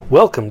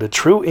Welcome to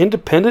True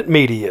Independent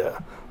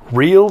Media,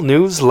 Real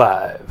News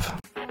Live.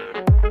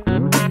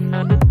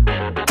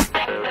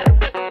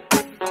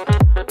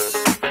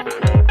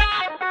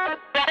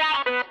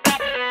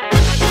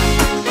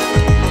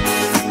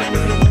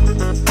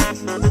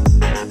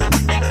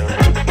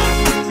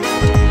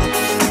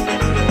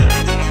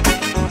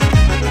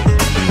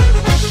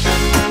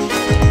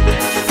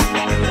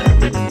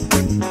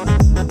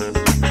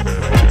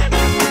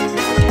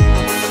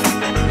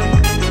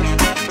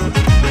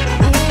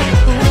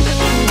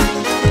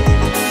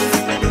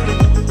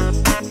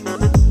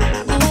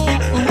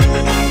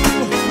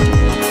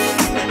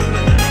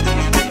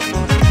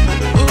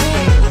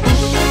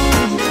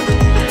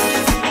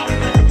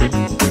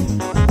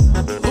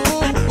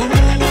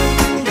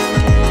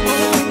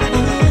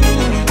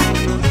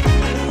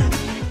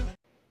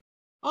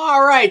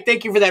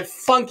 Thank you for that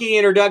funky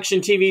introduction,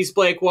 TV's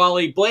Blake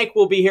Wally. Blake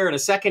will be here in a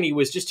second. He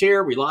was just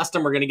here. We lost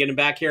him. We're going to get him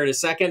back here in a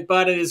second,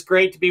 but it is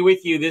great to be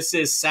with you. This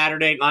is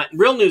Saturday Night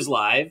Real News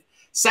Live,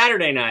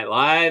 Saturday Night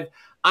Live.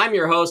 I'm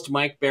your host,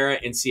 Mike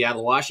Barrett in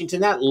Seattle,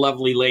 Washington. That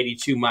lovely lady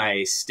to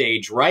my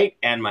stage right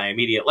and my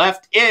immediate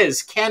left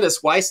is Candace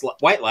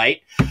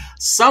Whitelight,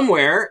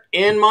 somewhere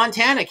in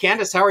Montana.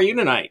 Candace, how are you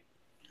tonight?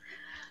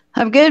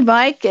 I'm good,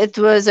 Mike. It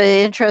was an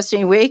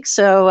interesting week,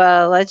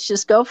 so let's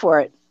just go for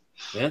it.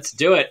 Let's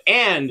do it.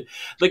 And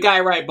the guy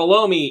right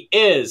below me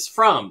is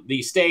from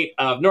the state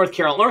of North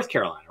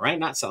Carolina, right?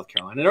 Not South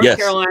Carolina. North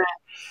Carolina.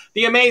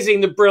 The amazing,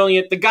 the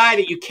brilliant, the guy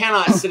that you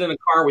cannot sit in a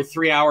car with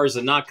 3 hours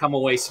and not come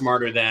away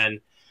smarter than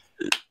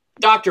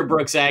Dr.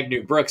 Brooks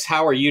Agnew. Brooks,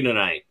 how are you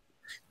tonight?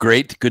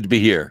 Great. Good to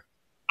be here.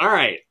 All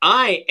right.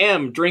 I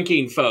am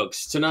drinking,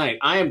 folks, tonight.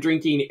 I am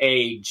drinking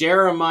a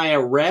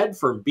Jeremiah Red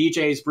from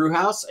BJ's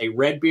Brewhouse, a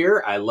red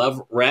beer. I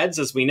love reds,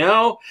 as we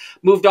know.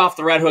 Moved off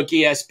the Red Hook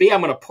ESB.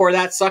 I'm going to pour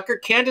that sucker.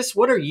 Candace,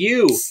 what are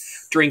you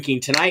drinking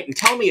tonight? And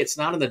tell me it's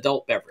not an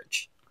adult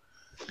beverage.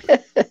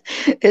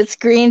 It's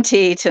green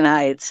tea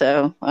tonight,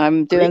 so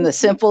I'm doing the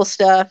simple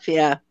stuff.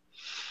 Yeah.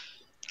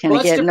 Kind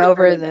of getting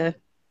over the...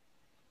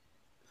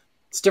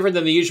 It's different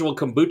than the usual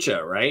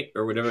kombucha, right?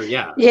 Or whatever,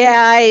 yeah.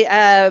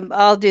 Yeah,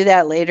 I'll do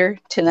that later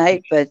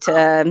tonight, but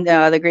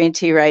no, the green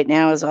tea right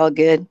now is all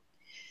good.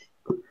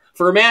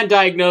 For a man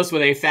diagnosed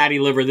with a fatty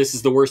liver, this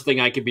is the worst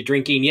thing I could be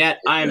drinking yet.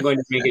 I am going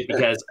to drink it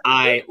because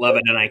I love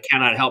it and I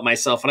cannot help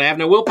myself and I have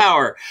no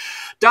willpower.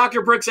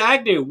 Dr. Brooks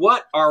Agnew,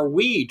 what are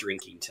we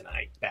drinking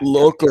tonight?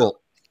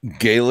 Local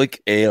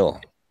Gaelic ale.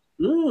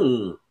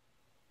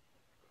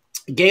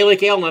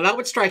 Gaelic ale. Now, that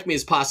would strike me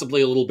as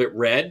possibly a little bit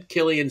red.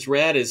 Killian's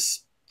Red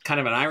is kind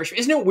of an Irish.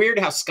 Isn't it weird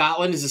how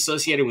Scotland is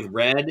associated with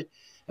red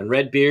and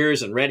red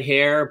beers and red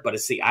hair, but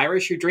it's the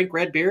Irish who drink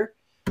red beer?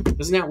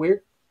 Isn't that weird?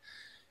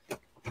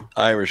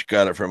 Irish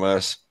got it from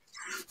us.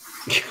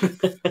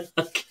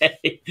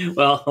 Okay.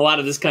 Well, a lot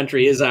of this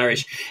country is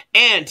Irish.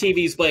 And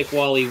TV's Blake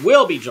Wally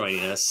will be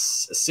joining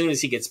us as soon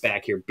as he gets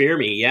back here. Beer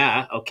me.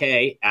 Yeah.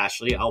 Okay.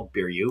 Ashley, I'll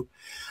beer you.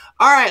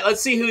 All right.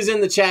 Let's see who's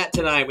in the chat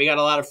tonight. We got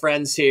a lot of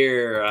friends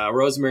here.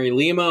 Rosemary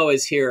Limo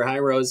is here. Hi,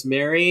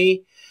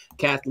 Rosemary.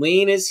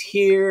 Kathleen is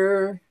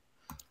here.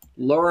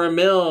 Laura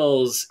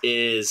Mills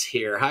is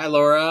here. Hi,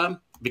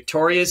 Laura.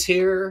 Victoria's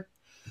here.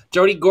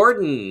 Jody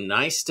Gordon,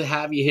 nice to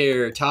have you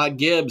here. Todd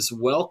Gibbs,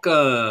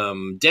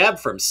 welcome. Deb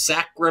from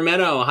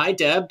Sacramento. Hi,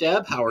 Deb.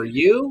 Deb, how are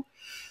you?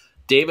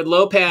 David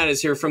Lopan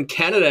is here from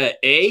Canada,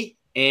 eh?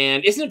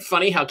 And isn't it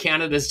funny how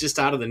Canada's just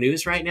out of the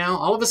news right now?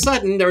 All of a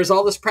sudden, there's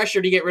all this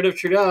pressure to get rid of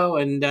Trudeau,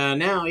 and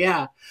now,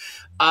 yeah.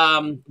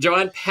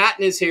 Joanne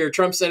Patton is here.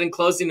 Trump said in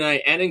closing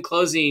tonight, and in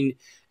closing,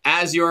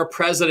 as your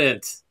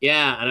president.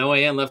 Yeah, and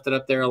OAN left it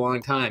up there a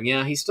long time.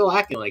 Yeah, he's still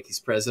acting like he's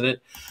president.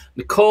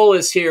 Nicole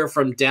is here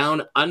from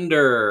down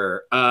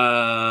under.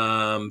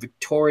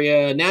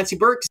 Victoria. Nancy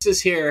Burks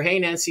is here. Hey,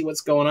 Nancy,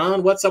 what's going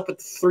on? What's up with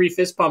the 3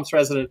 fist pumps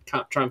President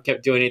Trump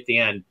kept doing at the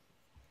end?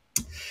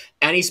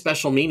 Any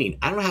special meaning?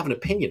 I don't have an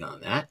opinion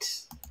on that.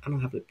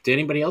 Did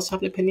anybody else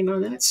have an opinion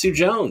on that? Sue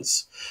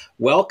Jones,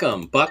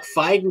 welcome. Buck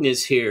Fiden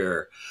is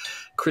here.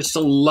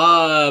 Crystal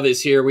Love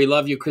is here. We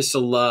love you,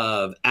 Crystal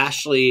Love.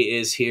 Ashley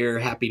is here.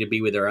 Happy to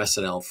be with our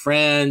SNL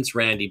friends.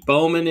 Randy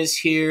Bowman is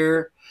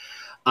here.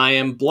 I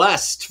am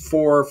blessed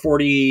for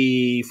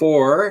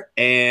 44.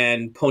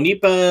 And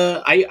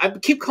Ponipa, I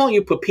keep calling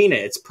you Pepina.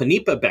 It's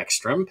Ponipa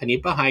Beckstrom.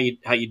 Ponipa,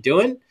 how you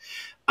doing?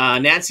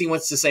 Nancy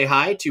wants to say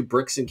hi to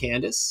Brooks and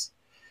Candace.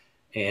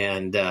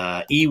 And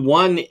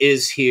E1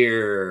 is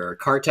here.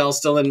 Cartel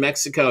still in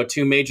Mexico.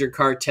 2 major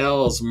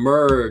cartels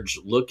merge.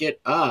 Look it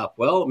up.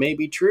 Well, it may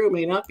be true,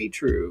 may not be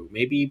true.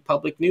 Maybe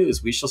public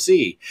news. We shall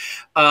see.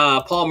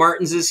 Paul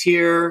Martins is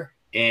here.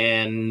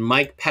 And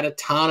Mike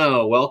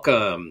Petitano,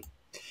 welcome.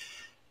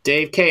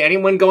 Dave K.,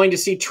 anyone going to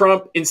see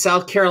Trump in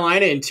South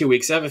Carolina in 2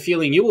 weeks? I have a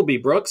feeling you will be,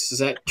 Brooks. Is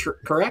that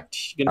correct?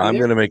 I'm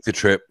going to make the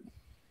trip.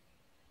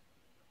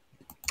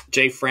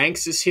 Jay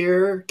Franks is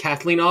here.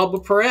 Kathleen Alba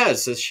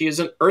Perez says she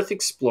is an Earth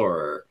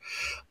explorer.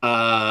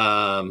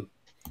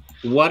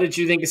 What did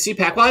you think of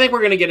CPAC? Well, I think we're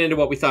going to get into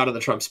what we thought of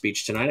the Trump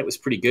speech tonight. It was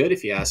pretty good,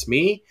 if you ask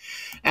me.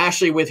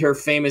 Ashley with her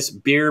famous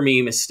beer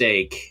me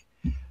mistake.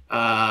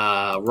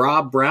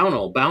 Rob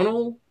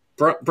Brownell.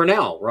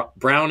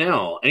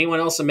 Anyone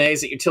else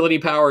amazed that utility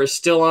power is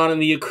still on in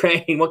the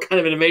Ukraine? What kind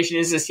of innovation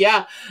is this?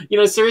 Yeah,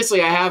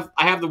 seriously, I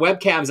have the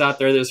webcams out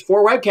there. There's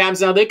 4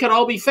 webcams now. They could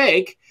all be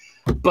fake,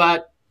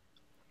 but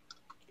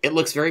it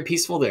looks very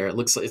peaceful there.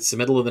 It's the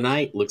middle of the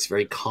night. It looks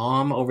very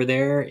calm over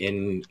there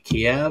in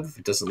Kiev.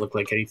 It doesn't look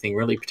like anything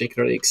really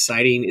particularly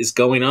exciting is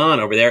going on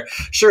over there.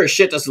 Sure as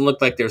shit doesn't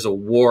look like there's a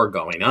war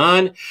going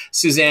on.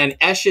 Suzanne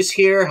Esch is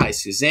here. Hi,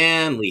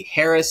 Suzanne. Lee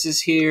Harris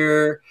is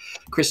here.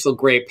 Crystal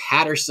Gray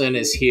Patterson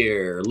is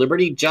here.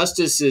 Liberty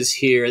Justice is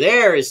here.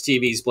 There is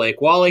TV's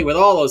Blake Wally with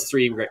all those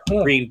 3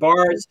 green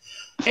bars.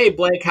 Hey,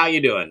 Blake, how you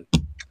doing?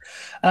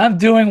 I'm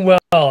doing well.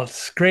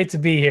 It's great to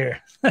be here.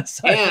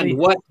 And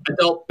what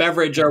adult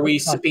beverage are we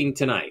sipping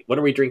tonight? What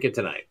are we drinking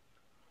tonight?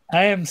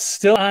 I am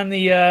still on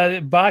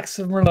the box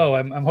of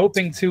Merlot. I'm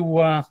hoping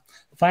to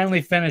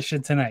finally finish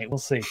it tonight. We'll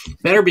see.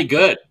 Better be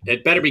good.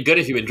 It better be good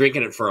if you've been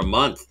drinking it for a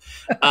month.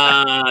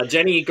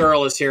 Jenny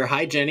Girl is here.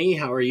 Hi, Jenny.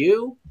 How are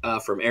you?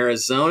 From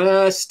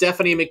Arizona.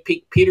 Stephanie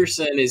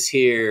McPeak-Peterson is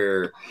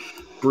here.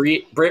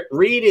 Britt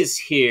Reed is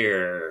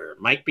here.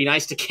 Might be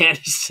nice to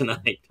Candace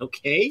tonight.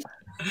 Okay.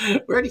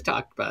 We already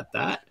talked about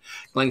that.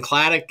 Glenn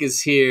Claddock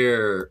is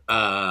here.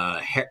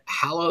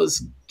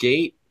 Hallows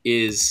Gate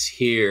is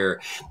here.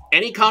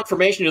 Any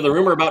confirmation to the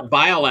rumor about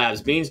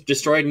biolabs being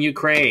destroyed in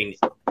Ukraine?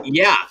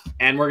 Yeah,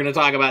 and we're going to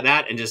talk about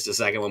that in just a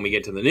second when we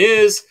get to the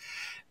news.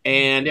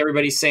 And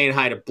everybody's saying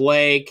hi to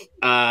Blake.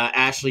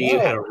 Ashley, you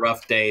had a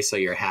rough day, so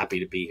you're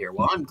happy to be here.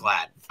 Well, I'm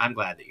glad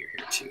that you're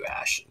here too,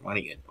 Ash. Why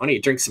don't you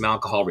drink some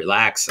alcohol,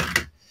 relax,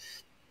 and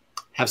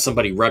have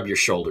somebody rub your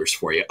shoulders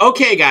for you.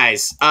 Okay,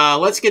 guys,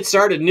 let's get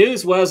started.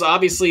 News was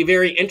obviously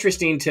very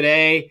interesting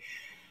today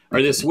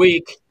or this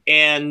week.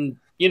 And,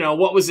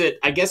 what was it?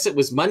 I guess it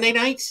was Monday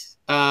night.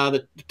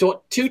 The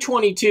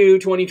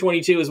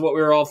 2/22/2022 is what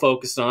we were all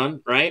focused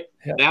on, right?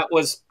 Yeah. That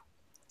was,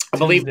 I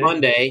believe,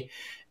 Monday.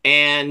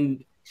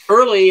 And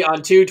early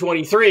on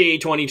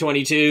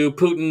 2/23/2022,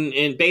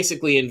 Putin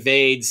basically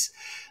invades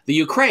the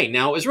Ukraine.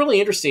 Now, it was really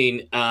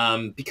interesting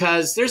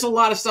because there's a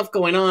lot of stuff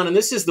going on, and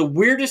this is the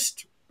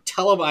weirdest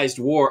televised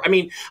war. I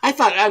mean, I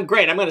thought, I'm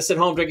great. I'm going to sit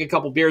home, drink a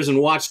couple beers, and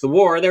watch the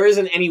war. There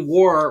isn't any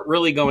war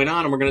really going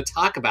on, and we're going to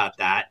talk about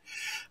that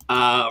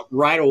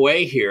right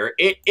away here.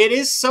 It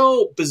is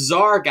so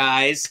bizarre,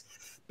 guys,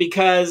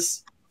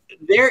 because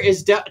there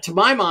is, to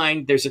my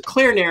mind, there's a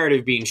clear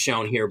narrative being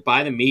shown here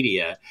by the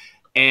media.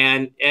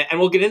 And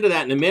we'll get into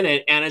that in a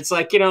minute. And it's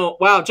like,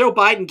 wow, Joe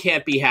Biden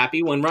can't be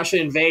happy when Russia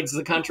invades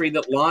the country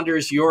that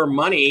launders your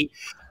money.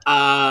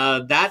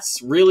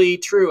 That's really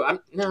true. I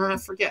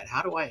forget.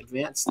 How do I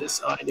advance this?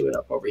 Oh, I do it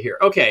up over here.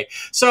 Okay.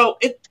 So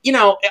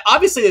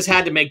obviously this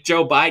had to make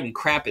Joe Biden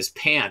crap his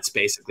pants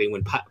basically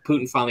when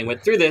Putin finally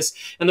went through this.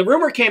 And the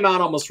rumor came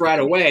out almost right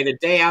away the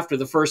day after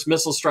the first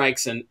missile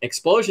strikes and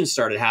explosions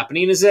started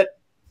happening is that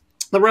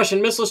the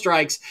Russian missile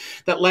strikes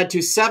that led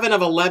to 7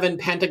 of 11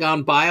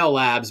 Pentagon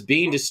biolabs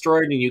being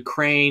destroyed in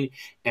Ukraine,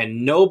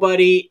 and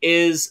nobody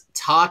is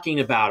talking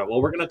about it.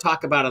 Well, we're going to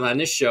talk about it on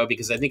this show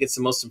because I think it's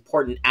the most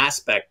important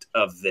aspect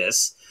of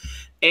this.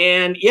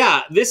 And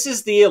yeah, this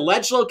is the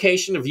alleged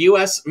location of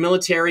U.S.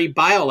 military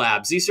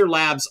biolabs. These are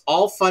labs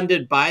all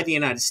funded by the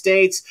United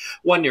States,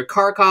 one near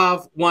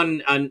Kharkov,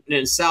 one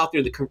in south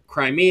near the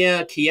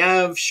Crimea,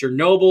 Kiev,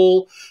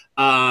 Chernobyl,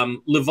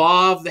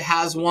 Lvov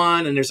has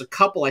one, and there's a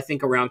couple, I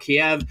think, around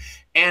Kiev.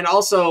 And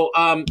also,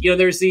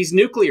 there's these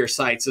nuclear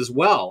sites as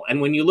well.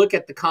 And when you look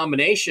at the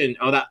combination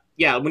of the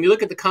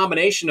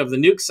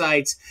nuke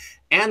sites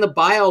and the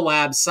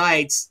biolab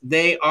sites,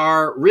 they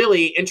are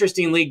really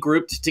interestingly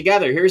grouped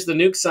together. Here's the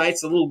nuke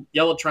sites, the little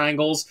yellow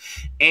triangles,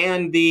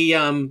 and the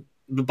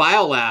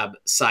biolab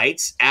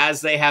sites as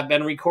they have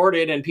been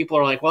recorded. And people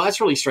are like, well, that's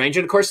really strange.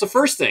 And of course, the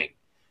first thing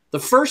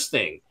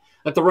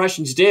that the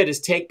Russians did is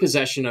take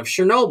possession of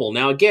Chernobyl.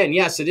 Now, again,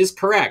 yes, it is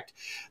correct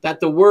that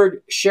the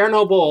word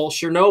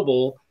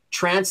Chernobyl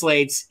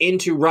translates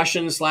into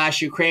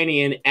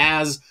Russian/Ukrainian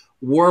as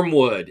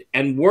wormwood.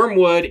 And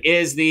wormwood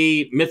is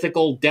the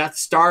mythical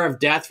star of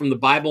death from the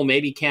Bible.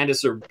 Maybe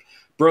Candace or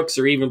Brooks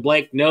or even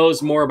Blake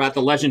knows more about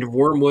the legend of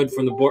wormwood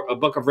from the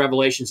book of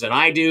Revelations than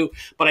I do.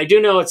 But I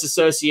do know it's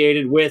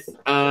associated with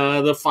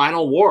the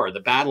final war, the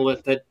battle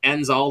that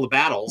ends all the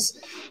battles.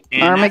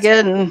 And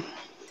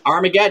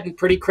Armageddon,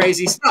 pretty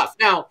crazy stuff.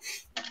 Now,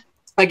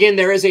 again,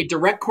 there is a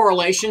direct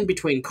correlation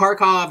between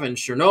Kharkov and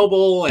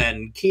Chernobyl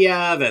and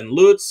Kiev and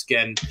Lutsk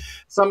and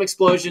some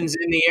explosions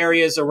in the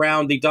areas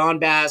around the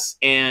Donbass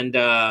and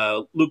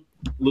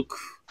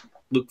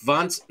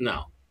Lugansk.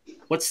 No,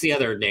 what's the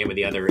other name of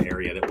the other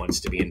area that wants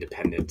to be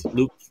independent?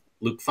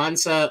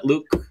 Lugansk.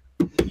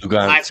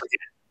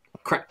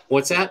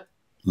 What's that?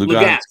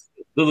 Lugansk.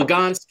 The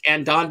Lugansk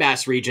and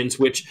Donbass regions,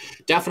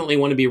 which definitely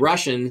want to be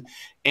Russian.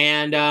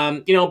 And,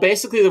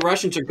 basically the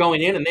Russians are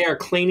going in and they are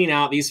cleaning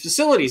out these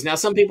facilities. Now,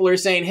 some people are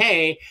saying,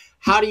 hey,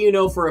 how do you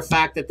know for a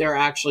fact that there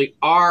actually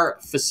are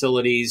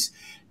facilities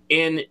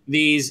in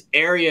these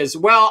areas?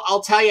 Well,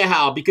 I'll tell you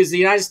how, because the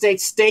United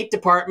States State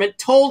Department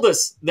told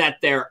us that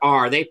there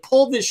are. They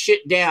pulled this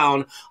shit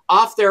down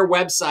off their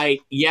website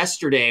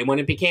yesterday when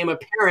it became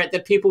apparent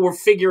that people were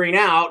figuring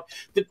out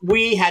that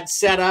we had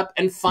set up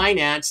and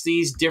financed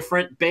these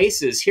different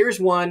bases. Here's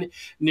one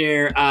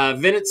near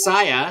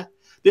Vinnytsia.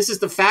 This is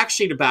the fact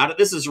sheet about it.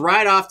 This is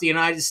right off the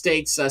United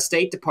States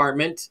State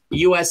Department,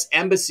 U.S.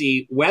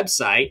 Embassy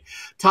website,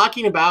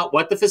 talking about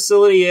what the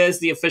facility is,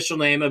 the official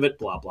name of it,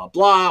 blah, blah,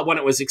 blah, when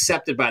it was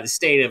accepted by the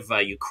state of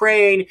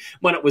Ukraine,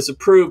 when it was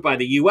approved by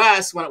the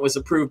U.S., when it was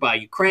approved by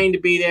Ukraine to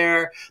be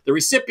there, the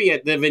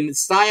recipient, the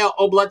Vinnytsia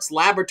Oblast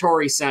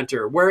Laboratory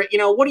Center, where,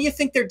 what do you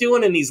think they're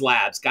doing in these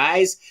labs,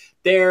 guys?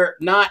 They're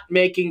not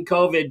making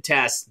COVID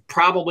tests.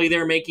 Probably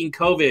they're making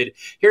COVID.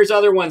 Here's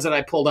other ones that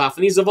I pulled off,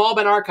 and these have all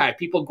been archived.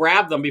 People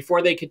grabbed them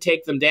before they could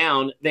take them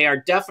down. They are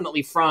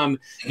definitely from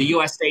the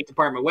U.S. State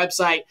Department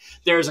website.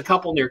 There's a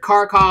couple near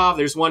Kharkov.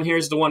 There's one.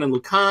 Here's the one in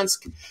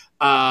Luhansk.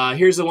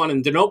 Here's the one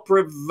in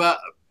Dneprovsk,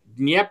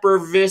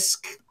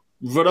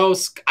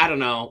 Vodosk. I don't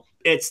know.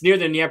 It's near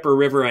the Dnieper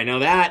River. I know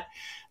that.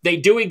 They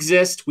do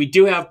exist. We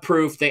do have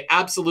proof. They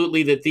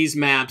absolutely that these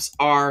maps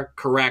are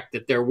correct,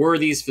 that there were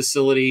these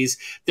facilities.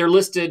 They're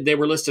listed. They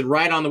were listed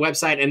right on the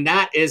website. And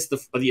that is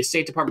the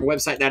State Department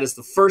website. That is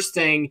the first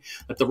thing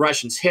that the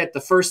Russians hit,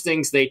 the first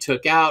things they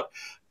took out.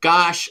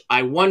 Gosh,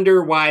 I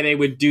wonder why they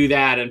would do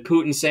that. And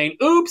Putin saying,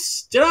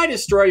 oops, did I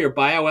destroy your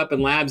bioweapon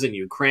labs in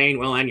Ukraine?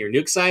 Well, and your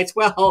nuke sites?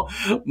 Well,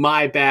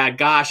 my bad.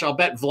 Gosh, I'll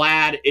bet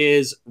Vlad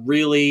is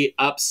really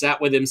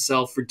upset with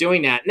himself for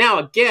doing that. Now,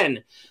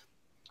 again,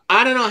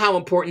 I don't know how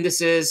important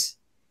this is,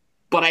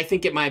 but I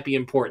think it might be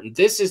important.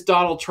 This is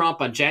Donald Trump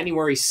on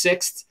January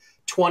 6th,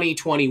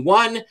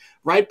 2021,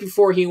 right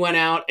before he went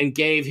out and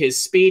gave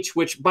his speech,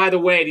 which, by the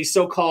way, these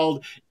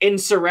so-called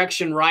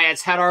insurrection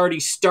riots had already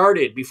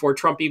started before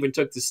Trump even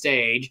took the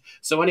stage.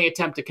 So any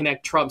attempt to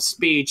connect Trump's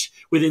speech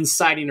with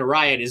inciting a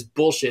riot is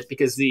bullshit,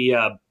 because the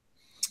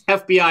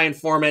FBI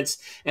informants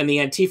and the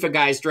Antifa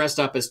guys dressed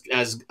up as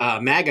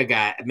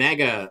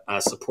MAGA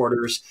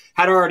supporters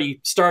had already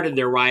started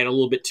their riot a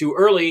little bit too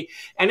early.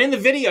 And in the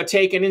video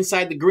taken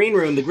inside the green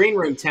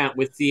room tent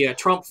with the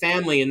Trump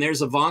family, and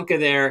there's Ivanka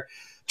there,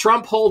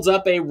 Trump holds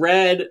up a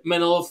red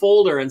manila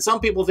folder. And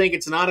some people think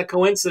it's not a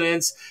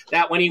coincidence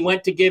that when he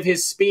went to give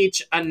his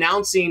speech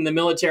announcing the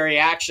military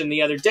action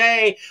the other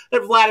day,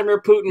 that Vladimir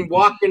Putin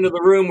walked into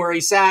the room where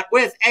he sat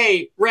with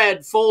a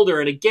red folder.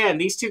 And again,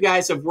 these two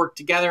guys have worked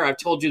together. I've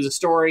told you the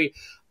story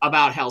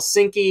about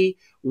Helsinki,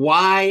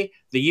 why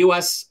the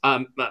U.S.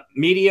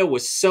 Media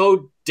was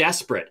so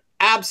desperate,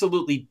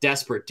 absolutely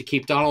desperate, to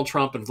keep Donald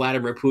Trump and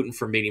Vladimir Putin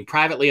from meeting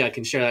privately. I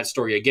can share that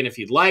story again if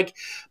you'd like.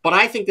 But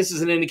I think this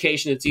is an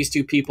indication that these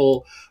two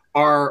people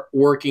are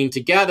working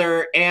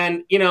together.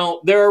 And,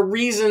 there are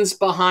reasons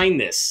behind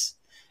this.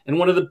 And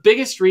one of the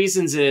biggest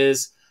reasons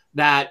is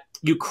that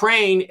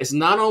Ukraine has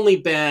not only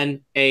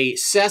been a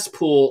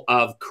cesspool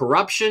of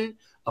corruption,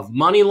 of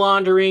money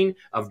laundering,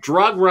 of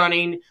drug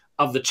running,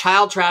 of the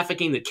child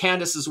trafficking that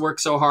Candace has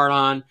worked so hard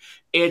on.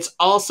 It's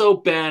also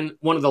been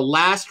one of the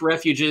last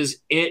refuges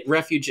in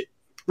one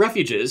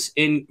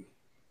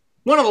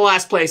of the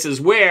last places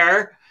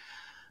where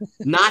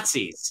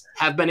Nazis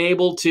have been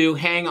able to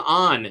hang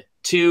on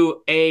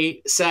to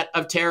a set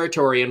of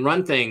territory and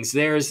run things.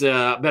 There's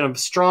been a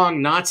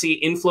strong Nazi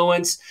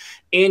influence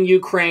in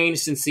Ukraine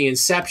since the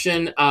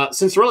inception,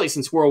 since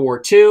World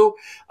War II.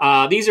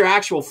 These are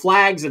actual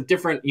flags of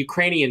different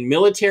Ukrainian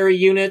military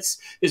units.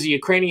 There's a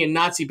Ukrainian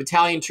Nazi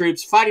battalion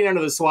troops fighting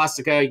under the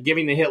swastika,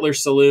 giving the Hitler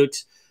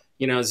salute,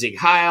 Sieg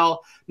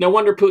Heil. No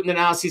wonder Putin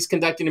announced he's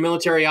conducting a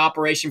military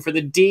operation for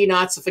the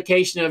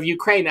denazification of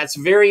Ukraine. That's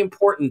very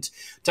important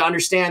to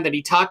understand, that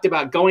he talked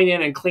about going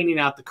in and cleaning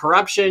out the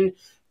corruption,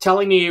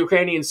 telling the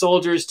Ukrainian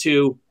soldiers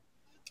to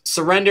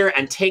surrender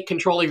and take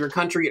control of your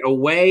country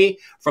away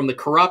from the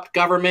corrupt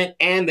government,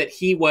 and that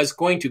he was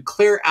going to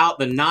clear out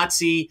the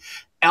Nazi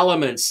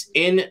elements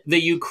in the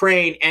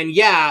Ukraine. And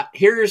yeah,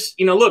 here's,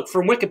 look,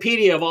 from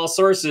Wikipedia of all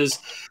sources,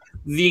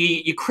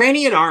 the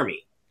Ukrainian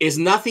army is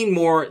nothing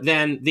more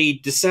than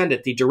the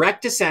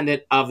direct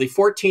descendant of the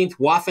 14th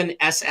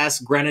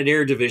Waffen-SS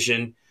Grenadier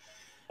Division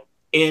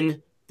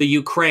in the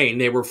Ukraine.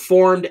 They were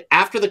formed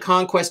after the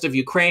conquest of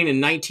Ukraine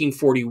in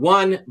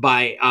 1941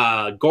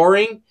 by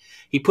Goring.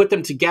 He put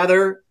them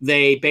together.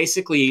 There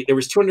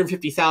was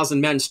 250,000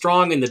 men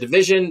strong in the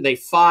division. They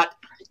fought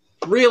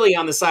really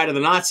on the side of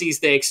the Nazis.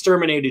 They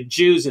exterminated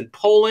Jews in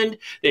Poland.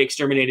 They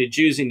exterminated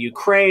Jews in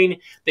Ukraine.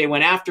 They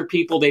went after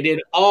people. They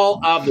did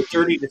all of the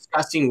dirty,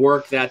 disgusting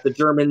work that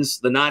the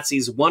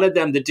Nazis wanted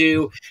them to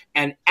do.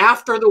 And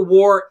after the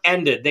war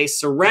ended, they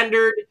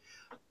surrendered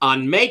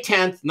on May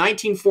 10th,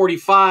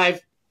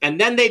 1945, and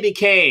then they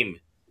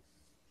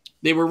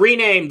were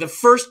renamed the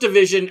 1st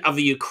Division of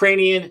the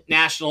Ukrainian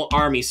National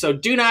Army. So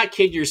do not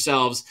kid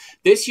yourselves.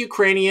 This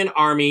Ukrainian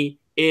army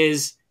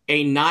is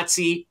a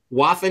Nazi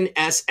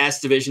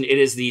Waffen-SS division. It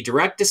is the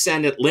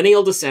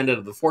lineal descendant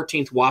of the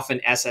 14th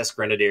Waffen-SS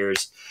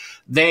Grenadiers.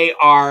 They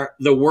are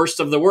the worst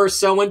of the worst.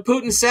 So when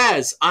Putin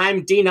says,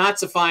 I'm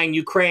denazifying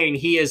Ukraine,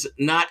 he is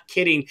not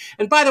kidding.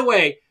 And by the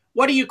way,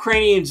 what do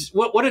Ukrainians,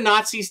 what do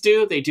Nazis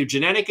do? They do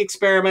genetic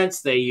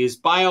experiments. They use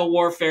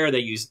biowarfare.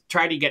 They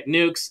try to get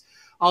nukes,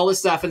 all this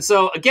stuff. And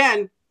so,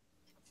 again,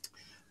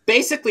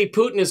 basically,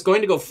 Putin is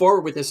going to go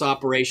forward with this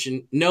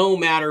operation no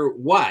matter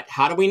what.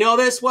 How do we know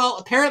this? Well,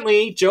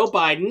 apparently, Joe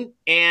Biden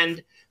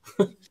and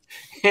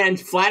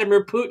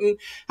Vladimir Putin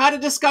had a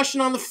discussion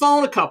on the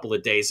phone a couple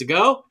of days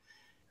ago.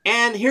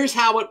 And here's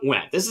how it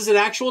went. This is an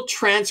actual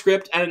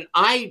transcript, and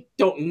I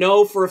don't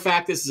know for a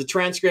fact this is a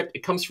transcript.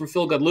 It comes from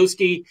Phil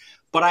Godlewski,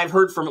 but I've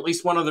heard from at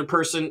least one other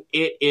person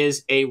it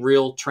is a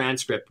real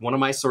transcript. One of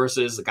my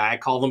sources, the guy I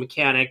call the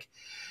mechanic,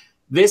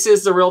 this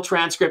is the real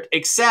transcript,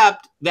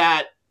 except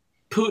that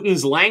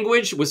Putin's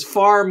language was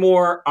far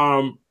more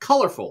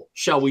colorful,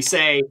 shall we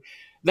say.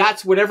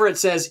 That's whatever it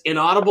says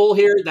inaudible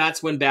here,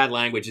 that's when bad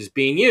language is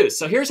being used.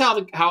 So here's how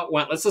it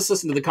went. Let's just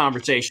listen to the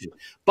conversation.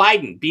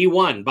 Biden,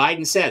 B1,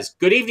 Biden says,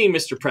 "Good evening,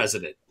 Mr.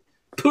 President."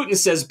 Putin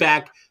says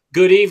back,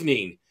 "Good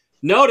evening."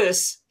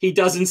 Notice he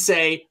doesn't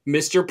say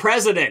Mr.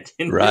 President.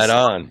 Right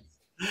on.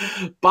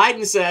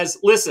 Biden says,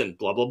 "Listen,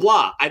 blah, blah,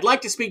 blah. I'd like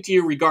to speak to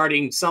you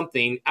regarding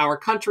something, our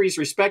country's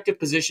respective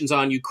positions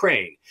on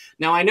Ukraine.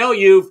 Now, I know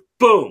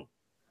boom.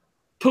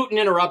 Putin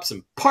interrupts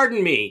him.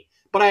 "Pardon me,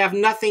 but I have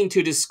nothing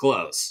to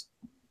disclose."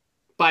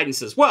 Biden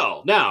says,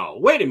 "Well, now,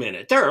 wait a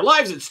minute. There are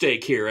lives at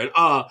stake here. And,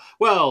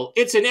 well,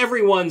 it's in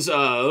everyone's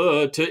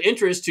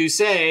interest to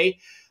say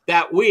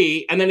that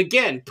we," and then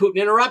again, Putin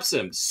interrupts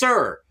him.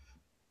 "Sir,"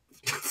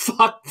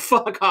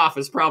 fuck off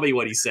is probably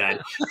what he said.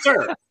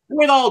 "Sir,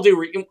 with all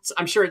due,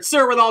 I'm sure it's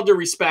sir, with all due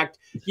respect,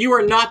 you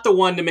are not the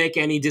one to make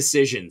any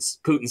decisions,"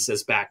 Putin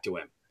says back to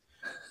him.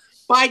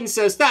 Biden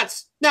says,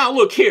 "Now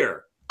look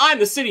here. I'm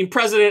the sitting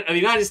president of the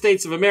United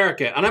States of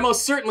America, and I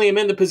most certainly am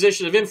in the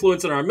position of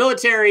influence in our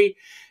military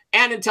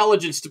and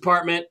intelligence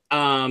department.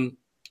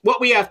 What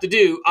we have to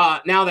do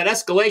now that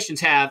escalations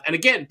have," and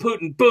again,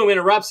 Putin, boom,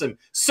 interrupts him.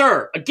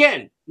 "Sir,"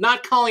 again,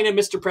 not calling him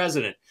Mr.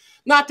 President,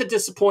 "not to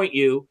disappoint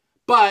you,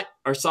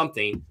 or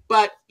something,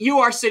 but you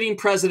are sitting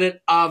president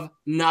of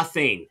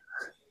nothing."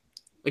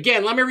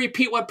 Again, let me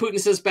repeat what Putin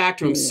says back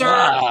to him. "Sir,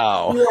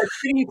 Wow. you are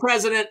sitting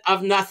president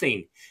of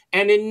nothing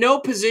and in no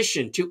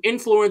position to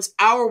influence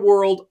our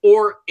world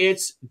or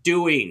its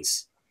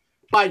doings."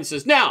 Biden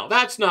says, "Now,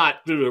 that's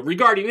not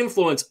regarding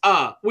influence.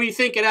 We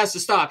think it has to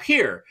stop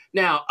here.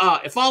 Now,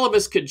 if all of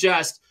us could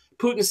just,"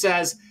 Putin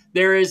says,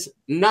 "there is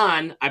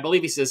none," I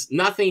believe he says,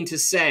 "nothing to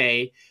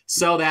say,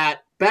 so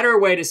that better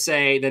way to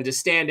say than to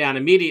stand down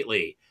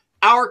immediately.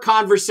 Our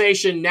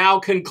conversation now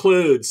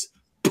concludes."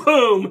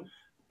 Boom!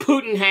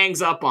 Putin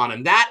hangs up on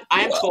him. That,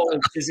 I am told,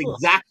 is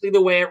exactly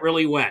the way it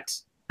really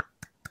went.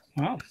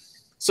 Wow.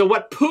 So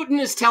what Putin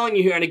is telling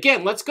you here, and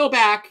again, let's go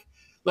back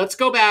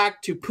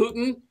to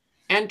Putin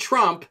and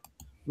Trump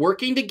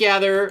working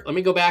together. Let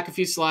me go back a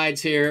few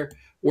slides here.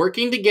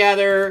 Working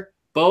together,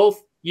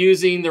 both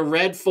using the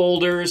red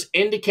folders,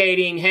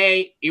 indicating,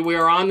 hey, we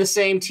are on the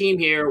same team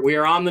here. We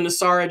are on the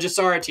Nasara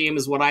Jassara team,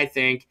 is what I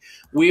think.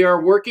 We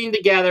are working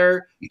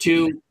together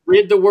to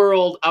rid the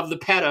world of the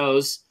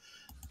pedos.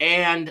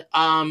 And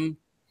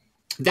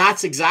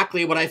that's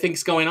exactly what I think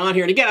is going on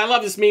here. And again, I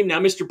love this meme now.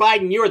 "Mr.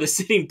 Biden, you are the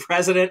sitting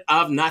president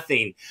of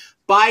nothing."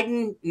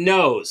 Biden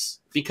knows,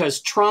 because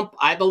Trump,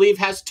 I believe,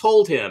 has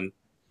told him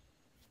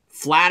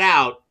flat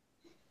out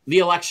the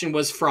election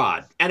was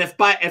fraud. And if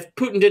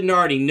Putin didn't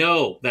already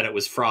know that it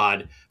was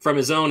fraud from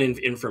his own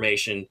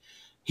information,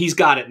 he's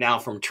got it now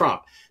from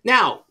Trump.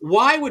 Now,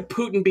 why would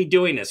Putin be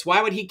doing this?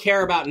 Why would he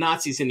care about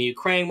Nazis in the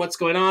Ukraine? What's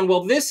going on?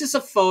 Well, this is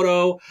a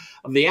photo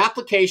of the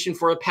application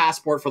for a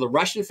passport for the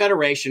Russian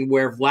Federation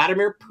where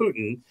Vladimir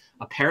Putin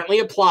apparently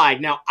applied.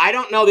 Now, I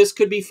don't know. This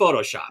could be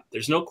Photoshop.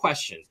 There's no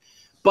question.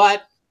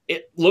 But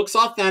it looks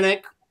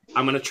authentic.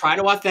 I'm going to try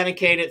to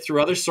authenticate it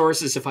through other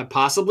sources if I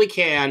possibly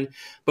can.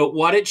 But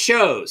what it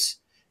shows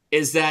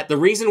is that the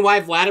reason why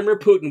Vladimir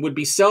Putin would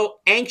be so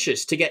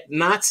anxious to get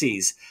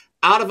Nazis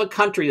out of a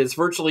country that's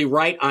virtually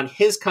right on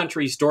his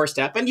country's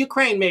doorstep, and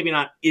Ukraine maybe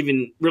not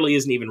even really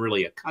isn't even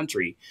really a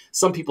country.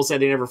 Some people say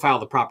they never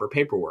filed the proper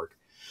paperwork.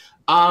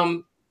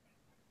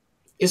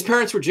 His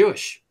parents were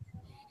Jewish.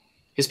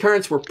 His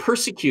parents were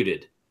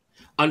persecuted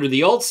under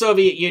the old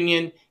Soviet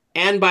Union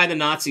and by the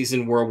Nazis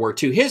in World War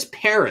II. His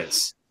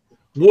parents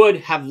would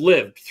have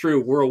lived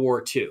through World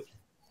War II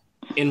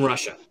in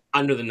Russia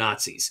under the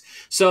Nazis.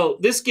 So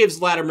this gives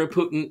Vladimir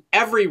Putin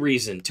every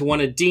reason to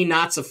want to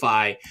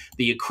denazify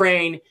the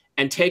Ukraine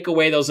and take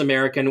away those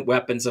American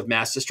weapons of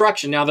mass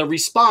destruction. Now, the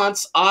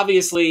response,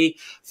 obviously,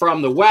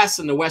 from the West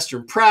and the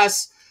Western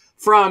press,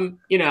 from,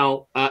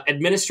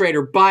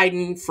 Administrator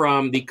Biden,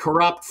 from the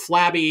corrupt,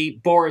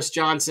 flabby Boris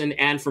Johnson,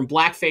 and from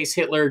blackface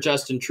Hitler,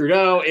 Justin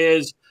Trudeau,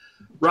 is,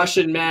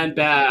 Russian man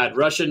bad,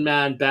 Russian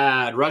man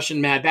bad,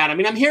 Russian man bad. I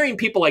mean, I'm hearing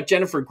people like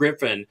Jennifer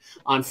Griffin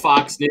on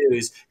Fox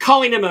News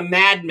calling him a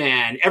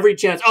madman every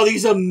chance. Oh,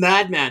 he's a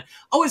madman.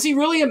 Oh, is he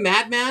really a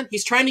madman?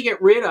 He's trying to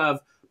get rid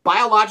of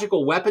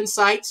biological weapon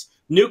sites,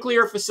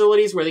 nuclear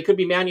facilities where they could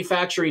be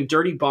manufacturing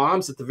dirty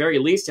bombs at the very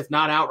least, if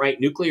not outright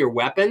nuclear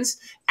weapons,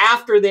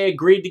 after they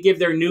agreed to give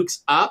their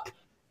nukes up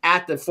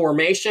at the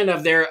formation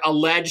of their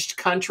alleged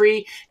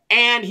country.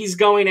 And he's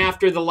going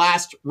after the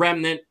last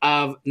remnant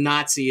of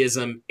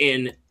Nazism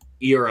in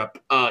Europe.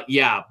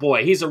 Yeah,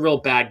 boy, he's a real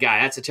bad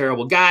guy. That's a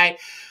terrible guy.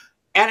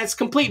 And it's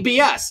complete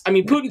BS. I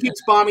mean, Putin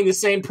keeps bombing the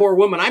same poor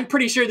woman. I'm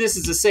pretty sure this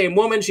is the same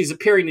woman. She's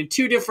appearing in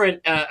two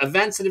different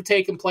events that have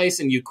taken place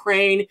in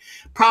Ukraine.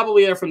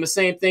 Probably they're from the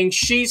same thing.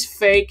 She's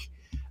fake.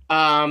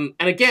 And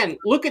again,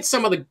 look at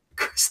some of the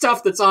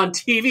stuff that's on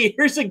TV.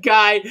 Here's a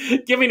guy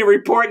giving a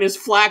report in his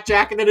flak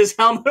jacket and his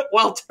helmet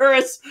while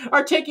tourists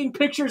are taking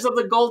pictures of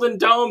the golden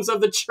domes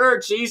of the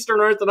church, the Eastern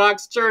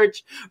Orthodox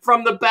Church,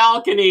 from the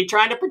balcony,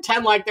 trying to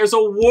pretend like there's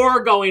a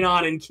war going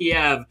on in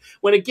Kiev.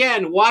 When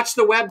again, watch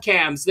the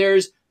webcams.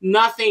 There's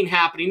nothing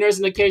happening. There's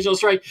an occasional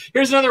strike.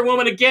 Here's another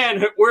woman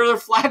again, wear their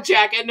flak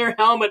jacket and their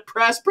helmet.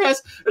 Press.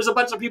 There's a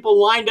bunch of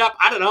people lined up.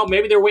 I don't know.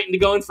 Maybe they're waiting to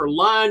go in for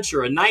lunch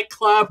or a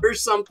nightclub or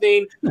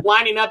something,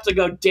 lining up to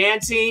go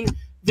dancing.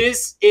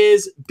 This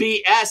is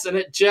BS, and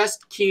it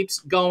just keeps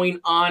going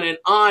on and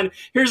on.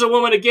 Here's a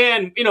woman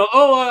again,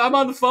 I'm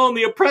on the phone,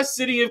 the oppressed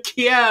city of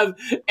Kiev,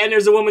 and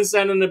there's a woman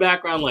standing in the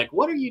background like,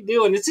 what are you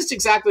doing? It's just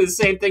exactly the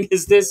same thing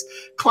as this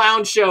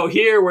clown show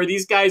here where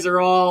these guys are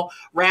all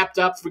wrapped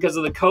up because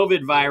of the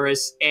COVID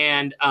virus,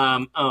 and,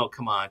 oh,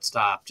 come on,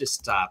 stop, just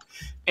stop.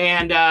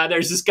 And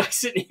there's this guy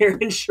sitting here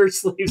in shirt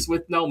sleeves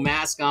with no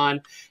mask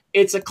on.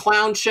 It's a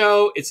clown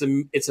show. It's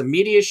a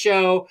media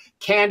show.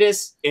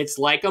 Candace, it's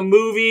like a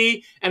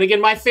movie. And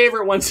again, my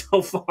favorite one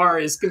so far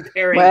is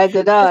comparing Wag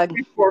the dog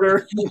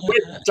reporter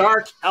with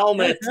Dark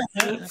Helmet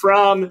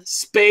from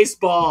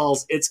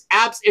Spaceballs.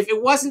 If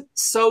it wasn't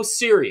so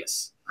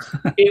serious,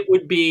 it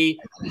would be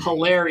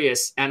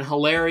hilarious and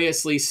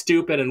hilariously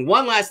stupid. And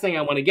one last thing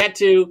I want to get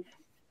to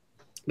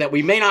that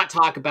we may not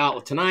talk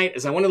about tonight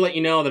is I want to let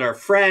you know that our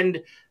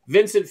friend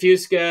Vincent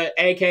Fusca,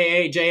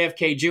 a.k.a.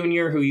 JFK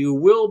Jr., who you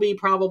will be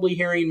probably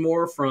hearing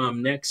more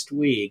from next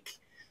week,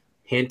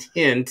 hint,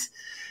 hint,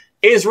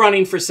 is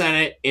running for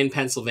Senate in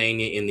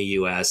Pennsylvania in the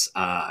U.S.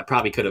 I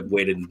probably could have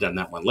waited and done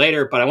that one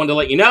later, but I wanted to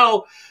let you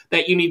know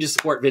that you need to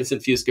support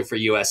Vincent Fusca for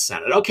U.S.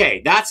 Senate.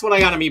 Okay, that's what I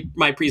got on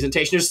my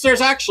presentation.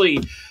 There's actually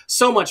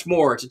so much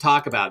more to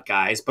talk about,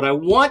 guys, but I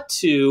want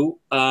to,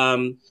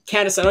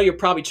 Candace, I know you're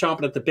probably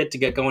chomping at the bit to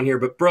get going here,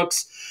 but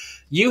Brooks,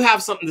 you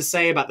have something to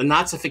say about the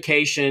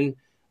Nazification,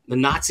 the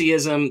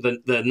Nazism,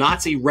 the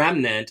Nazi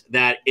remnant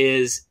that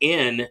is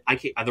in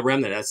the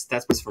remnant.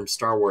 That's what's from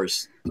Star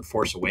Wars: The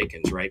Force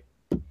Awakens, right,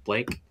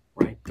 Blake?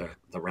 Right,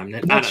 the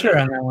remnant. Not sure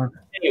on that one.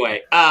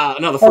 Anyway,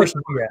 no, the first.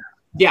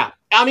 Yeah,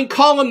 I mean,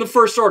 call them the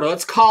First Order.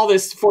 Let's call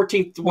this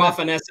 14th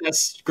Waffen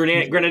SS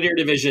Grenadier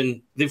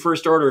Division the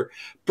First Order.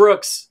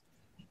 Brooks,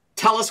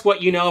 tell us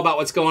what you know about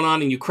what's going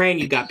on in Ukraine.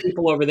 You got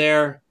people over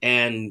there,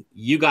 and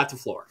you got the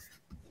floor.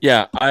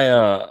 Yeah,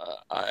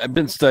 I've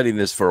been studying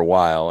this for a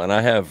while, and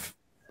I have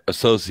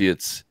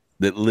associates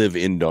that live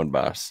in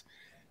Donbass,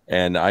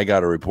 and I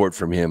got a report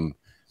from him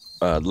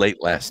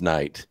late last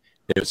night.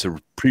 It was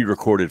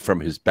pre-recorded from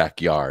his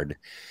backyard,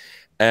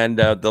 and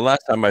the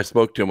last time I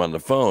spoke to him on the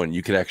phone,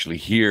 you could actually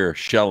hear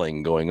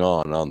shelling going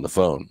on the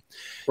phone.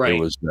 Right. It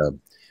was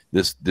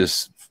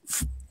this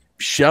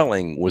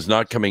shelling was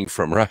not coming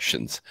from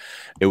Russians;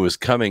 it was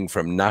coming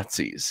from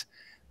Nazis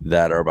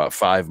that are about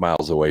 5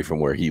 miles away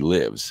from where he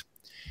lives,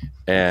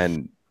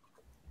 and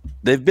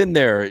they've been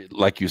there,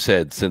 like you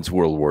said, since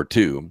World War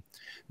II.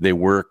 They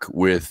work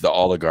with the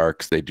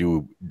oligarchs. They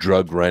do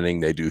drug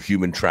running. They do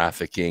human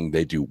trafficking.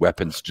 They do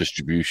weapons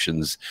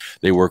distributions.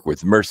 They work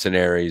with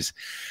mercenaries.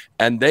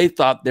 And they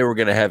thought they were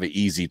going to have an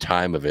easy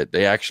time of it.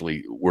 They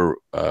actually were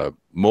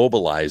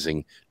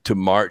mobilizing to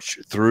march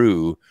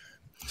through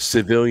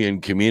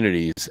civilian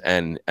communities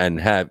and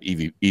have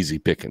easy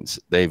pickings.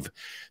 They've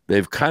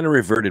kind of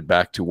reverted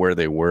back to where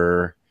they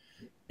were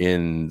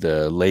in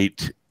the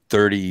late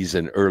 30s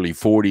and early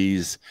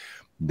 40s.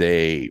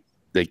 They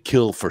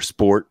kill for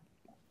sport.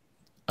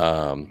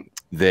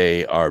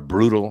 They are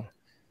brutal,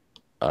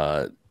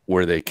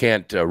 where they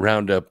can't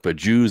round up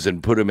Jews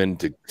and put them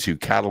into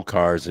cattle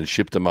cars and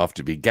ship them off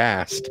to be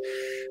gassed.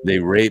 They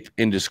rape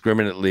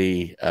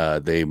indiscriminately.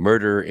 They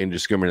murder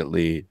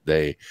indiscriminately.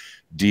 They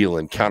deal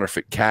in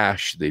counterfeit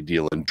cash. They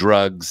deal in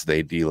drugs.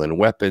 They deal in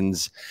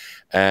weapons.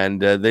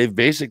 And they've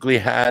basically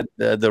had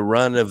the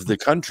run of the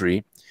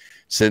country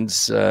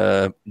since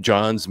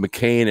Johns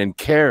McCain and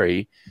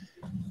Kerry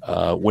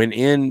went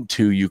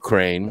into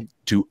Ukraine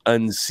to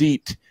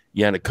unseat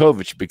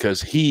Yanukovych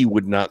because he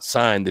would not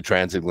sign the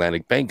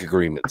transatlantic bank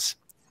agreements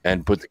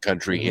and put the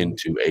country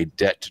into a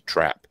debt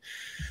trap.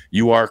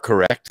 You are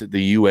correct.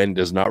 The UN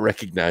does not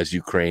recognize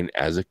Ukraine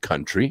as a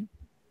country.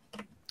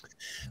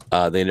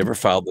 They never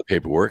filed the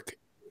paperwork.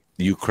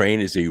 Ukraine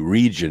is a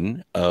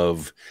region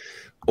of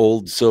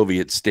old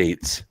Soviet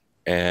states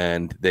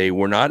and they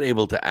were not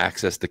able to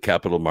access the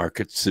capital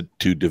markets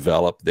to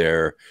develop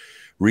their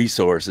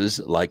resources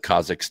like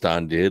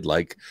Kazakhstan did,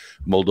 like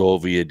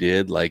Moldova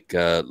did, like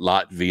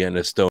Latvia and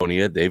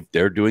Estonia.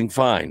 They're doing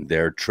fine.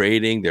 They're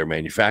trading, they're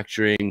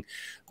manufacturing.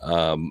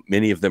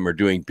 Many of them are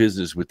doing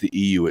business with the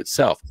EU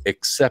itself,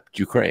 except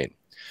Ukraine.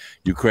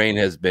 Ukraine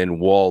has been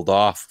walled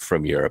off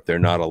from Europe. They're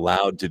not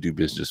allowed to do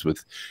business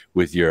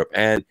with Europe,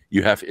 and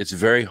it's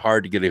very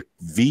hard to get a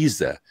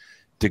visa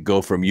to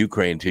go from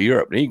Ukraine to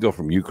Europe. And you can go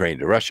from Ukraine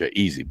to Russia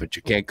easy, but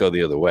you can't go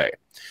the other way.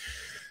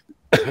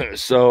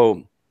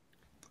 So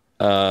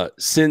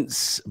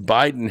since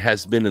Biden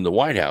has been in the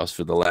White House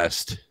for the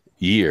last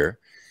year,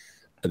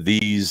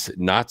 these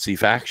Nazi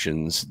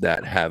factions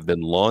that have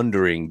been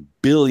laundering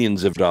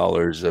billions of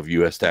dollars of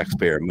U.S.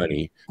 taxpayer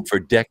money for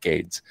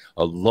decades,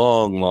 a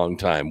long, long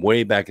time,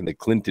 way back in the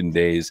Clinton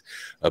days,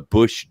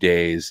 Bush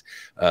days,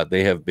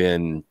 they have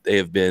been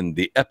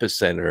the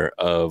epicenter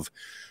of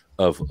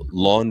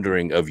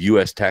laundering of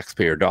U.S.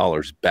 taxpayer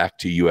dollars back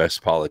to U.S.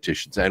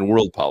 politicians and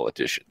world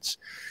politicians.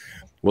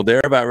 Well,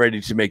 they're about ready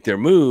to make their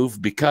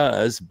move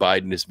because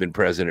Biden has been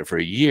president for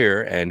a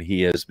year, and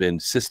he has been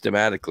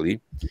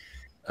systematically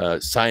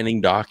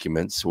signing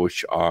documents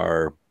which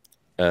are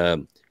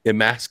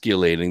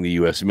emasculating the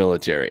U.S.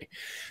 military.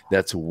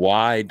 That's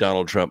why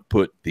Donald Trump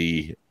put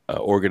the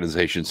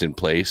organizations in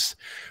place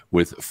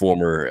with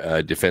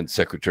former Defense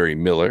Secretary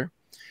Miller.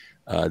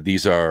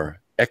 These are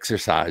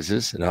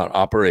exercises, not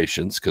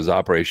operations, because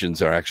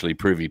operations are actually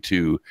privy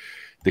to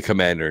the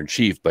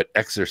commander-in-chief, but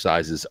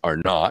exercises are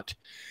not.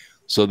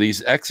 So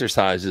these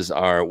exercises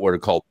are what are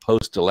called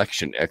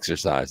post-election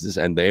exercises,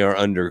 and they are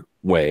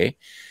underway.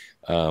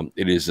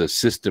 It is a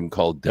system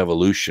called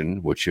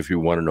devolution, which if you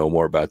want to know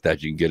more about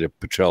that, you can get it.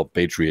 Patrol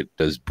Patriot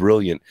does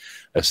brilliant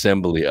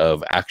assembly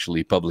of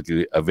actually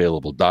publicly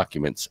available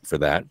documents for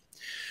that.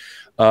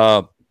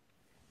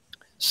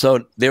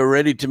 So they were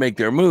ready to make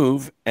their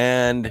move,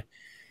 and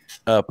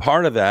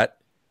part of that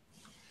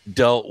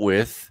dealt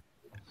with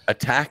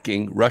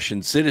attacking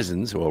Russian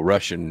citizens, or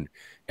Russian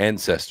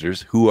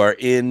ancestors, who are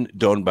in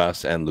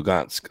Donbass and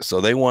Lugansk.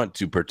 So they want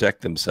to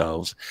protect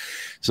themselves.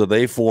 So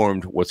they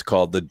formed what's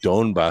called the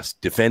Donbass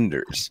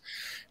Defenders.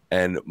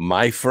 And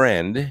my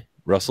friend,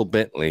 Russell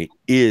Bentley,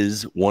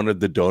 is one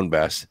of the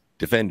Donbass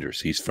Defenders.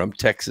 He's from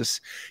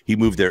Texas. He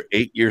moved there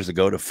 8 years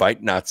ago to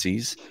fight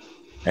Nazis,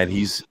 and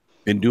he's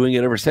been doing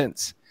it ever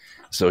since.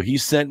 So he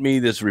sent me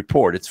this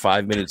report. It's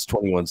 5 minutes,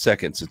 21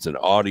 seconds. It's an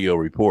audio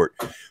report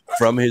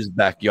from his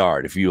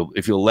backyard. If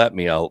you'll let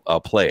me, I'll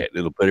play it.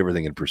 It'll put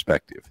everything in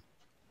perspective.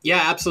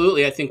 Yeah,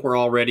 absolutely. I think we're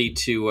all ready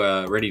to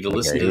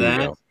listen to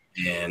that.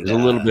 And there's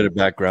a little bit of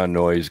background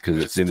noise because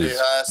it's in his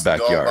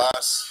backyard.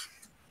 Donbass,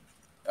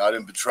 out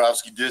in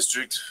Petrovsky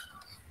district.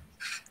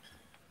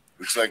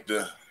 Looks like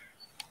the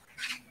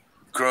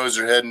Crows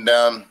are heading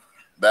down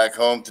back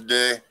home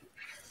today,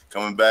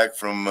 coming back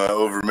from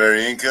over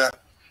Mariinka.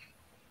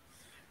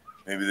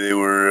 Maybe they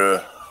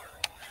were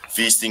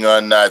feasting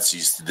on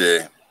Nazis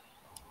today.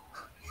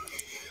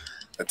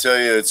 I tell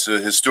you, it's a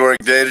historic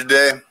day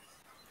today.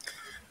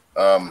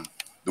 The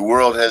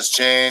world has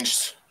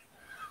changed,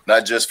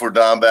 not just for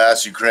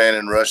Donbass, Ukraine,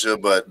 and Russia,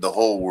 but the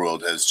whole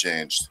world has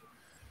changed.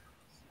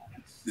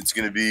 It's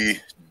going to be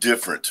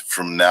different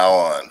from now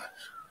on.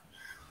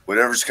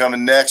 Whatever's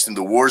coming next, and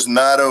the war's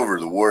not over.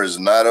 The war is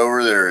not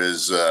over. There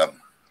is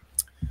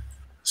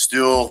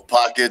still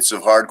pockets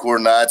of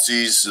hardcore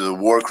Nazis,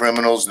 war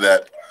criminals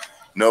that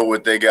know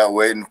what they got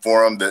waiting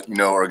for them, that,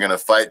 are going to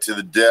fight to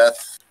the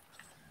death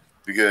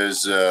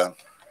because,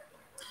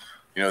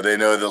 they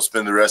know they'll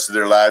spend the rest of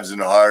their lives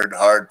in a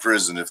hard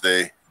prison if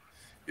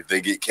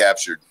they get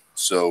captured.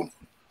 So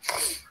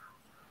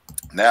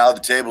now the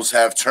tables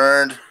have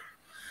turned.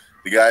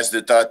 The guys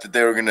that thought that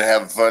they were going to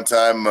have a fun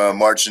time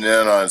marching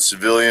in on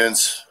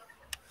civilians,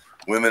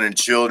 women and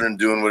children,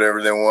 doing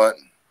whatever they want,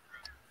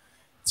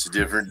 it's a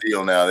different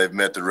deal now. They've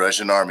met the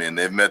Russian army, and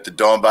they've met the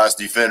Donbass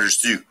Defenders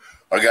too.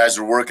 Our guys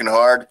are working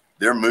hard.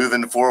 They're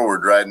moving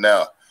forward right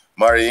now.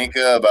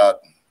 Mariinka, about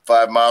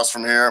 5 miles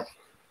from here,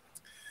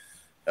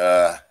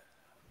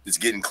 it's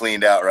getting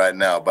cleaned out right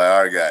now by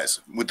our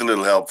guys with a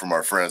little help from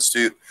our friends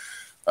too.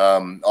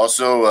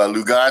 Also,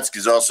 Lugansk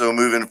is also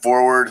moving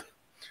forward.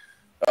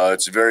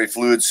 It's a very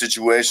fluid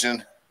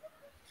situation.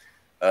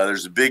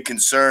 There's a big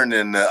concern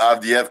in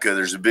Avdiivka.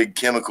 There's a big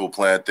chemical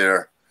plant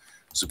there.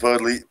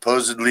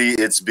 Supposedly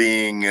it's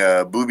being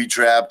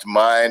booby-trapped,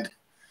 mined,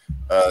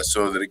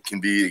 so that it can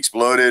be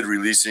exploded,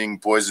 releasing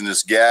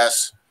poisonous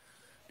gas.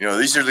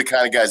 These are the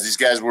kind of guys. These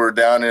guys were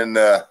down in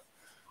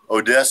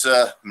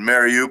Odessa,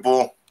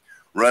 Mariupol,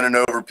 running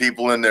over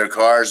people in their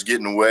cars,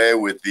 getting away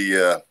with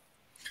the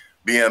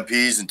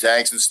BMPs and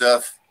tanks and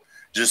stuff.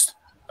 Just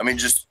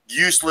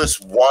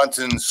useless,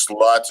 wanton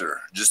slaughter,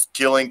 just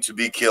killing to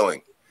be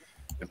killing.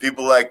 And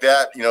people like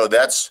that,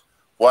 that's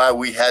why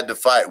we had to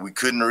fight. We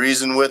couldn't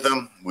reason with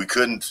them. We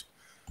couldn't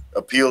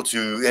appeal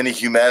to any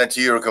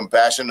humanity or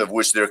compassion, of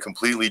which they're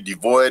completely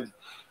devoid.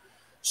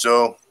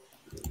 So,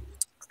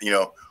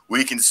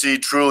 we can see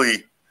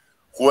truly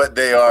what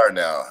they are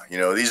now. You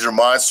know, these are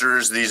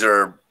monsters, these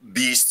are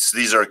beasts,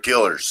 these are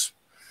killers.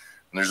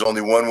 And there's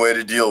only one way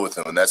to deal with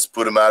them, and that's to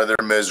put them out of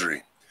their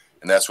misery.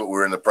 And that's what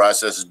we're in the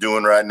process of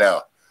doing right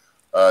now.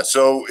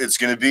 So it's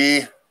going to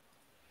be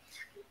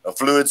a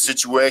fluid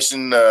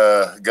situation.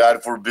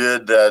 God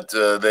forbid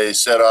that they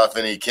set off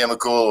any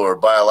chemical or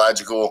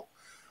biological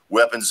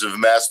weapons of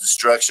mass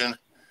destruction.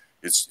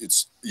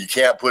 It's you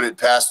can't put it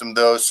past them,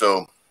 though.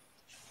 So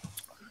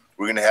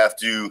we're going to have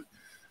to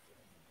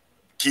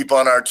keep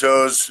on our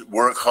toes,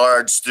 work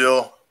hard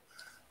still.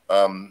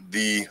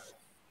 The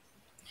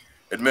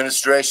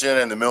administration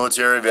and the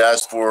military have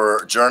asked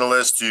for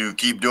journalists to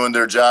keep doing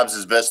their jobs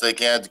as best they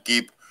can to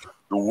keep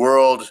the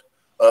world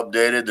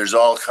updated. There's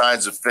all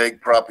kinds of fake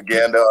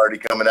propaganda already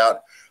coming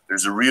out.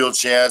 There's a real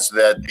chance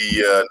that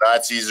the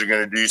Nazis are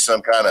going to do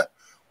some kind of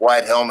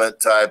white helmet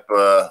type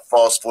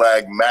false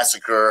flag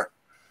massacre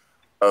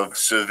of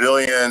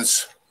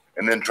civilians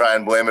and then try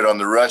and blame it on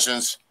the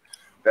Russians.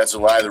 That's a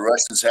lie. The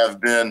Russians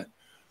have been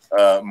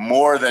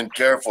more than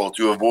careful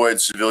to avoid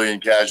civilian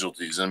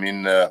casualties. I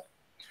mean,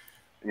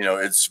 you know,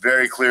 it's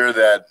very clear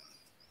that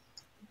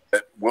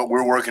what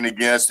we're working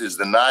against is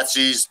the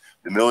Nazis,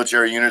 the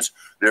military units.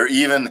 They're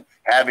even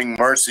having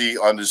mercy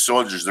on the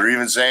soldiers. They're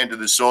even saying to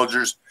the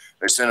soldiers,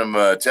 they sent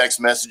them text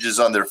messages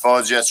on their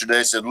phones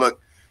yesterday, said, look,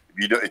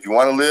 if you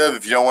want to live,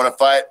 if you don't want to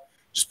fight,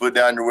 just put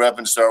down your weapon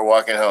and start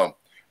walking home.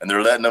 And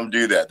they're letting them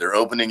do that. They're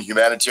opening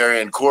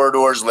humanitarian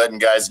corridors, letting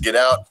guys get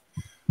out,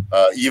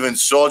 even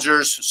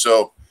soldiers.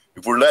 So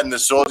if we're letting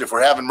if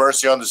we're having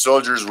mercy on the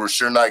soldiers, we're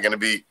sure not going to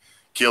be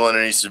killing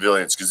any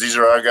civilians, because these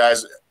are our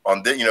guys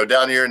on the, you know,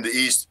 down here in the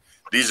east.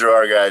 These are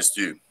our guys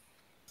too.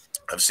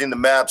 I've seen the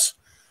maps,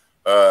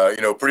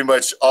 you know, pretty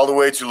much all the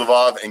way to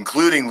Lvov,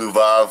 including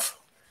Lvov,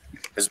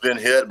 has been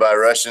hit by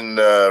Russian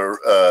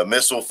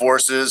missile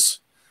forces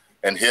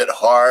and hit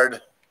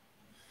hard.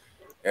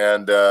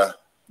 And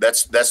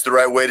that's the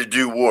right way to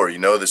do war. You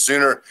know, the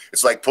sooner,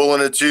 it's like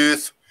pulling a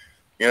tooth,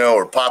 you know,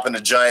 or popping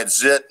a giant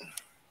zit.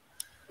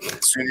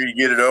 The sooner you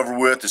get it over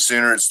with, the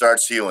sooner it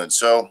starts healing.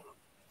 So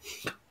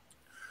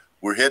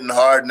we're hitting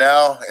hard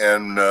now,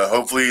 and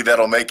hopefully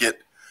that'll make it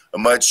a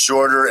much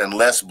shorter and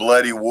less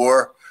bloody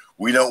war.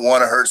 We don't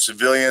want to hurt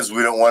civilians.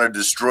 We don't want to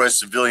destroy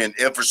civilian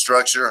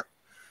infrastructure.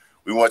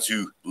 We want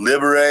to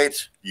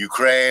liberate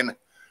Ukraine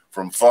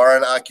from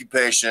foreign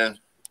occupation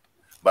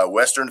by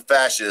Western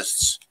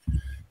fascists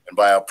and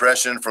by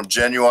oppression from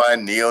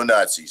genuine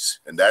neo-Nazis.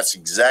 And that's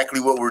exactly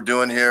what we're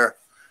doing here.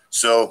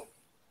 So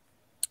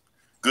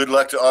good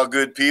luck to all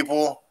good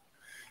people.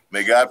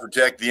 May God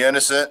protect the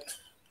innocent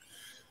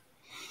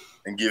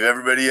and give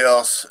everybody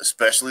else,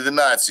 especially the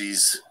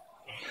Nazis,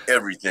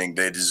 everything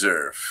they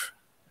deserve.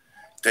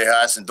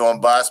 Tejas and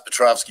Donbass,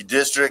 Petrovsky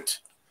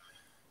District,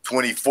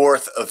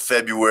 24th of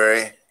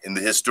February in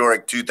the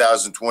historic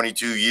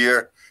 2022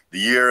 year, the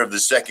year of the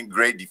second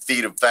great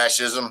defeat of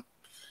fascism,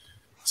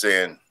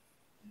 saying,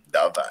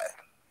 Davai.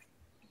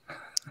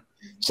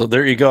 So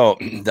there you go.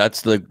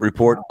 That's the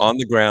report on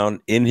the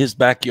ground in his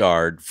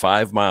backyard,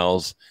 5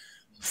 miles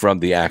from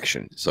the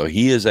action. So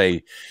he is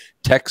a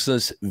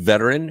Texas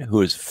veteran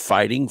who is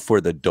fighting for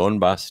the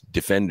Donbass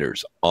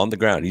defenders on the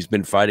ground. He's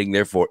been fighting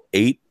there for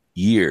 8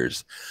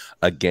 years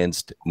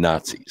against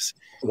Nazis.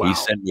 Wow. He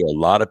sent me a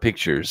lot of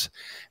pictures.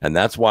 And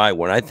that's why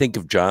when I think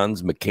of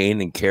Johns,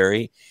 McCain, and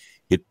Kerry,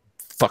 it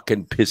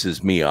fucking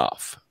pisses me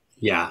off.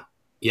 Yeah.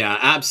 Yeah,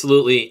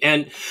 absolutely.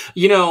 And,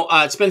 you know,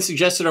 it's been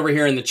suggested over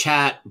here in the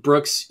chat,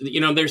 Brooks, you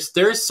know,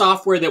 there's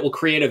software that will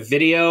create a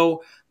video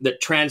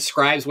that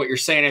transcribes what you're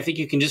saying. I think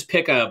you can just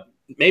pick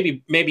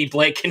maybe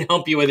Blake can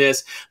help you with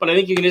this, but I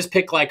think you can just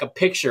pick like a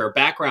picture, a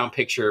background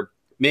picture,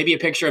 maybe a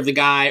picture of the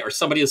guy or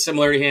somebody who's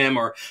similar to him,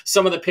 or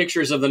some of the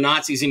pictures of the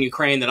Nazis in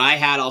Ukraine that I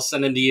had. I'll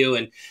send them to you,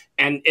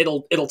 and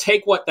it'll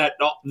take what that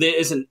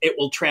is, and it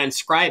will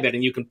transcribe it,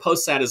 and you can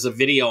post that as a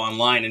video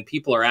online, and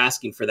people are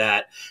asking for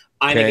that.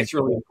 I think it's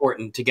really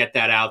important to get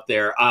that out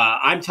there.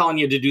 I'm telling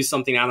you to do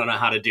something I don't know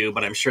how to do,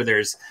 but I'm sure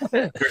there's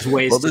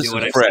ways to do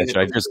it. Is fresh.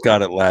 I just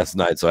got it last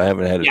night, so I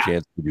haven't had a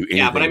chance to do anything.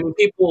 Yeah, but I mean,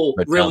 people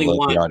really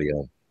want the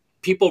audio.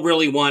 People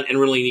really want and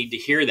really need to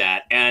hear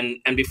that. And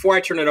before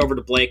I turn it over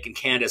to Blake and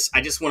Candace, I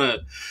just want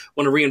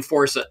to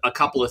reinforce a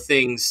couple of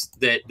things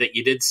that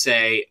you did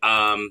say.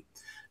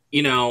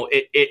 You know,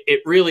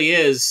 it really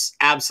is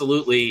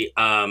absolutely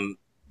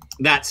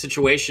that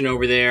situation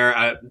over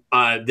there.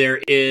 There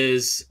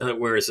is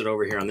where is it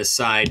over here on this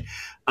side?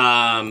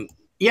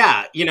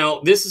 Yeah, you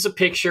know, this is a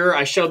picture.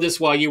 I showed this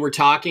while you were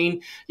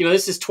talking. You know,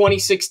 this is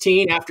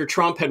 2016 after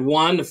Trump had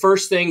won. The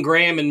first thing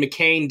Graham and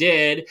McCain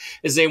did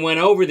is they went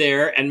over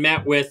there and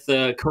met with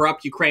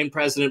corrupt Ukraine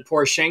President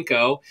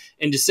Poroshenko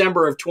in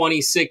December of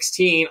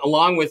 2016,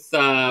 along with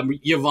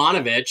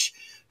Yovanovitch,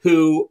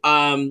 who,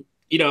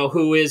 you know,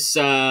 who is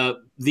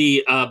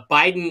the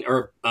Biden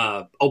or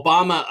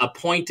Obama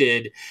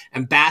appointed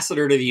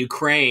ambassador to the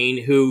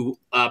Ukraine, who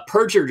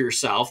perjured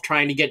herself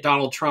trying to get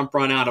Donald Trump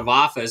run out of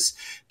office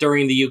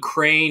during the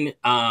Ukraine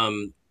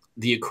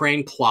the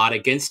Ukraine plot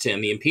against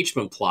him, the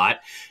impeachment plot.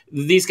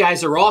 These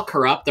guys are all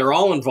corrupt. They're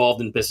all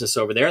involved in business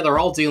over there. They're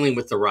all dealing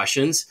with the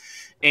Russians.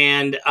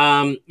 And,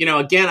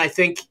 again, I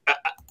think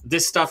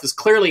this stuff is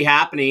clearly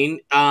happening.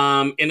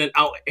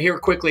 Here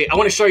quickly, I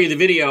want to show you the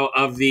video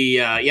of the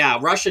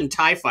Russian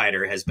TIE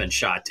fighter has been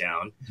shot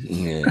down.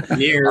 Yeah.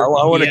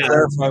 I want to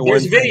clarify one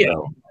thing.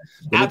 Video.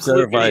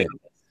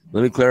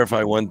 Let me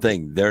clarify one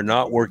thing. They're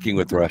not working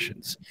with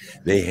Russians.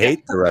 They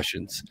hate the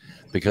Russians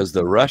because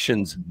the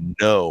Russians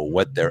know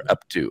what they're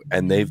up to,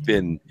 and they've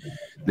been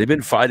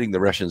fighting the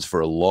Russians for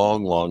a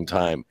long, long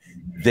time.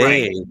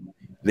 They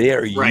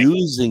are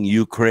using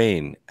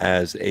Ukraine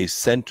as a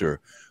center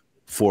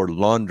for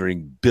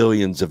laundering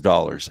billions of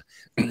dollars.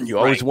 You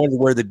always wonder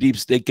where the deep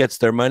state gets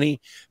their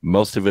money.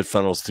 Most of it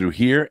funnels through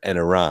here and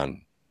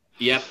Iran.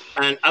 Yep,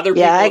 and other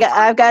people.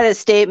 I've got a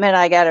statement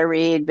I got to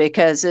read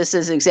because this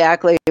is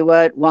exactly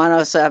what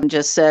 107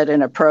 just said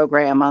in a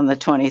program on the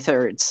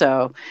 23rd.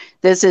 So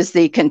this is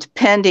the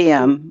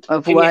compendium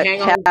of what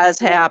has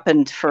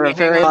happened for a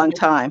very long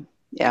time.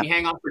 Yeah. Can you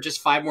hang on for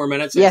just 5 more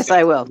minutes? Yes,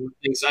 I will.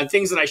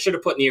 Things that I should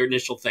have put in the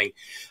initial thing.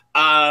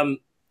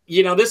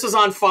 This is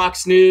on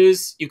Fox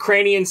News.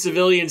 Ukrainian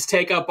civilians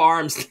take up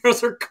arms.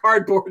 Those are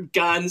cardboard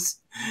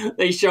guns.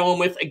 They show them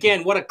with,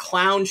 again, what a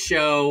clown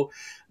show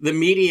the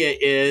media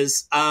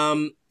is.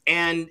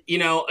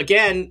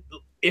 Again,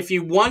 if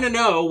you want to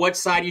know what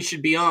side you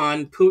should be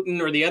on,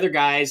 Putin or the other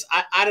guys,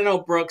 I don't know,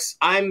 Brooks.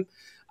 I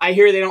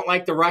hear they don't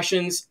like the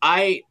Russians.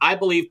 I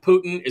believe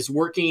Putin is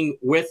working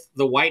with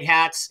the White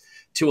Hats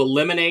to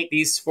eliminate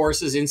these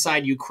forces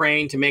inside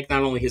Ukraine to make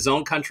not only his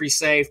own country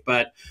safe,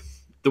 but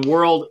the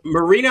world.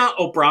 Marina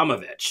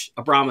Abramovich,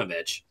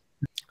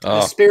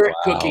 the spirit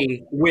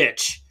cooking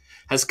witch,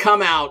 has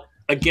come out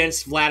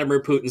against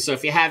Vladimir Putin. So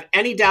if you have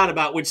any doubt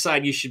about which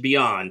side you should be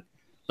on,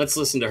 let's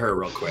listen to her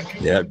real quick.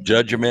 Yeah,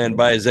 judge a man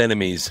by his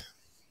enemies.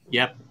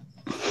 Yep.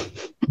 My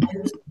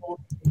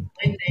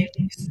name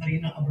is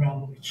Marina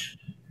Abramovich.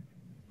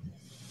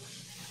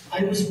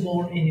 I was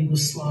born in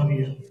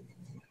Yugoslavia.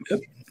 Yep.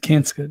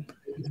 Can't good.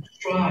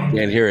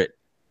 Can't hear it.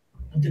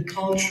 The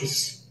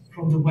cultures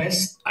from the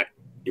West.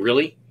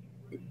 Really?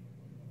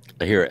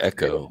 I hear an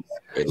echo.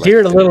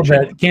 Hear it a little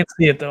bit. Can't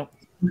see it though.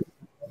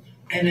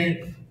 And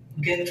I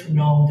get to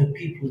know the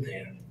people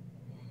there.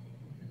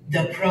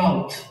 They're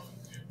proud,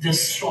 they're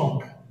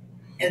strong,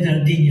 and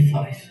they're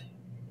dignified.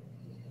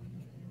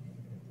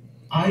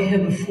 I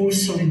have a full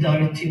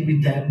solidarity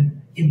with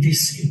them in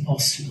this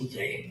impossible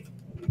day.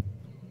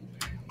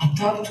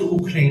 Attack to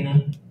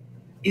Ukraine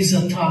is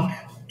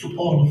attack to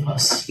all of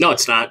us. No,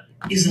 it's not.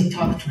 Is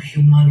attack to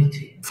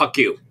humanity. Fuck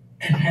you.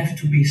 And have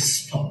to be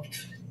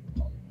stopped.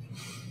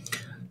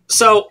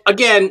 So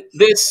again,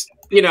 this,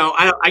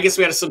 I guess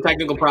we had some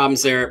technical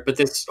problems there, but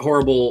this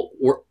horrible,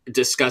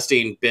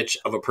 disgusting bitch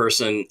of a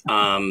person,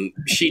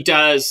 she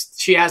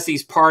has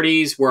these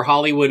parties where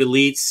Hollywood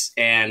elites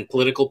and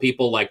political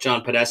people like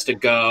John Podesta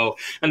go,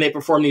 and they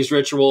perform these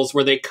rituals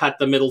where they cut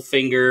the middle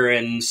finger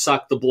and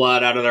suck the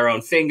blood out of their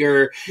own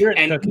finger.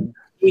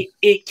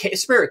 Eat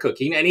spirit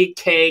cooking and eat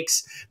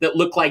cakes that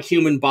look like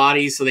human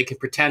bodies so they can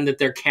pretend that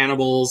they're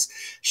cannibals.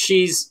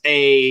 She's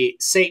a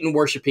Satan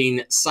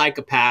worshiping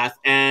psychopath,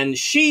 and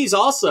she's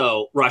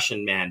also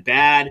Russian man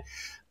bad.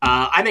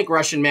 I think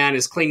Russian man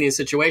is cleaning the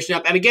situation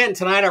up. And again,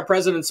 tonight our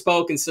president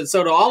spoke and said,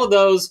 so to all of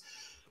those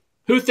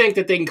who think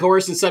that they can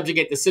coerce and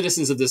subjugate the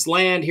citizens of this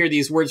land, hear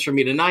these words from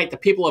me tonight. The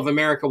people of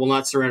America will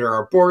not surrender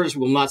our borders.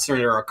 We will not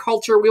surrender our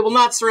culture. We will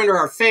not surrender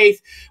our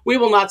faith. We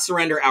will not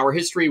surrender our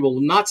history. We will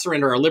not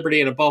surrender our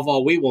liberty. And above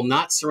all, we will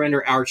not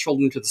surrender our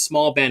children to the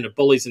small band of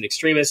bullies and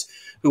extremists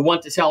who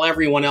want to tell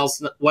everyone else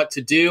what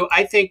to do.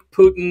 I think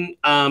Putin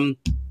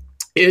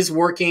is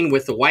working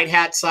with the white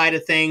hat side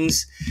of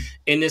things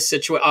in this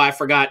situation. Oh, I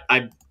forgot.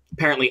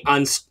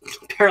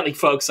 Apparently,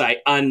 folks, I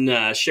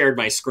unshared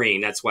my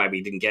screen. That's why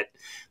we didn't get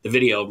the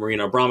video of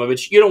Marina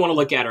Abramovich. You don't want to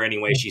look at her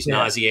anyway. She's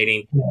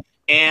nauseating.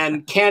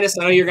 And Candace,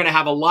 I know you're going to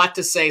have a lot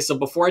to say. So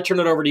before I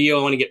turn it over to you,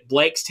 I want to get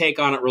Blake's take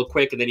on it real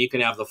quick, and then you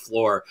can have the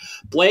floor.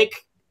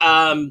 Blake,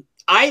 the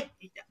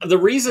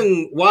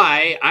reason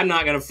why I'm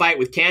not going to fight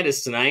with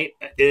Candace tonight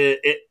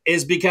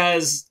is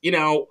because,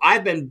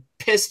 I've been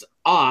pissed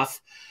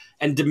off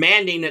and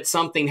demanding that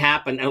something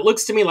happen. And it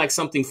looks to me like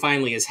something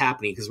finally is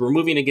happening because we're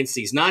moving against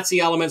these Nazi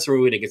elements. We're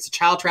moving against the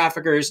child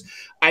traffickers.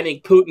 I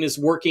think Putin is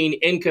working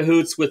in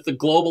cahoots with the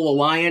global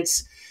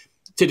alliance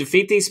to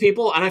defeat these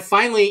people. And I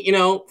finally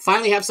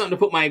have something to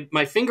put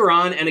my finger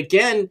on. And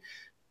again,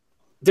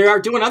 they are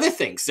doing other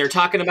things. They're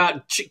talking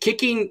about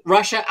kicking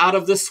Russia out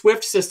of the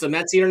SWIFT system.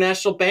 That's the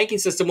international banking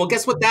system. Well,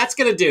 guess what that's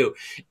going to do?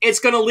 It's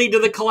going to lead to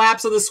the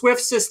collapse of the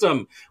SWIFT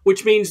system,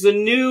 which means the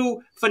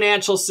new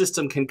financial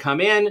system can come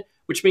in,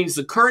 which means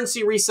the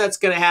currency reset's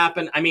going to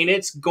happen. I mean,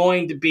 it's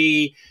going to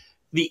be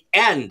the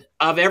end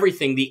of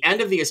everything, the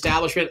end of the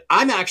establishment.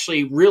 I'm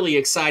actually really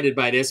excited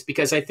by this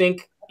because I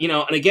think,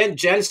 and again,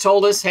 Jen's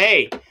told us,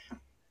 hey,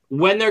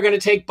 When they're going to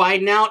take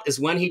Biden out is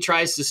when he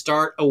tries to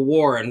start a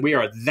war, and we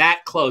are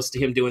that close to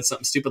him doing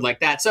something stupid like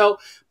that. So,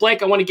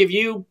 Blake, I want to give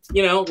you,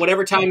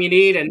 whatever time you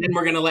need, and then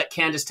we're going to let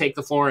Candace take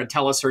the floor and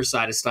tell us her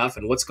side of stuff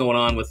and what's going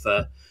on with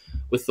the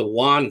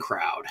Juan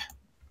crowd.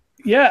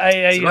 Yeah,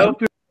 I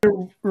hope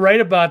you're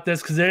right about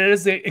this, because there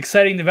is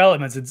exciting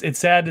developments. It's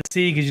sad to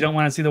see because you don't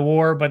want to see the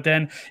war, but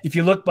then if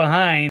you look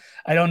behind,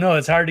 I don't know.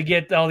 It's hard to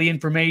get all the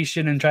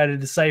information and try to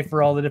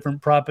decipher all the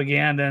different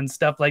propaganda and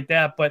stuff like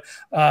that. But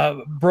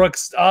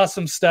Brooks,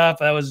 awesome stuff.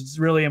 That was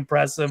really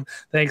impressive.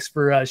 Thanks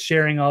for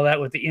sharing all that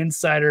with the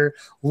insider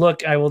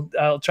look.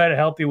 I'll try to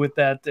help you with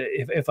that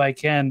if I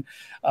can.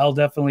 I'll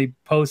definitely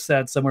post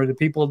that somewhere. The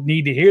people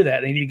need to hear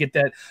that. They need to get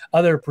that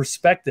other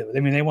perspective. I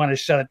mean, they want to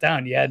shut it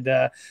down. You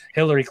had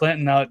Hillary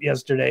Clinton out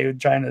yesterday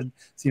trying to,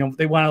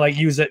 they want to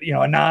use it,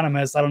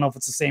 anonymous. I don't know if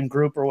it's the same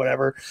group or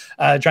whatever,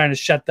 trying to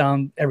shut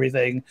down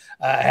everything.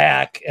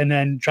 Hack and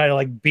then try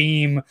to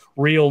beam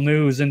real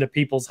news into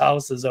people's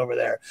houses over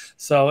there.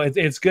 So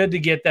it's good to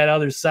get that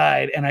other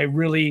side. And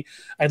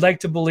I'd like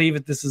to believe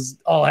that this is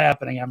all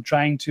happening. I'm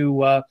trying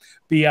to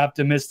be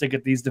optimistic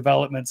that these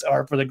developments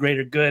are for the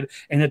greater good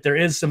and that there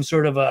is some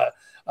sort of a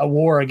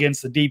war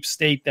against the deep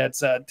state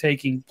that's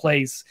taking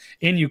place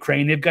in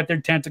Ukraine. They've got their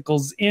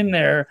tentacles in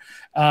there.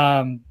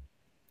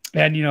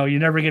 And, you're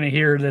never going to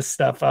hear this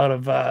stuff out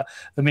of the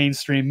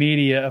mainstream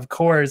media, of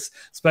course,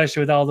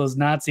 especially with all those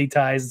Nazi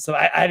ties. And so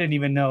I didn't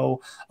even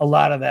know a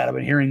lot of that. I've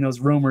been hearing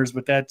those rumors,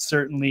 but that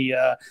certainly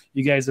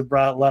you guys have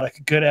brought a lot of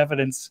good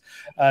evidence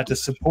to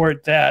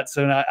support that.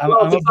 So I'm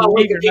a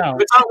believer now.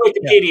 If it's on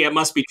Wikipedia, It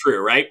must be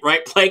true, right?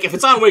 Right, Blake? If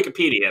it's on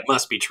Wikipedia, it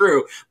must be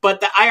true.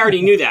 But I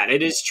already knew that.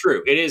 It is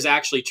true. It is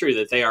actually true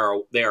that they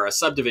are a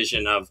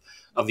subdivision of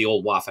the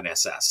old Waffen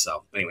SS.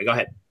 So anyway, go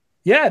ahead.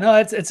 Yeah, no,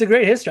 it's a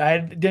great history. I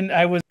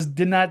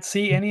did not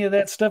see any of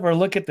that stuff or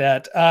look at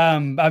that.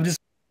 I'm just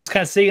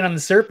kind of seeing it on the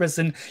surface,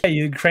 and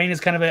Ukraine is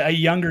kind of a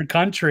younger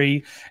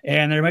country,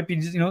 and there might be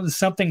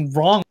something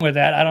wrong with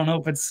that. I don't know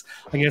if it's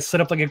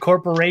set up like a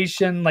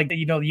corporation, like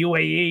the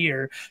UAE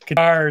or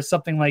Qatar or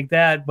something like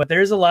that. But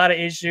there's a lot of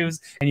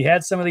issues, and you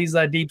had some of these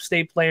deep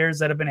state players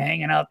that have been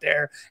hanging out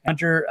there.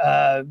 Hunter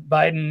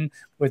Biden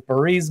with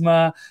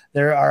Burisma,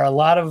 there are a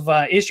lot of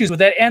issues with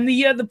that, and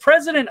the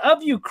president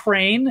of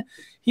Ukraine.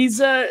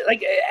 He's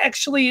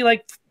actually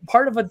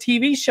part of a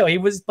TV show. He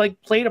was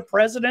played a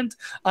president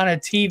on a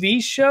TV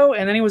show,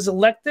 and then he was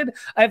elected.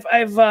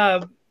 I've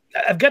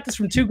got this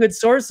from two good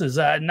sources.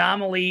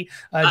 Anomaly,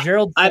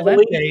 Gerald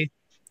Valente.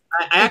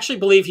 I actually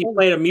believe he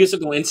played a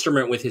musical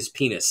instrument with his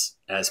penis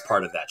as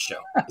part of that show.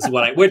 Is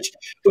what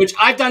which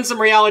I've done some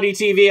reality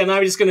TV, and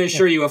I'm just going to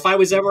assure you, if I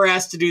was ever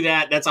asked to do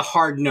that, that's a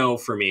hard no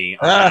for me.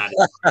 I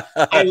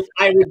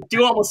would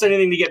do almost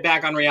anything to get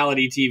back on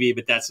reality TV,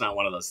 but that's not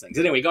one of those things.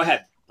 Anyway, go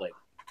ahead.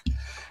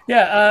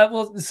 Yeah,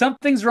 well,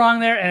 something's wrong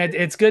there, and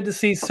it's good to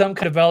see some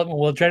development.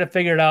 We'll try to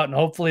figure it out, and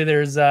hopefully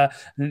there's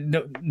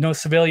no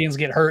civilians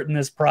get hurt in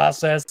this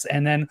process.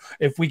 And then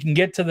if we can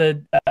get to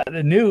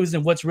the news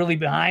and what's really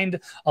behind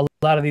a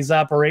lot of these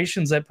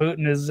operations that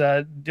Putin is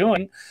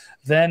doing,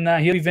 then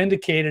he'll be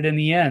vindicated in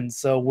the end.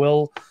 So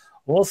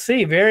we'll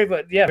see.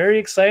 Very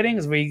exciting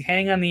as we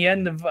hang on the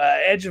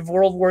edge of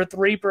World War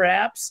III,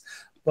 perhaps.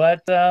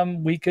 But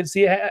we could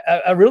see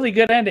a really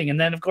good ending.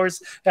 And then, of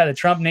course, the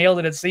Trump nailed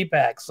it at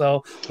CPAC.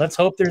 So let's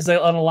hope there's an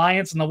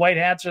alliance and the White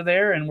Hats are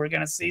there, and we're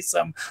going to see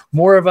some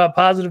more of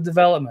positive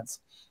developments.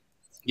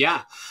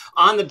 Yeah.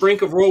 On the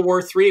brink of World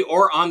War III,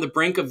 or on the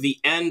brink of the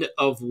end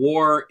of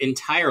war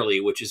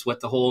entirely, which is what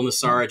the whole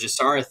Nasara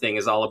Jassara thing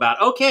is all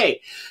about.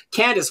 Okay,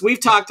 Candace, we've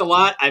talked a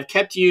lot. I've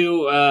kept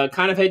you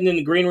kind of hidden in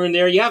the green room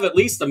there. You have at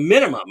least a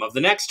minimum of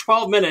the next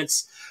 12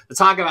 minutes to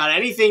talk about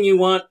anything you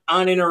want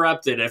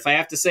uninterrupted. If I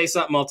have to say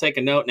something, I'll take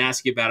a note and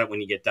ask you about it when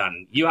you get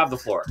done. You have the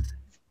floor.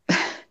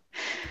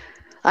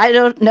 I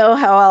don't know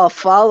how I'll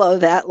follow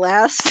that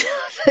last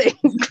thing,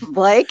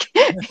 Blake.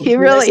 You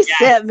really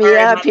set me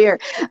up here.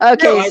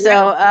 Okay,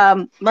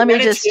 so let me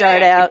just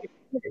start out.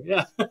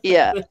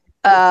 Yeah.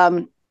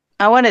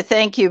 I want to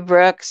thank you,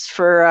 Brooks,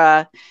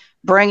 for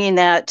bringing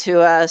that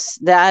to us.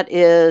 That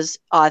is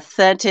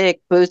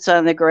authentic, boots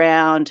on the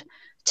ground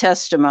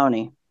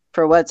testimony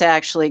for what's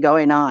actually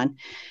going on.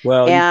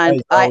 Well, and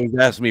you always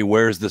ask me,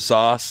 where's the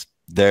sauce?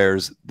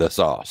 There's the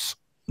sauce.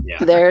 Yeah.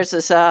 There's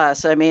the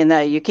sauce. I mean,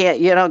 you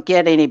don't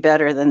get any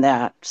better than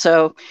that.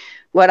 So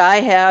what I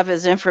have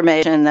is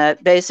information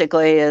that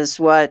basically is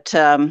what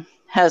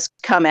has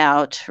come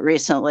out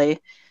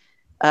recently.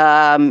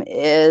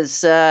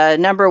 Is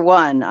number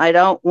one, I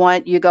don't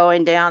want you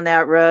going down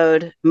that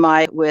road,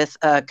 Mike, with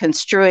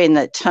construing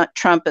that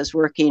Trump is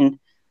working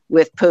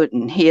with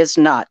Putin. He is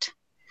not.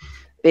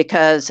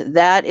 Because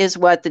that is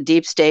what the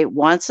deep state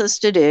wants us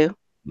to do.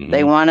 Mm-hmm.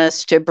 They want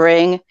us to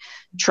bring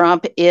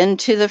Trump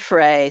into the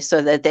fray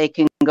so that they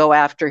can go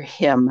after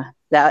him.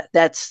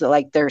 That's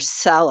like they're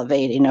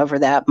salivating over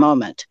that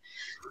moment.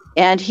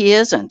 And he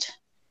isn't.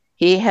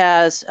 He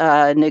has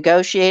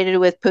negotiated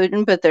with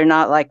Putin, but they're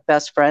not like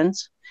best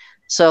friends.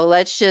 So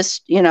let's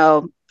just,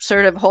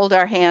 sort of hold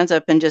our hands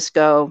up and just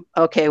go,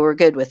 okay, we're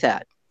good with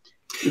that.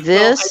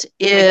 This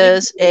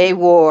is a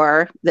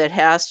war that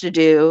has to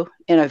do,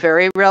 in a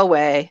very real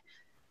way,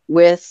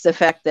 with the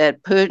fact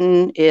that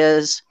Putin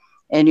is,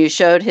 and you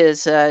showed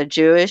his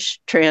Jewish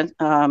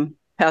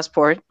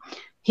passport,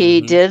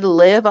 he did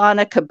live on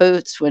a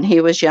kibbutz when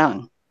he was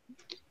young.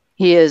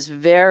 He is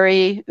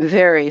very,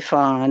 very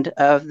fond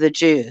of the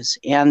Jews,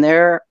 and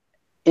their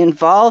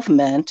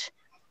involvement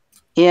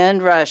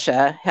in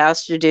Russia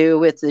has to do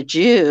with the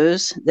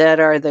Jews that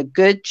are the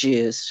good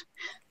Jews.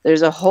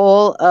 There's a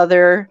whole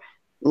other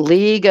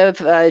league of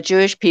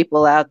Jewish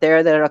people out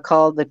there that are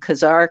called the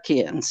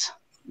Khazarkians.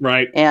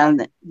 Right.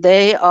 And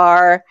they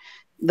are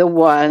the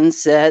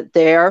ones that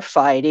they are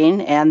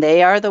fighting, and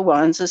they are the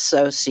ones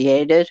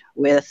associated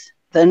with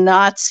the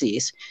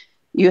Nazis.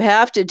 You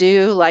have to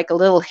do like a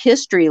little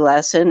history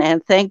lesson,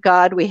 and thank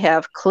God we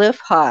have Cliff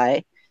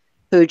High,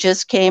 who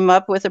just came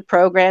up with a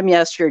program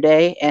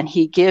yesterday, and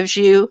he gives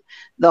you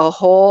the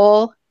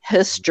whole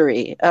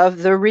history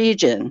of the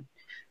region,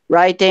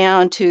 right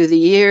down to the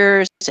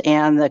years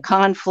and the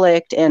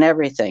conflict and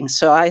everything.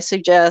 So I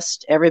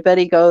suggest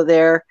everybody go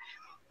there.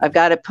 I've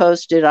got it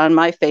posted on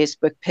my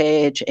Facebook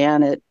page,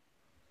 and it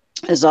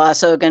is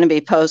also going to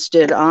be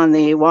posted on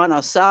the Juan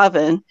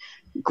O'Savin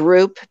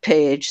group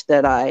page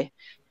that I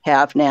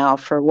have now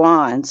for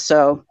Juan.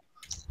 So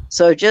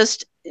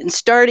just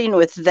starting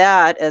with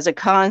that as a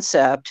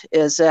concept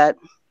is that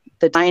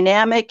the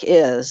dynamic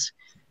is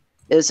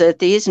that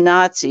these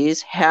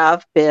Nazis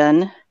have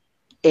been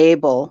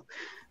able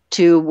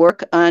to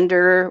work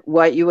under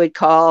what you would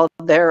call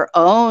their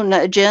own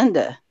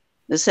agenda.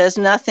 This has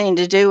nothing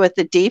to do with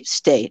the deep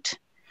state.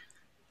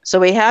 So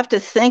we have to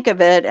think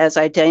of it as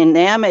a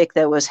dynamic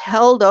that was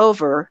held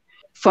over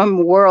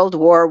from World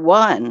War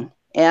I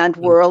and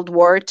World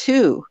War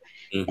II.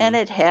 And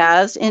it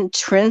has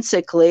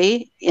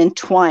intrinsically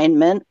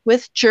entwinement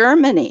with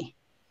Germany.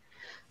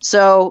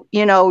 So,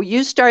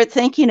 you start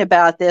thinking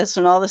about this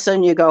and all of a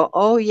sudden you go,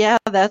 oh yeah,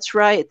 that's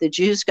right. The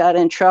Jews got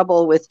in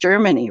trouble with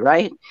Germany,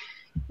 right?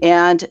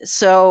 And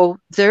so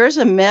there's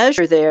a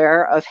measure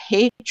there of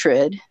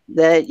hatred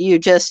that you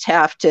just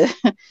have to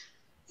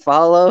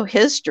follow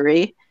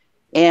history,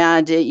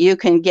 and you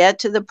can get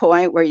to the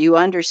point where you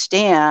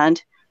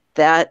understand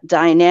that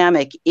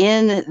dynamic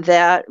in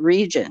that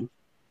region.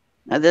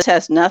 Now, this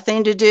has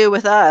nothing to do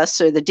with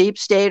us or the deep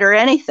state or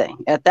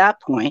anything at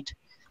that point.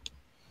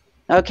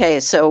 Okay,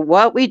 so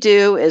what we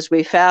do is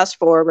we fast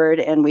forward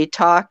and we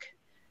talk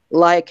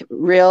like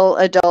real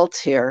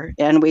adults here,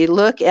 and we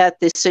look at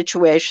the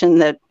situation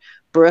that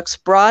Brooks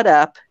brought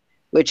up,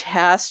 which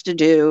has to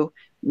do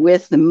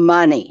with the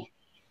money.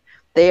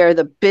 They are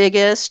the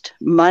biggest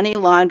money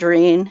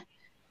laundering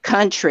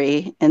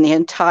country in the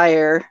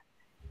entire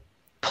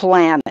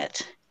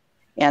planet.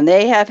 And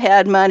they have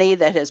had money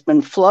that has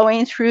been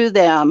flowing through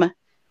them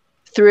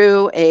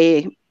through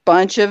a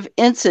bunch of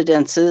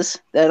incidences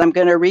that I'm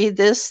going to read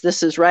this.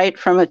 This is right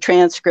from a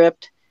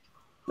transcript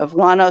of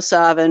Juan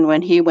O'Savin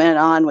when he went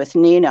on with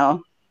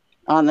Nino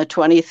on the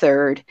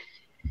 23rd,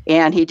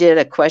 and he did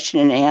a question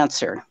and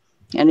answer.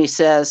 And he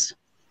says,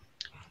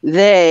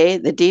 they,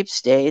 the deep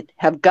state,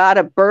 have got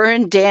to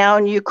burn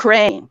down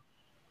Ukraine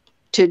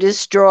to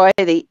destroy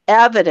the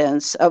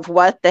evidence of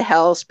what the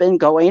hell's been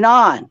going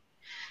on.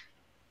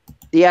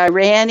 The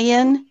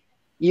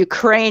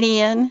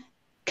Iranian-Ukrainian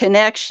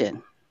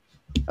connection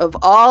of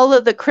all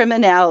of the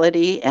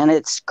criminality and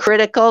its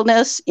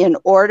criticalness in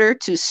order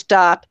to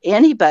stop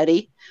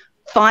anybody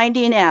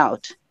finding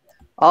out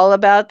all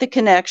about the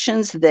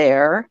connections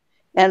there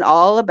and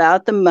all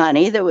about the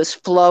money that was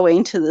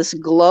flowing to this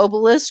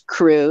globalist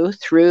crew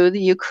through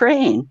the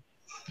Ukraine.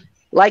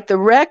 Like the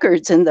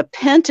records in the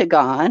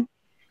Pentagon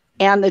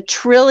and the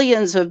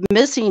trillions of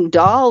missing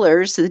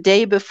dollars the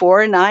day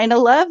before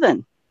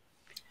 9/11.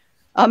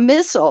 A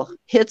missile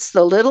hits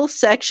the little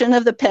section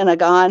of the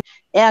Pentagon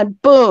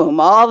and boom,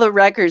 all the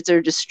records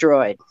are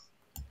destroyed.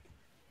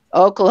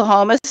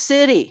 Oklahoma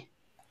City,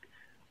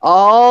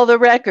 all the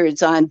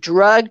records on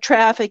drug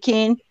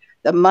trafficking,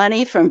 the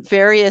money from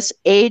various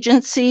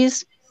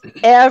agencies,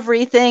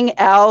 everything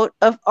out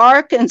of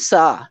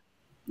Arkansas,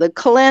 the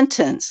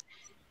Clintons,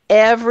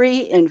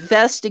 every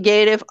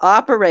investigative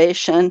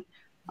operation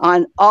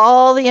on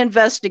all the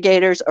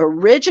investigators'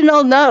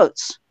 original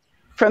notes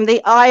from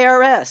the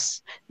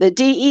IRS, the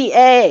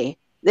DEA,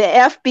 the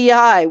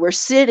FBI were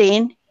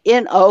sitting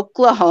in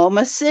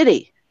Oklahoma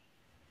City.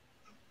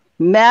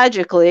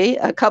 Magically,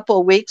 a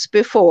couple weeks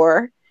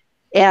before,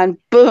 and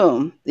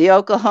boom, the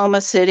Oklahoma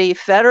City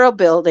federal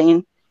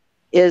building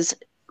is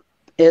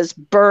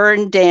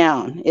burned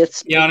down.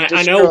 It's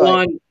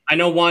destroyed. I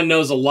know Juan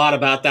knows a lot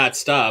about that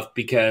stuff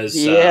because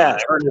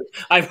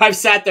I've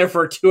sat there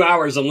for 2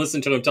 hours and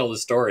listened to him tell the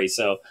story.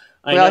 So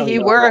he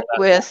worked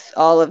with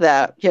all of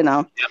that,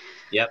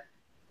 Yep.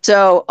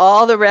 So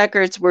all the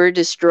records were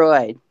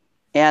destroyed,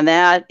 and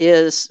that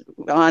is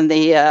on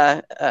the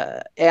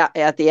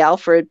at the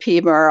Alfred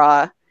P.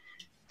 Murrah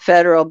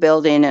Federal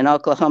Building in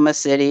Oklahoma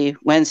City,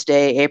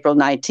 Wednesday, April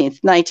 19th,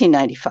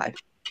 1995.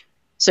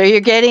 So you're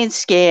getting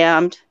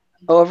scammed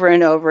over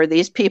and over.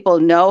 These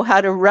people know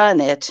how to run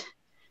it,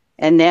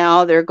 and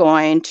now they're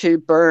going to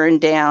burn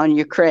down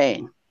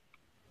Ukraine.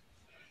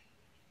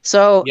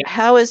 So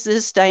how is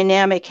this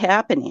dynamic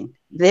happening?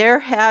 They're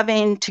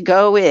having to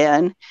go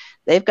in.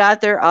 They've got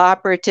their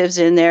operatives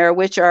in there,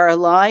 which are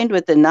aligned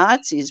with the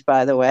Nazis,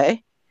 by the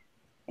way,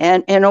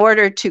 and in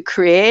order to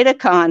create a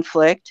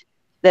conflict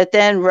that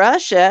then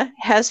Russia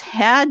has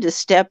had to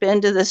step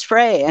into this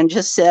fray and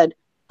just said,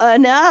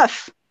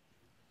 enough.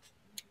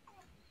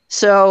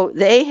 So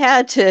they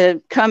had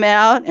to come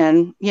out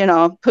and,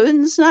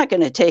 Putin's not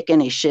going to take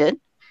any shit.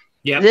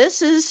 Yep.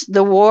 This is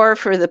the war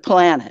for the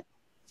planet.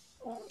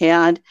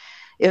 And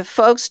if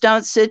folks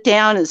don't sit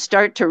down and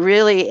start to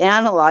really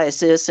analyze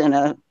this in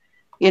a,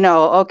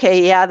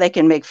 okay, yeah, they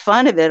can make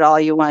fun of it all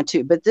you want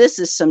to, but this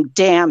is some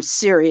damn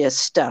serious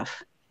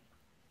stuff.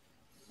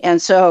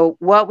 And so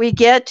what we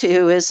get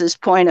to is this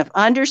point of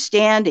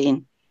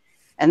understanding.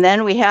 And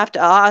then we have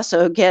to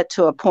also get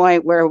to a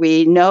point where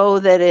we know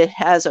that it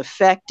has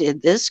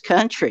affected this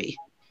country.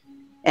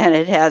 And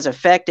it has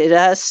affected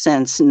us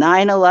since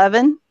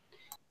 9/11.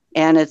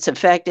 And it's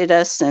affected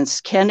us since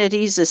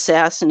Kennedy's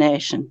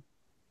assassination.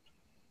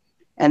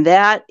 And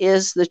that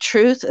is the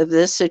truth of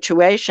this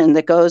situation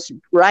that goes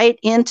right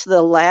into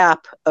the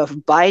lap of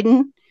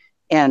Biden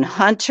and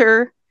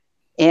Hunter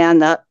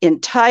and the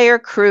entire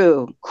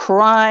crew.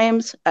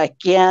 Crimes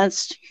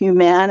against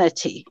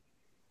humanity.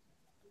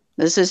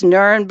 This is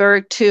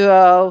Nuremberg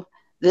 2.0.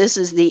 This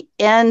is the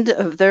end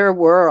of their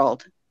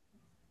world.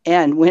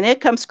 And when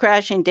it comes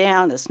crashing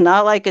down, it's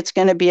not like it's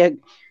going to be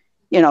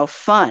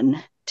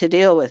fun to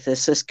deal with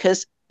this. Is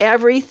because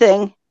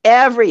everything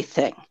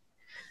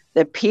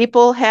that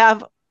people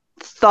have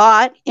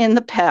thought in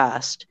the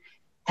past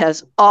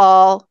has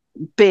all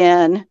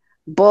been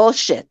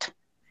bullshit.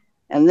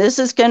 And this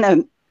is going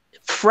to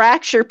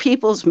fracture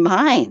people's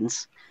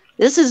minds.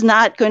 This is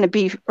not going to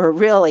be a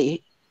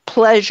really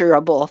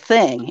pleasurable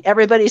thing.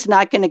 Everybody's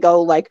not going to go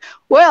like,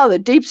 well, the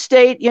deep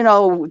state,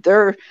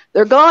 they're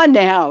gone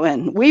now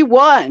and we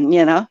won,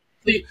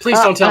 Please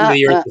don't tell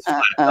me the earth is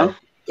flat.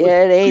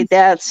 It ain't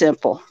that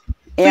simple.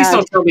 Please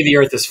don't tell me the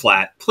earth is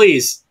flat.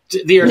 Please.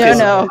 The earth is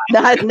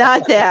flat.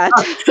 Not that.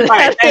 All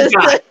right, thank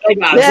God.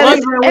 That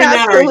is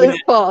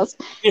absolute false.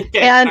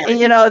 And,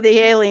 the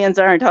aliens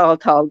aren't all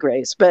tall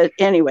grays. But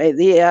anyway,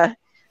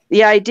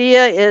 the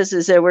idea is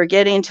that we're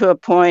getting to a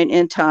point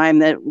in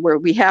time where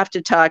we have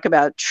to talk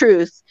about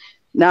truth,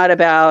 not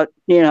about,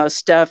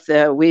 stuff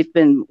that we've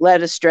been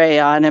led astray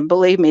on. And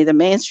believe me, the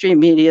mainstream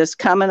media is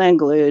coming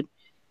unglued.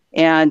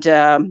 And,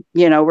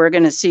 we're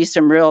going to see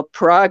some real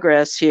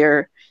progress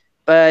here.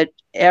 But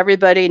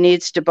everybody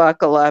needs to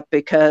buckle up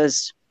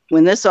because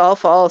when this all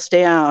falls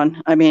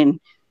down,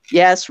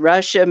 yes,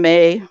 Russia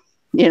may,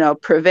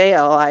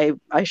 prevail.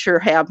 I sure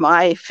have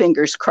my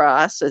fingers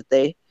crossed that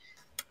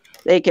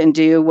they can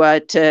do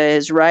what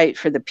is right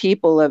for the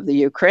people of the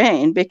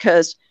Ukraine,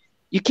 because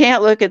you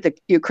can't look at the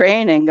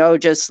Ukraine and go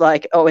just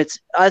like, oh, it's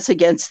us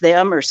against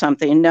them or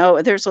something.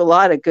 No, there's a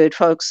lot of good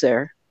folks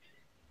there.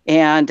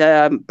 And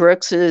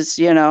Brooks's,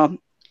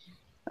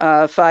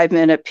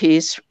 5-minute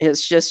piece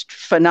is just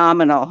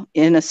phenomenal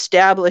in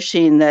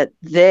establishing that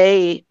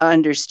they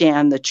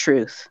understand the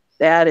truth.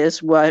 That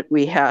is what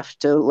we have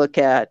to look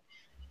at.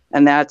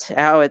 And that's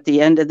how, at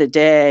the end of the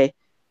day,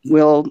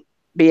 we'll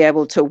be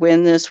able to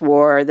win this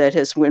war that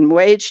has been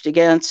waged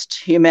against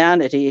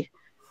humanity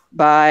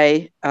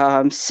by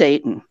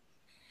Satan.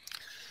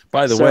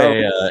 By the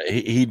way,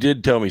 he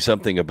did tell me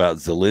something about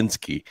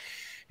Zelensky.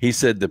 He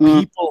said the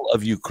people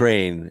of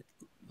Ukraine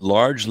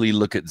largely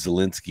look at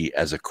Zelensky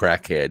as a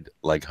crackhead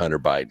like Hunter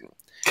Biden.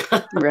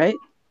 Right.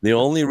 The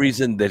only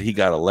reason that he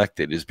got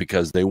elected is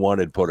because they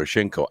wanted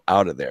Poroshenko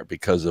out of there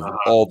because of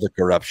all the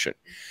corruption.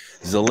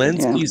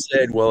 Zelensky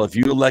said, well, if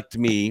you elect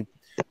me,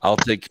 I'll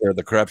take care of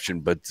the corruption.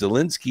 But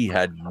Zelensky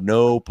had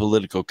no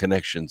political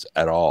connections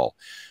at all.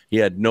 He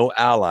had no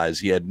allies.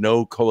 He had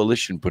no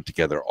coalition put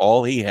together.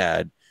 All he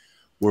had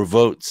were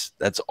votes.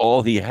 That's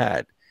all he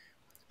had.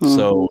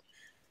 So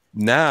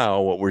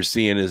now what we're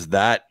seeing is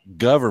that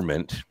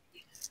government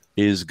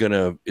is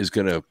gonna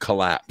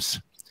collapse.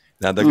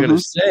 Now they're gonna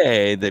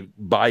say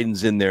that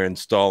Biden's in there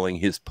installing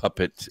his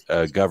puppet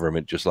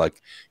government, just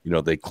like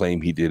they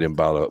claim he did in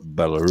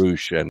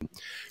Belarus and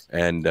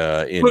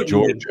in Putin,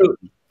 Georgia.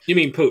 Putin. You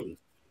mean Putin?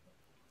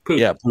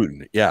 Yeah,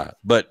 Putin. Yeah,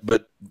 but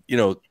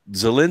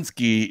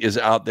Zelensky is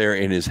out there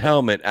in his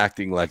helmet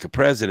acting like a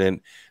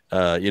president.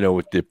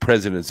 With the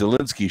President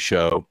Zelensky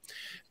show.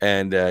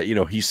 And,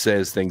 he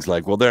says things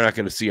like, well, they're not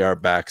going to see our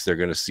backs. They're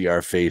going to see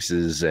our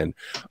faces. And,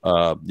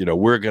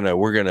 we're going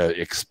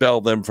to expel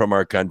them from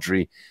our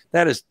country.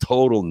 That is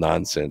total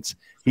nonsense.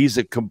 He's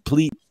a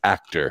complete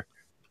actor.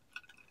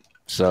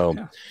 So.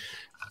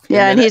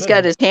 Yeah. And he's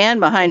got his hand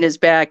behind his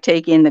back,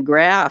 taking the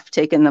graft,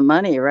 taking the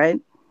money, right?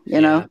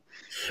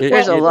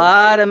 There's a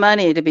lot of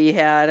money to be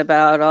had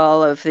about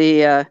all of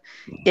the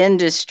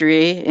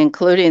industry,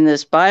 including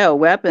this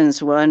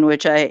bioweapons one,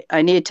 which I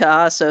need to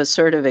also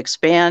sort of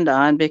expand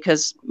on,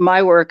 because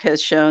my work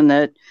has shown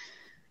that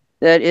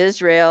that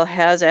Israel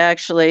has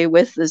actually,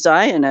 with the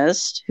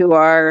Zionists, who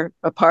are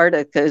a part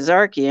of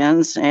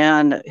Khazarkians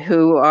and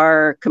who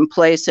are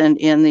complacent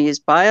in these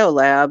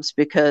biolabs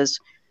because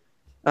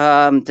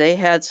they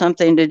had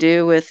something to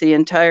do with the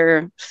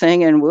entire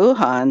thing in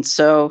Wuhan.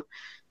 So,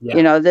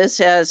 this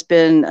has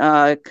been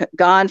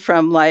gone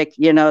from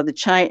the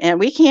China, and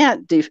we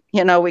can't,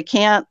 we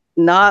can't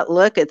not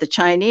look at the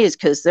Chinese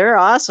because they're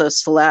also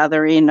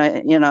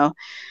slathering,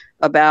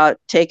 about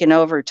taking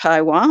over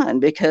Taiwan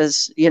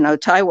because,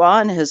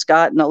 Taiwan has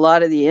gotten a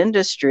lot of the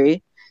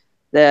industry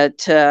that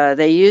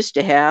they used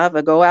to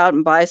have. Go out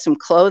and buy some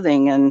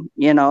clothing and,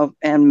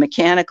 and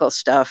mechanical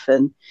stuff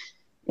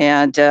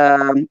and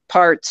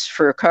parts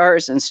for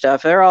cars and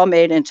stuff. They're all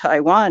made in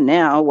Taiwan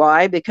now.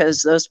 Why?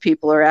 Because those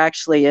people are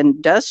actually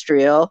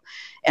industrial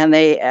and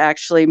they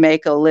actually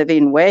make a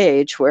living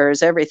wage,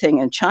 whereas everything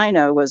in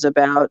China was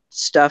about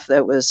stuff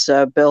that was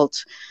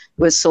built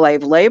with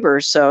slave labor.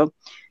 So,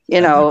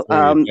 very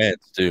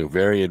advanced too,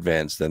 very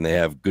advanced, and they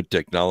have good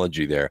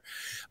technology there.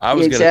 I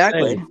was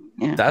exactly. going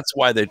to say, that's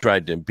why they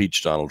tried to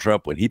impeach Donald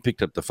Trump when he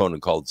picked up the phone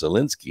and called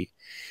Zelensky.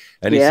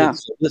 And he said,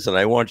 listen,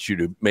 I want you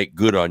to make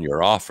good on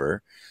your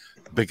offer.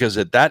 Because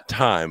at that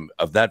time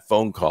of that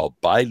phone call,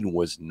 Biden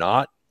was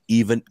not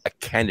even a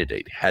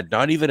candidate, had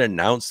not even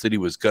announced that he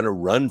was going to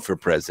run for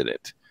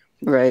president.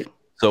 Right.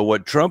 So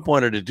what Trump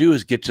wanted to do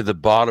is get to the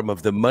bottom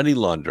of the money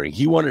laundering.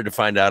 He wanted to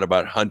find out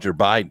about Hunter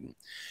Biden.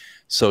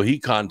 So he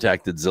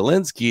contacted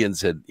Zelensky and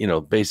said,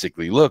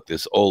 basically, look,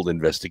 this old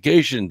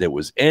investigation that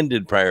was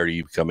ended prior to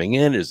you coming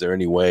in, is there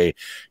any way,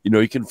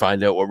 you can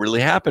find out what really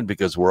happened?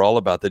 Because we're all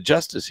about the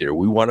justice here.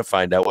 We want to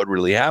find out what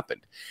really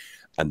happened.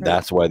 And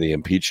that's why they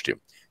impeached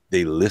him.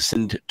 They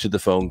listened to the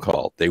phone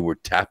call. They were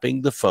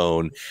tapping the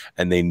phone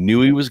and they knew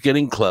he was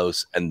getting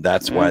close. And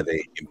that's why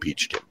they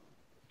impeached him.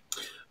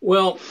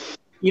 Well,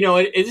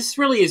 this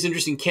really is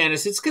interesting,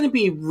 Candace. It's going to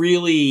be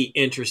really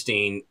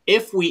interesting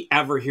if we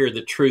ever hear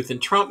the truth. And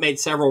Trump made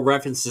several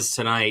references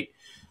tonight.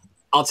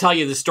 I'll tell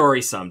you the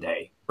story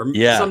someday. Or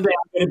someday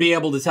I'm going to be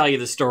able to tell you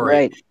the story.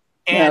 Right.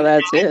 And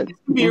that's it. It's going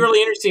to be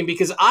really interesting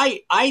because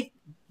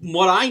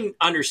what I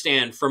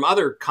understand from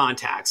other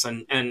contacts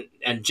and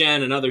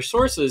Jen and other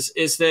sources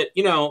is that,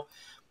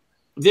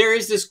 there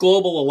is this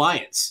global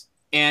alliance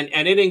and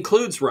it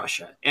includes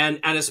Russia.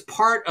 And as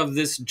part of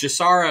this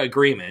Jassara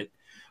agreement,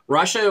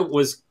 Russia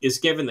is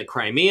given the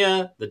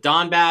Crimea, the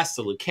Donbass,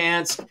 the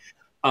Luhansk,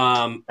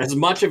 as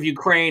much of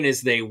Ukraine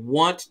as they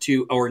want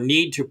to or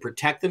need to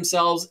protect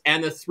themselves,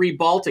 and the 3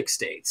 Baltic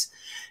states.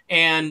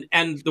 And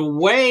the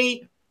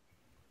way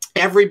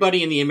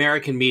everybody in the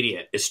American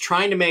media is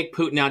trying to make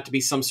Putin out to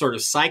be some sort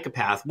of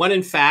psychopath, when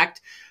in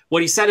fact,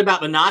 what he said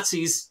about the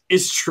Nazis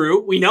is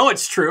true. We know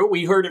it's true.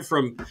 We heard it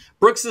from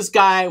Brooks's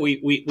guy.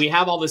 We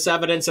have all this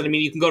evidence. And I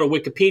mean, you can go to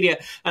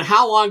Wikipedia. And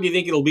how long do you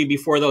think it'll be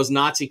before those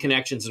Nazi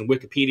connections in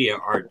Wikipedia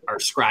are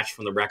scratched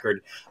from the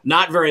record?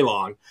 Not very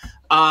long.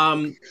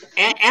 And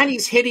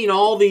he's hitting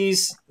all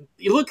these,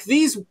 look,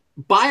 these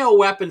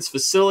bioweapons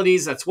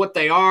facilities, that's what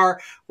they are,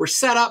 were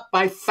set up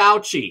by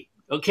Fauci.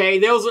 Okay,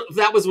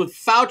 that was with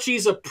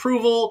Fauci's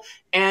approval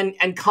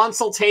and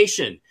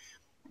consultation.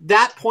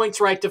 That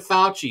points right to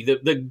Fauci.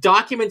 The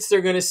documents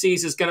they're going to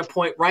seize is going to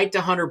point right to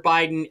Hunter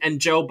Biden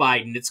and Joe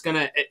Biden. It's going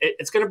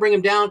to bring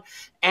him down.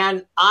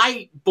 And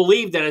I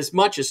believe that as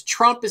much as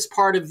Trump is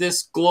part of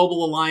this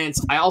global alliance,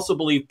 I also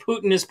believe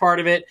Putin is part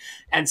of it.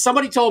 And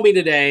somebody told me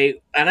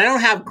today, and I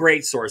don't have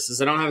great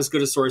sources. I don't have as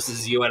good a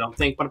sources as you, I don't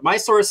think. But my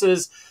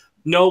sources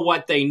know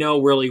what they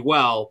know really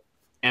well.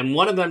 And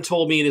one of them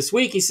told me this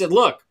week, he said,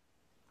 look,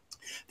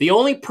 the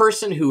only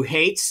person who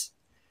hates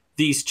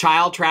these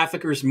child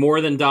traffickers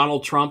more than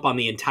Donald Trump on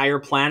the entire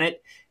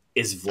planet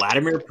is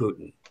Vladimir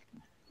Putin.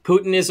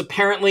 Putin is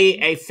apparently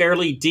a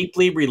fairly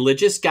deeply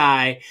religious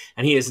guy,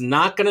 and he is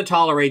not going to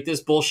tolerate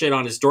this bullshit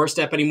on his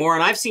doorstep anymore.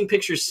 And I've seen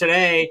pictures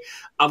today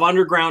of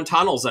underground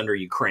tunnels under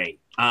Ukraine,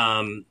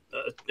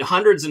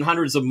 hundreds and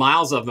hundreds of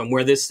miles of them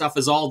where this stuff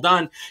is all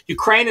done.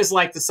 Ukraine is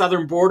like the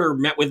southern border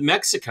met with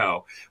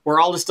Mexico, where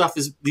all this stuff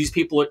is,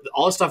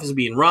 all this stuff is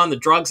being run, the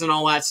drugs and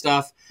all that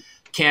stuff.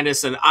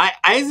 Candace, and I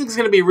think it's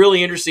going to be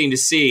really interesting to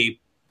see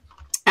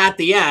at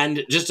the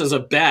end, just as a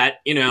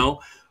bet,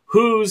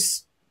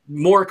 who's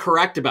more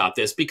correct about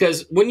this.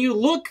 Because when you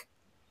look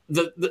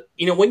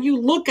when you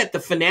look at the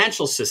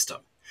financial system,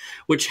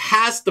 which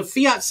has the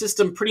fiat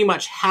system pretty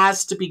much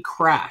has to be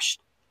crashed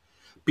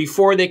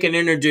before they can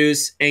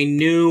introduce a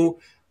new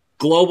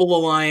global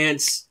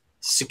alliance,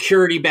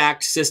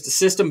 security-backed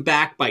system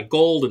backed by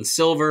gold and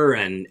silver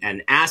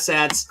and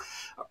assets,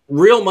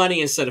 real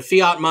money instead of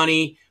fiat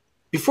money.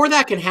 Before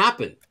that can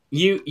happen,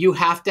 you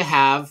have to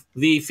have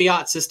the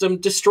fiat system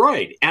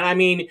destroyed. And I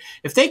mean,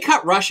 if they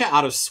cut Russia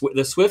out of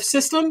the SWIFT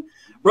system,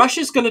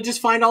 Russia's going to just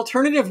find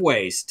alternative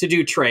ways to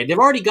do trade. They've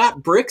already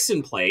got BRICS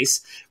in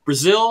place: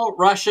 Brazil,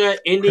 Russia,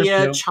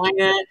 India,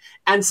 China,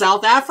 and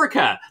South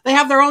Africa. They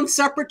have their own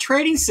separate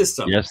trading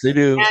system. Yes, they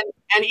do.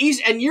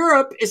 And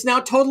Europe is now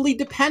totally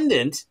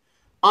dependent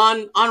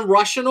on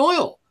Russian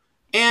oil.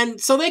 And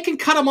so they can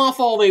cut him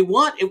off all they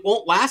want. It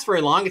won't last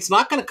very long. It's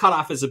not going to cut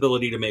off his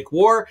ability to make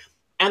war.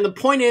 And the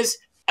point is,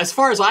 as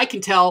far as I can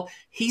tell,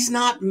 he's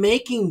not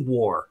making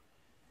war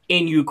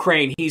in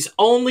Ukraine. He's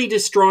only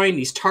destroying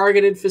these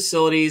targeted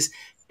facilities.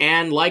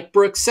 And like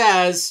Brooks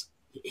says,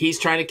 he's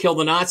trying to kill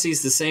the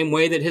Nazis the same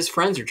way that his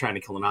friends are trying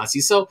to kill the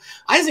Nazis. So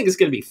I think it's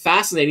going to be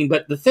fascinating.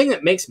 But the thing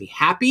that makes me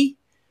happy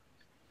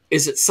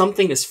is that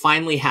something is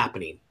finally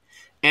happening.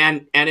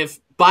 And if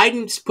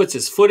Biden puts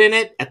his foot in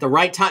it at the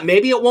right time,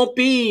 maybe it won't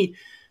be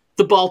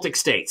the Baltic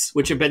states,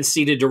 which have been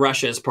ceded to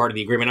Russia as part of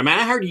the agreement. I mean,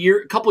 I heard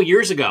a couple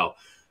years ago,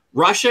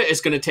 Russia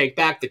is going to take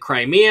back the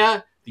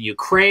Crimea, the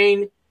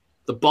Ukraine,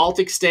 the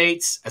Baltic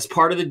states as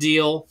part of the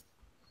deal.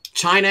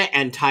 China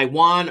and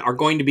Taiwan are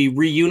going to be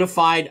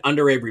reunified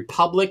under a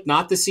republic,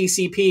 not the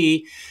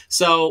CCP.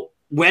 So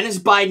when is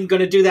Biden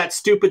going to do that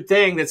stupid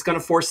thing that's going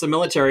to force the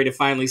military to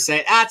finally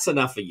say, that's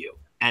enough of you?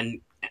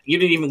 And you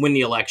didn't even win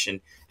the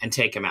election, and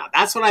take him out.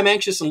 That's what I'm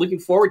anxious and looking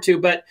forward to.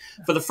 But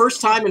for the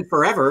first time in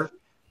forever,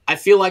 I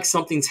feel like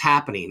something's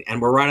happening,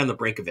 and we're right on the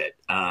brink of it.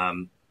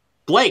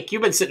 Blake,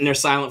 you've been sitting there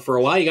silent for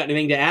a while. You got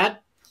anything to add?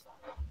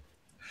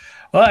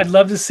 Well, I'd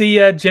love to see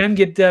Jen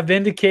get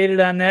vindicated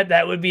on that.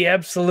 That would be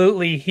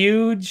absolutely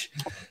huge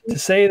to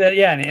say that.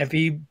 Yeah, and if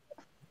he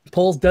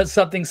does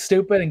something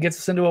stupid and gets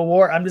us into a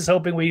war, I'm just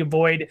hoping we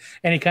avoid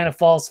any kind of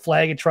false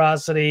flag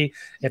atrocity.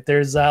 If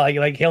there's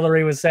like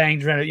Hillary was saying,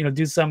 trying to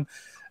do some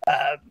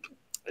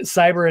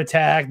cyber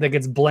attack that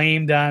gets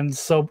blamed on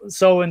so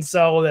and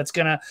so, that's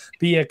going to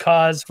be a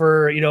cause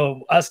for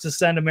us to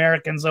send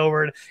Americans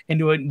over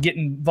into it and get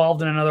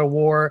involved in another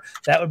war.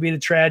 That would be the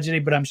tragedy.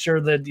 But I'm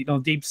sure that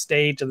deep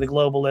state or the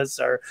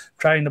globalists are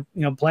trying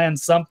to plan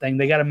something.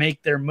 They got to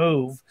make their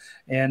move,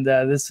 and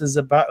this is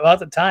about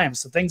the time.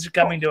 So things are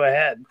coming to a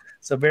head.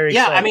 So very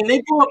exciting. I mean,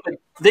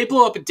 they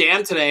blew up a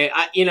dam today.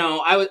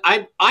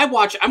 I'm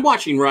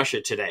watching Russia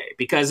today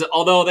because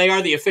although they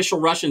are the official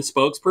Russian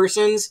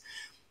spokespersons,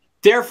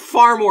 they're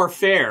far more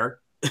fair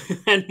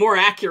and more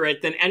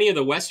accurate than any of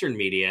the Western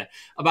media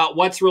about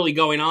what's really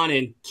going on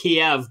in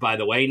Kiev, by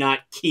the way,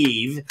 not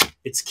Kyiv,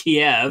 it's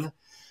Kiev.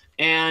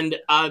 And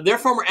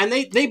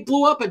they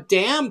blew up a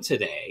dam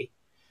today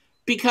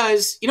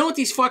because you know what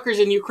these fuckers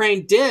in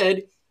Ukraine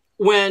did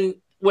when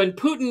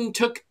Putin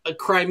took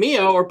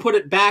Crimea or put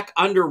it back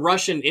under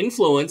Russian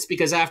influence,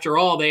 because after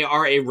all, they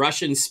are a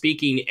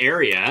Russian-speaking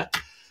area.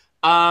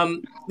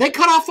 They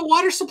cut off the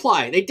water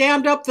supply. They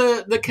dammed up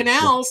the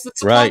canals that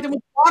supplied them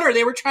with water.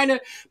 They were trying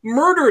to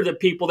murder the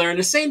people there. And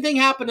the same thing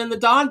happened in the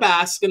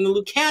Donbass and the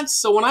Luhansk.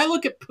 So when I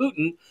look at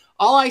Putin,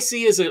 all I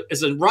see is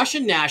a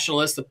Russian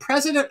nationalist, the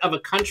president of a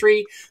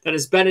country that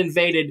has been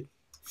invaded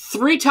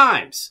 3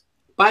 times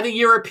by the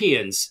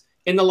Europeans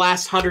in the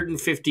last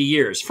 150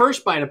 years.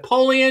 First by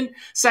Napoleon,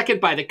 second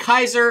by the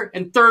Kaiser,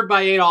 and third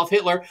by Adolf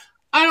Hitler.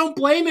 I don't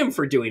blame him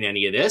for doing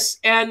any of this.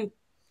 And,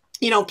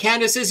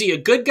 Candace, is he a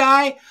good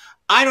guy?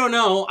 I don't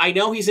know. I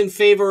know he's in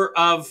favor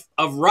of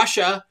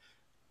Russia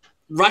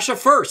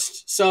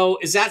first. So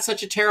is that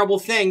such a terrible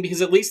thing?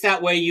 Because at least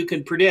that way you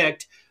can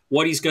predict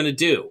what he's going to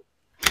do.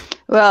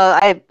 Well,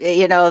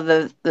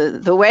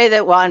 the way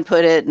that Juan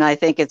put it, and I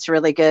think it's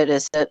really good,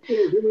 is that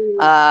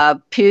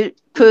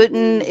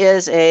Putin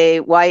is a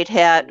white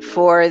hat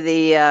for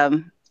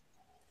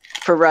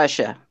for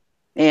Russia,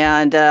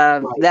 and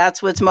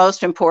that's what's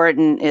most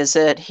important, is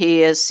that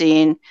he is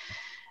seen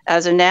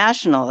as a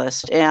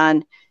nationalist.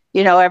 And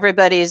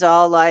everybody's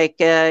all like,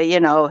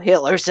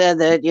 Hitler said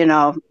that,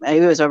 he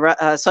was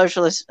a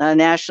socialist, a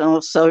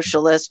national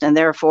socialist, and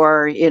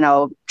therefore,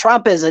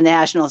 Trump is a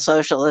national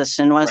socialist.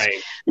 And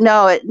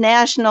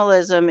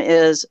nationalism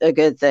is a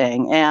good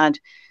thing. And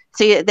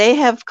see, they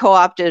have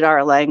co-opted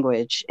our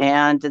language.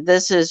 And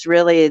this is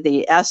really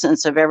the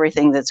essence of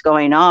everything that's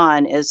going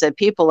on, is that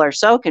people are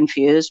so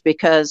confused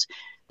because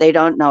they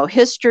don't know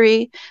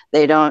history.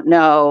 They don't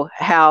know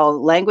how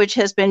language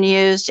has been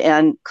used.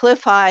 And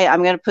Cliff High,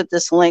 I'm going to put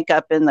this link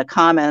up in the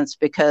comments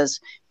because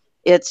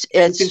it's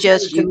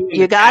just,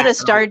 you got to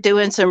start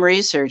doing some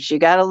research. You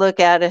got to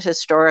look at it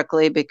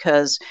historically,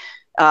 because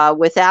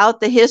without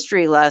the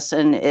history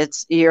lesson,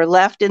 you're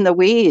left in the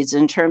weeds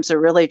in terms of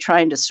really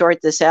trying to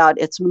sort this out.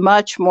 It's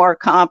much more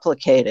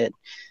complicated,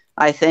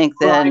 I think,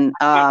 than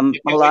a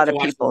lot of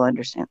people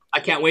understand.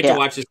 I can't wait to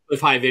watch this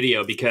Cliff High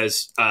video,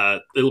 because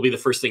it'll be the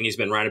first thing he's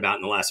been right about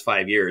in the last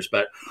 5 years.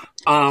 But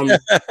I'm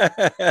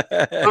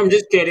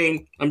just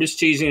kidding. I'm just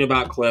teasing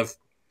about Cliff.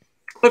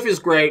 Cliff is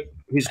great.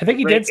 I think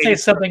he did say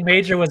something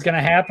major was going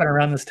to happen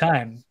around this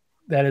time,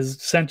 that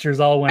his censors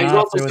all went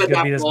off. There was going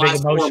to be this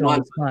big emotional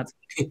response.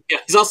 Yeah,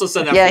 he's also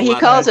said that. Yeah, he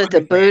calls it the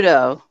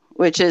Budo,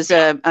 which is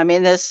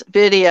this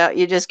video,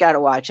 you just got to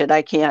watch it.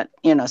 I can't,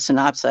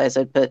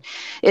 synopsize it, but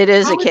it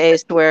is a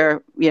case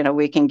where,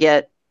 we can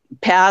get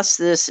past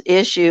this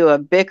issue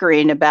of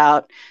bickering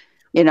about,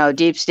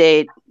 deep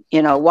state,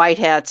 white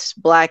hats,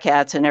 black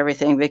hats and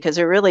everything, because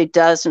it really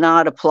does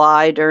not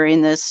apply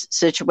during this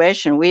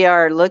situation. We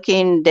are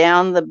looking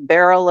down the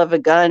barrel of a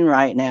gun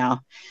right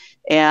now.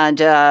 And,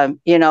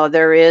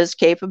 there is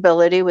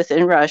capability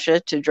within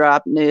Russia to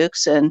drop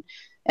nukes,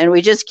 and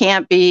we just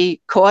can't be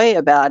coy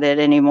about it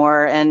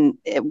anymore. And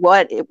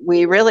what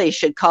we really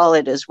should call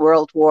it is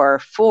World War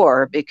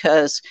IV,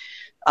 because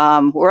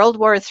World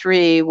War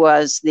III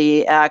was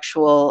the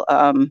actual,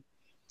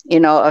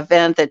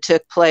 event that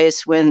took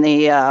place when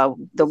the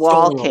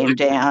wall came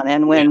down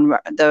and when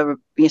the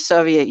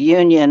Soviet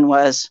Union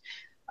was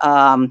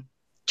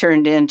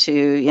turned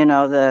into,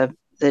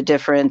 the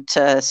different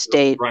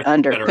state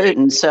under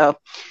Putin. So,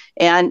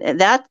 and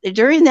that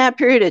during that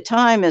period of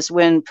time is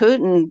when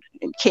Putin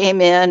came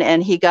in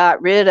and he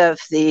got rid of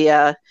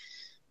the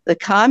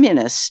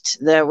communists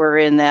that were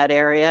in that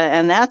area,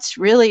 and that's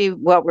really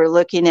what we're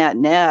looking at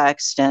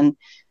next. And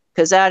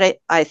because that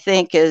I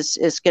think is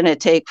going to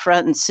take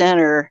front and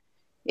center.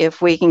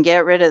 If we can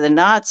get rid of the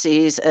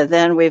Nazis,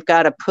 then we've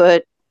got to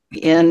put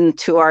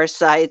into our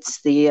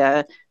sights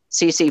the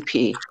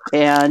CCP,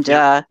 and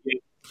so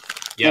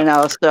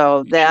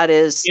that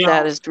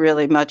is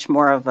really much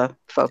more of a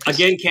focus.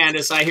 Again,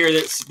 Candace, I hear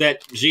that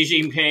Xi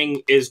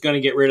Jinping is going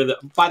to get rid of the.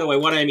 By the way,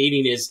 what I'm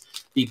eating is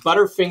the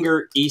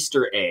Butterfinger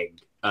Easter egg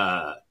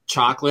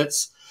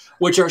chocolates,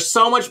 which are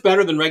so much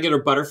better than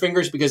regular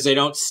Butterfingers because they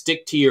don't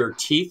stick to your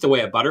teeth the way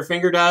a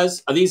Butterfinger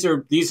does. These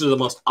are the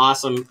most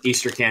awesome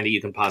Easter candy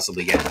you can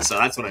possibly get. So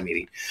that's what I'm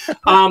eating.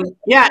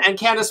 And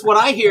Candace, what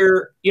I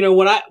hear,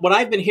 what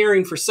I've been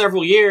hearing for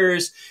several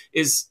years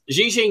is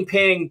Xi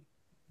Jinping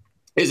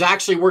is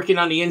actually working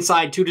on the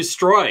inside to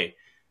destroy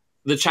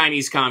the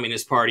Chinese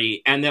Communist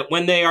Party, and that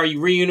when they are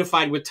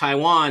reunified with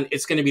Taiwan,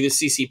 it's going to be the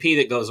CCP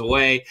that goes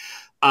away.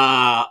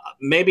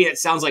 Maybe it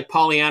sounds like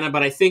Pollyanna,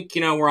 but I think,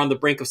 we're on the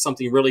brink of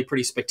something really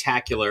pretty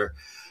spectacular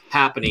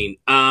happening.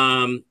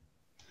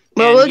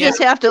 We'll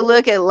just have to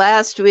look at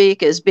last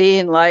week as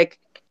being like,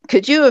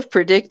 could you have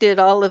predicted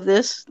all of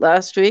this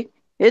last week?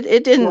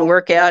 It didn't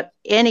work out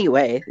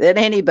anyway that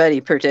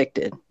anybody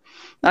predicted.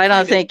 I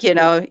don't think,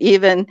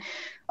 even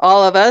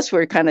all of us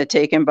were kind of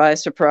taken by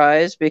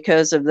surprise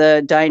because of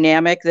the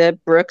dynamic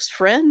that Brooke's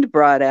friend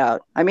brought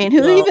out. I mean,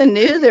 who even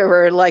knew there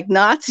were like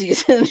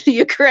Nazis in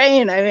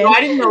Ukraine? I mean, I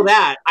didn't know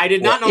that. I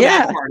did not know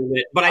that part of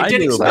it, but I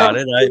did knew about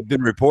it. I've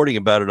been reporting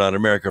about it on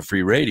America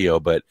Free Radio,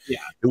 but it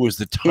was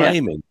the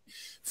timing.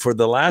 For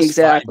the last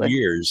 5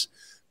 years,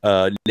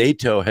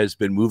 NATO has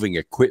been moving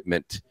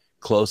equipment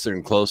closer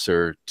and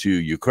closer to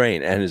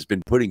Ukraine and has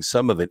been putting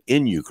some of it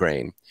in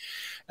Ukraine.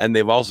 And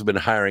they've also been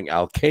hiring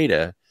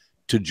Al-Qaeda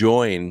to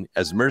join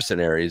as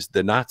mercenaries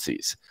the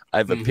Nazis. I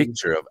have a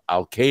picture of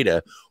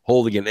Al-Qaeda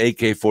holding an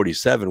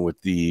AK-47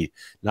 with the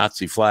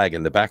Nazi flag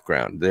in the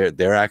background.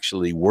 They're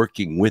actually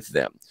working with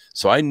them.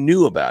 So I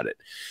knew about it.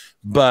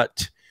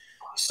 But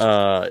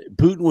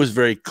Putin was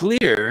very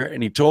clear,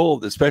 and he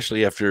told,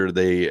 especially after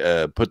they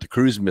put the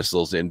cruise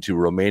missiles into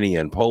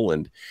Romania and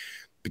Poland,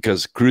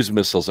 because cruise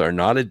missiles are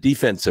not a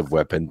defensive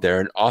weapon,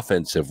 they're an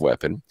offensive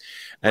weapon.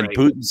 And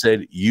Putin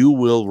said, you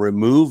will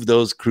remove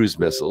those cruise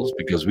missiles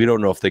because we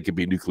don't know if they could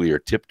be nuclear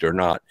tipped or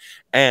not.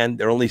 And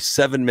they're only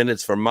 7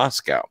 minutes from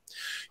Moscow.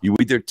 You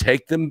either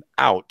take them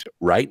out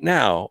right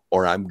now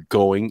or I'm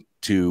going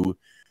to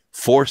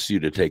force you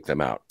to take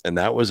them out. And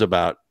that was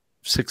about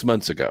 6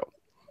 months ago.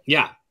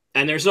 Yeah.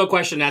 And there's no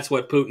question that's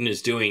what Putin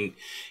is doing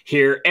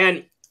here.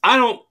 And I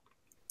don't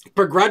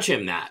begrudge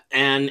him that.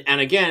 And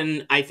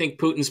again, I think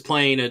Putin's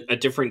playing a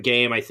different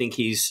game. I think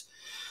he's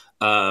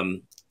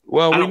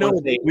well, we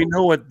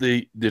know what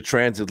the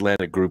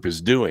transatlantic group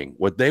is doing.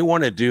 What they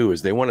want to do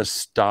is they want to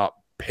stop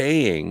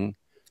paying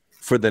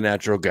for the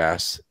natural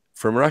gas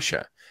from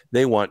Russia.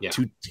 They want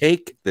to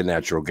take the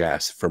natural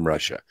gas from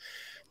Russia.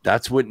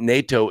 That's what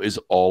NATO is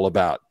all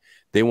about.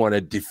 They want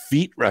to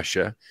defeat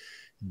Russia,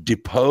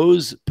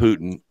 depose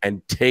Putin,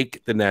 and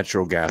take the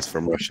natural gas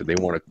from Russia. They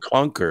want to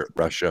conquer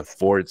Russia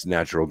for its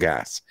natural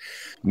gas.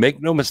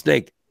 Make no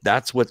mistake,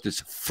 that's what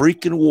this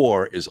freaking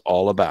war is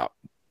all about.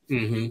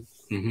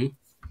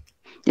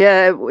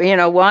 Yeah,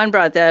 Juan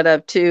brought that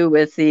up too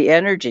with the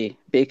energy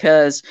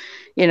because,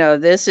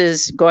 this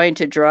is going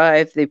to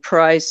drive the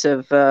price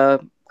of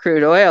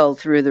crude oil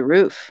through the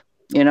roof,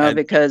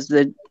 because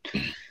this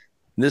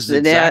is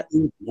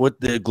exactly what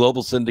the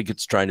global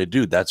syndicate's trying to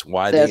do. That's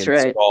why they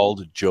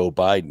installed Joe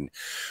Biden.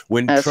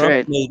 When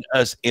Trump made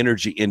us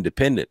energy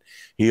independent,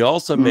 he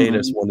also made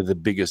us one of the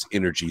biggest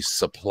energy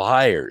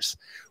suppliers.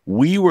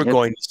 We were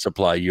going to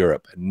supply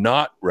Europe,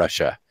 not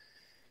Russia.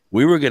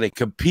 We were going to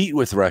compete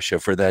with Russia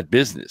for that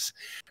business.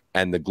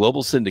 And the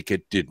global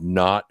syndicate did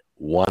not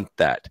want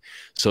that.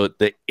 So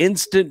the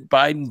instant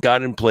Biden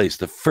got in place,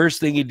 the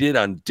first thing he did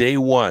on day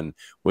one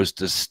was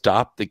to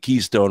stop the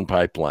Keystone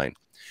Pipeline.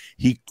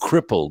 He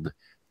crippled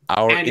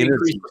our energy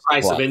increased the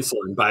price of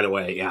insulin, by the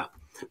way. Yeah.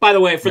 By the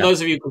way, for those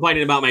of you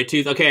complaining about my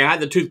tooth, I had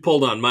the tooth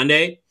pulled on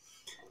Monday,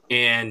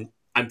 and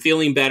I'm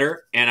feeling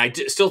better. And I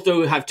still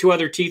do have 2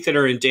 other teeth that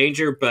are in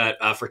danger, but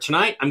for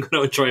tonight, I'm going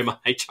to enjoy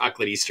my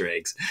chocolate Easter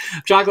eggs,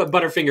 chocolate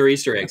Butterfinger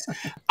Easter eggs.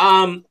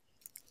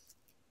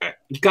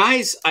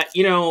 Guys,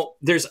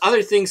 there's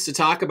other things to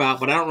talk about,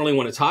 but I don't really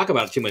want to talk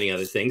about too many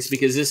other things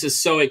because this is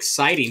so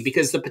exciting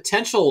because the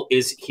potential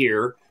is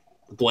here,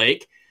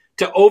 Blake,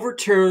 to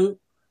overturn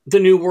the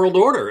New World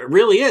Order. It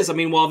really is. I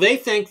mean, while they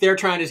think they're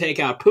trying to take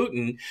out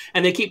Putin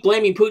and they keep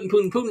blaming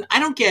Putin, I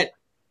don't get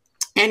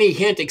any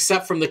hint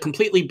except from the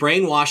completely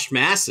brainwashed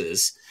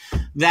masses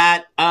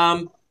that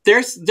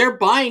they're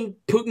buying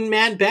Putin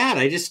mad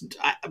bad.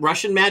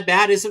 Russian mad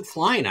bad isn't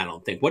flying, I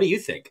don't think. What do you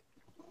think?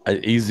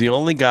 He's the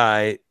only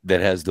guy that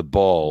has the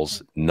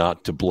balls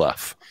not to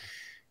bluff.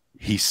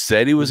 He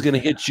said he was going to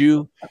hit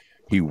you.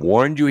 He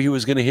warned you he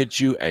was going to hit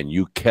you, and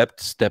you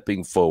kept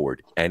stepping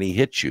forward, and he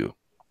hit you.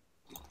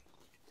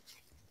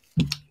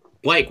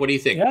 Blake, what do you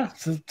think? Yeah,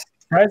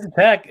 surprise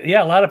attack.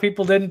 Yeah, a lot of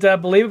people didn't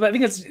believe it. But I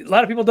think a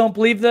lot of people don't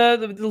believe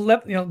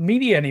the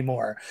media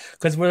anymore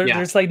because they're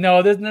just like,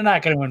 no, they're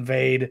not going to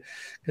invade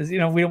because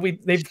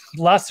they've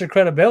lost their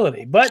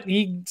credibility. But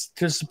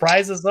to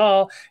surprise us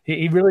all,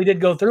 he really did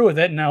go through with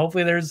it, and now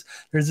hopefully there's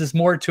this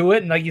more to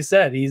it. And like you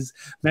said, he's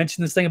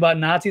mentioned this thing about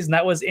Nazis, and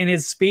that was in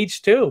his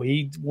speech too.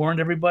 He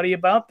warned everybody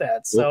about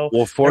that. So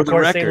well, for the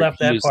record, they left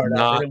that part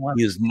out.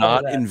 He is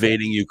not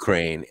invading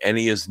Ukraine, and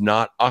he is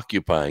not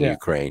occupying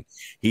Ukraine.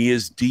 He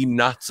is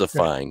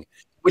denazifying.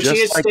 Which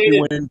he has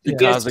stated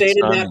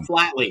that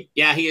flatly.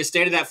 Yeah, he has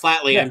stated that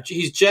flatly. Yeah.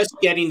 He's just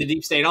getting the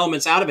deep state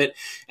elements out of it.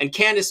 And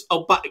Candace,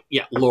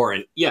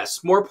 Lauren.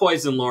 Yes, more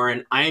poison,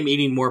 Lauren. I am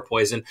eating more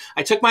poison.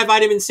 I took my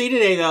vitamin C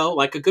today, though,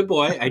 like a good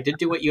boy. I did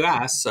do what you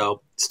asked.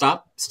 So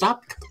stop.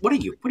 What are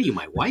you,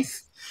 my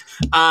wife?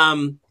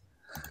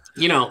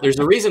 There's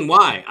a reason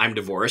why I'm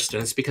divorced,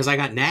 and it's because I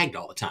got nagged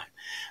all the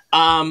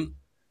time.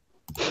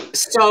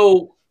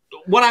 So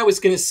what I was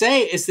going to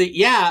say is that,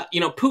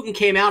 Putin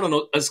came out and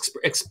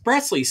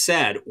expressly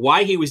said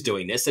why he was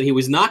doing this, that he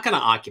was not going to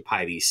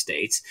occupy these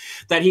states,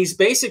 that he's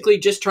basically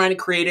just trying to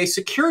create a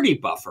security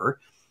buffer,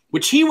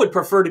 which he would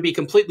prefer to be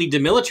completely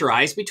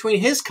demilitarized between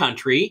his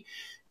country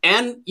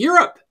and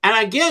Europe. And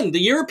again, the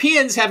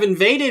Europeans have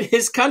invaded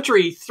his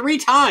country 3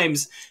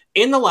 times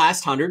in the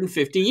last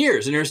 150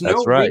 years. And there's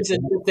no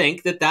reason to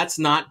think that that's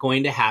not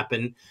going to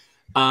happen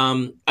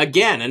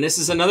again. And this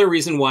is another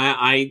reason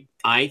why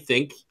I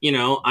think,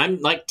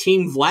 I'm like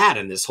Team Vlad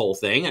in this whole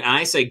thing. And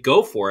I say,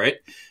 go for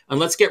it. And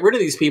let's get rid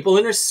of these people.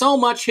 And there's so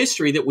much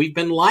history that we've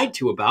been lied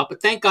to about.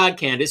 But thank God,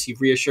 Candace,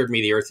 you've reassured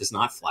me the earth is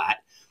not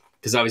flat.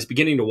 Because I was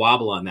beginning to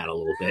wobble on that a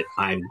little bit.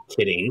 I'm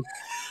kidding.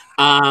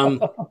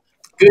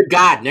 Good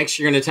God. Next,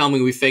 you're going to tell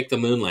me we faked the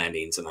moon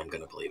landings. And I'm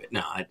going to believe it.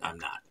 No, I'm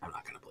not. I'm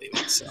not going to believe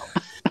it. So...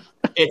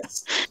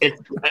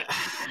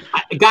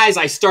 guys,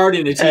 I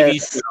started a TV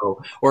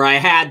show where I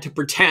had to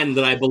pretend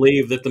that I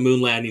believed that the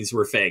moon landings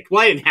were fake.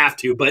 Well, I didn't have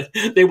to, but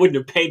they wouldn't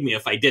have paid me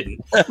if I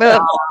didn't.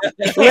 Well,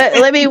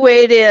 let me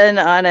wade in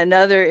on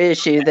another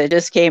issue that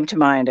just came to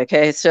mind.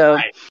 Okay, so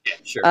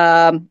sure.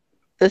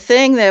 The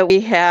thing that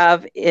we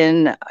have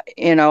in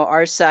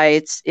our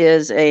sites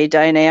is a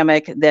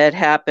dynamic that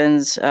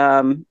happens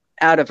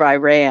out of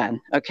Iran.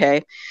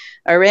 Okay.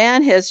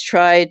 Iran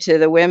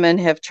the women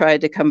have tried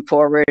to come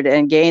forward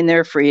and gain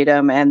their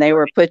freedom, and they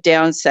were put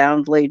down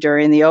soundly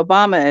during the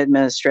Obama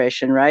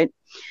administration, right?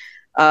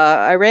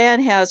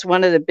 Iran has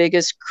one of the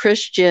biggest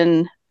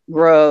Christian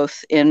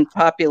growth in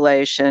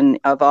population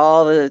of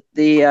all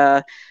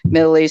the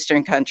Middle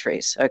Eastern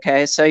countries,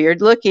 okay? So you're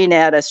looking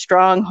at a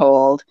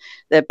stronghold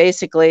that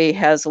basically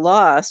has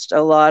lost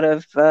a lot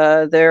of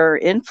their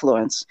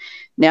influence.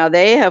 Now,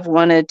 they have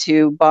wanted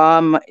to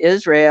bomb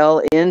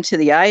Israel into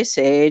the Ice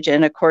Age,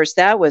 and of course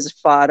that was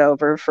fought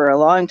over for a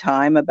long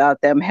time about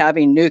them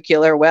having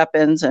nuclear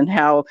weapons and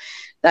how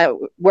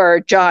where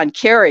John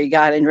Kerry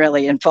got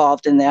really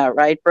involved in that,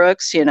 right,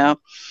 Brooks? And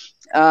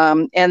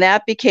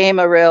that became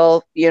a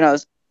real,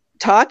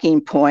 talking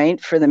point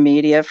for the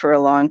media for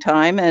a long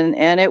time.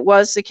 And it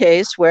was the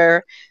case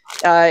where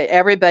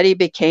everybody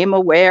became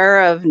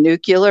aware of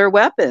nuclear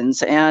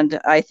weapons. And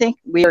I think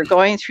we are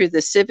going through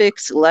the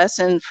civics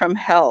lesson from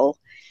hell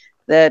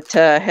that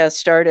has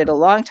started a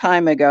long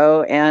time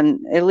ago. And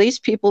at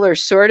least people are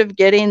sort of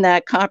getting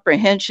that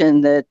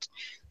comprehension that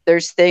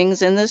there's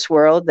things in this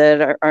world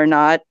that are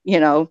not,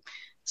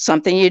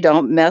 something you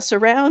don't mess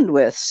around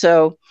with.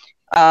 So,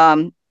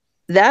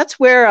 that's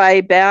where I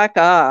back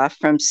off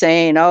from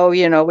saying,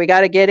 we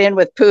got to get in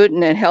with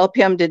Putin and help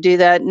him to do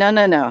that.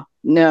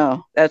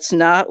 No, that's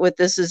not what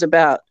this is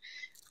about.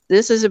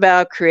 This is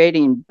about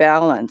creating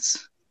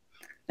balance.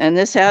 And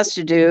this has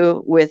to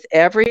do with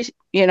every,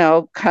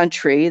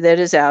 country that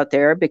is out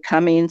there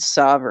becoming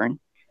sovereign.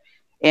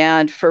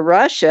 And for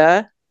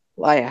Russia,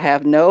 I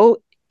have no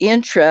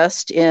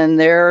interest in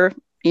their,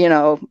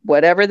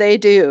 whatever they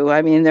do.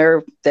 I mean,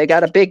 they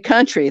got a big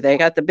country. They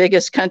got the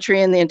biggest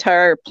country in the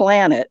entire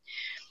planet.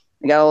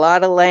 They got a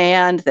lot of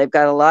land. They've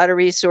got a lot of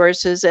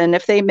resources. And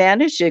if they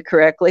managed it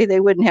correctly, they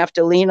wouldn't have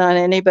to lean on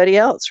anybody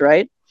else,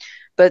 right?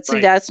 But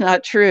see, that's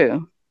not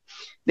true.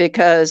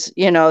 Because,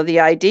 the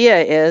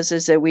idea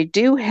is that we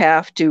do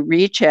have to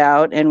reach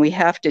out and we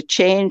have to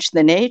change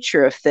the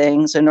nature of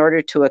things in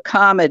order to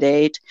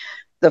accommodate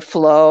the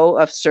flow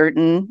of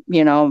certain,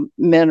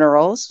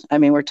 minerals. I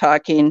mean, we're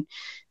talking,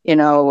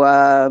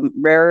 rare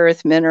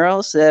earth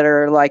minerals that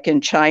are like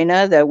in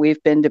China that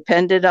we've been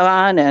dependent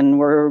on, and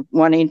we're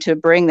wanting to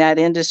bring that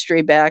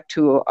industry back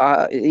to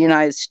the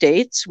United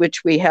States,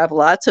 which we have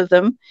lots of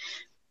them.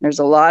 There's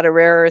a lot of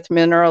rare earth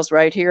minerals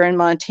right here in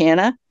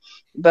Montana,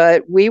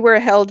 but we were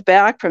held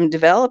back from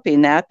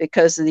developing that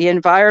because of the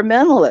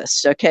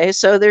environmentalists. Okay,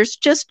 so there's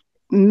just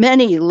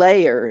many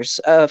layers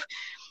of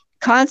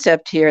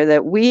concept here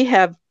that we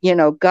have,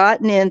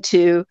 gotten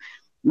into,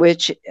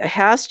 which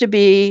has to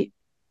be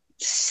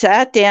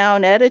sat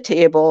down at a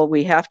table.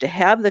 We have to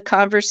have the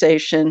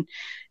conversation,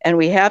 and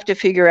we have to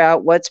figure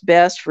out what's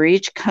best for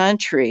each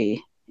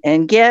country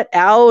and get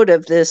out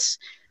of this,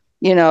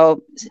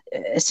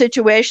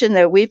 situation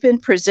that we've been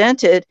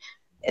presented.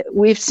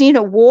 We've seen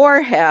a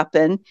war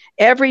happen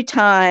every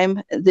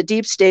time the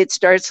deep state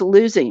starts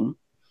losing.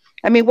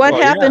 I mean, what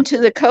happened to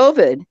the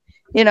COVID?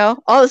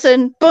 All of a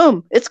sudden,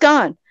 boom, it's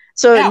gone.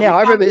 So now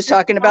everybody's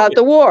talking about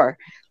the war.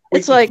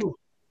 It's like,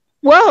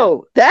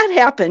 whoa, that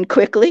happened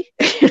quickly.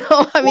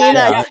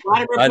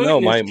 I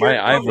know my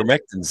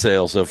ivermectin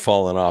sales have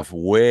fallen off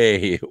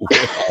way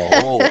a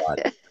whole lot,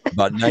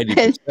 about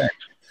 90%.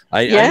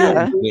 I knew it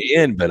was going to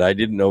end, but I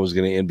didn't know it was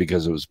going to end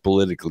because it was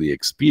politically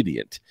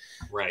expedient.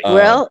 Right.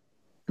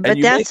 But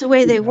that's the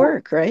way they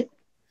work, right?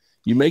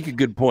 You make a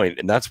good point,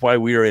 and that's why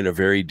we are in a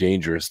very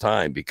dangerous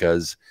time,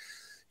 because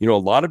a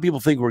lot of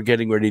people think we're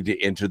getting ready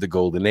to enter the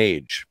golden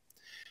age.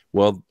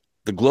 Well,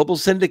 the global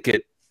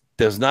syndicate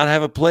does not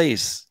have a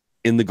place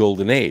in the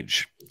golden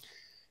age.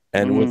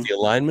 And with the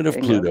alignment of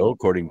Pluto,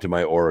 according to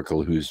my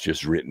oracle, who's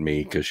just written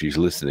me because she's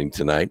listening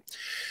tonight,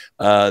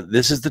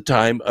 this is the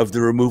time of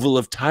the removal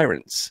of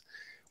tyrants.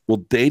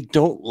 Well, they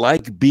don't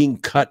like being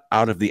cut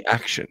out of the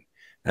action.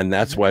 And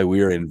that's why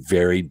we are in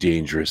very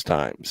dangerous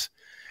times.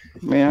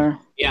 Yeah.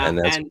 Yeah. And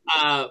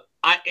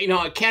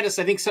Candace,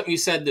 I think something you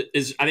said that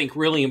is, I think,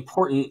 really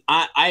important.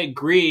 I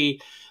agree.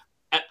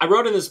 I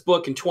wrote in this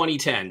book in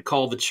 2010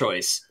 called The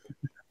Choice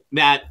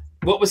that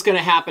what was going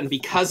to happen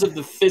because of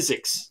the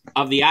physics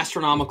of the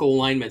astronomical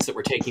alignments that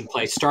were taking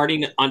place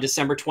starting on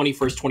December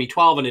 21st,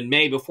 2012. And in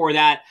May before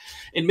that,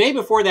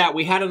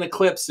 we had an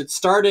eclipse that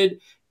started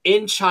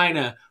in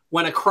China,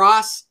 went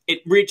across,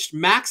 it reached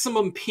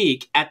maximum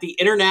peak at the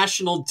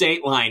international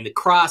date line,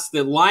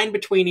 the line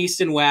between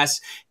East and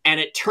West, and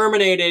it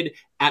terminated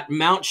at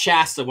Mount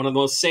Shasta, one of the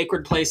most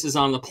sacred places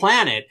on the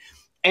planet.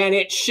 And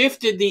it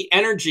shifted the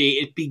energy.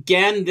 It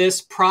began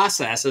this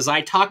process, as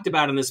I talked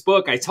about in this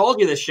book. I told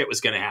you this shit was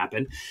going to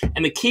happen.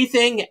 And the key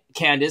thing,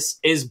 Candace,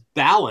 is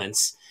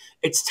balance.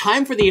 It's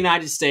time for the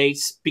United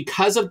States,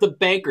 because of the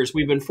bankers,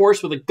 we've been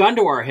forced with a gun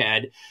to our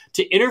head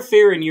to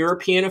interfere in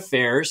European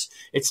affairs.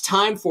 It's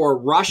time for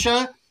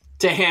Russia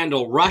to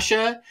handle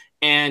Russia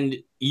and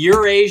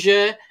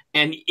Eurasia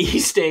and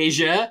East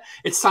Asia.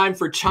 It's time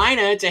for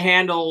China to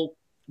handle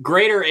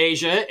Greater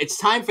Asia. It's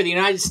time for the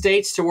United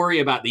States to worry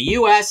about the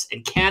U.S.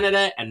 and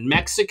Canada and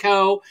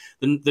Mexico,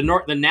 the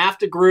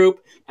NAFTA group,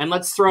 and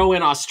let's throw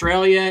in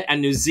Australia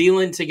and New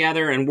Zealand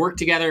together and work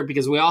together,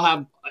 because we all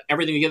have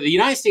everything together. The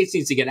United States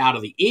needs to get out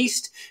of the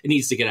East. It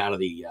needs to get out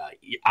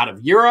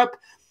of Europe,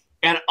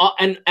 and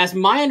as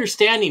my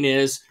understanding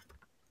is,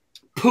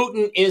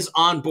 Putin is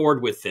on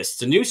board with this.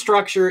 The new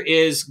structure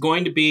is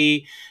going to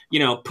be,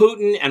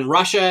 Putin and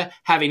Russia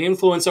having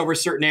influence over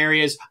certain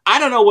areas. I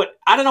don't know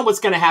what's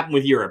going to happen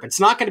with Europe.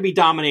 It's not going to be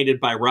dominated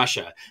by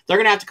Russia. They're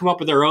going to have to come up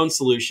with their own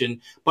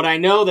solution. But I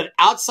know that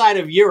outside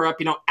of Europe,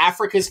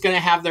 Africa is going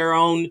to have their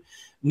own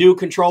new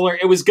controller.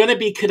 It was going to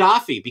be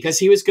Gaddafi, because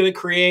he was going to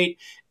create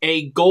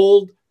a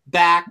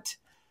gold-backed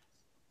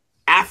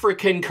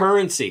African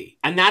currency.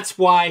 And that's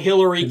why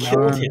Hillary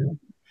killed him.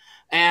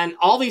 And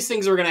all these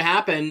things are going to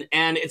happen.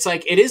 And it's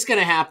like, it is going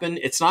to happen.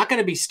 It's not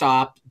going to be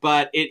stopped,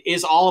 but it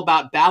is all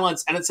about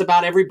balance. And it's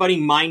about everybody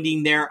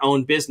minding their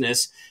own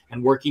business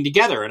and working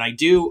together. And I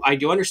do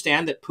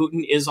understand that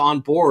Putin is on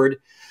board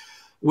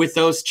with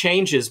those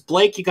changes.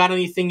 Blake, you got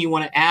anything you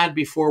want to add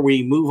before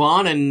we move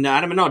on? And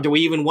I don't know, do we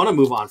even want to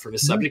move on from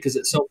this subject? Because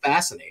it's so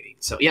fascinating.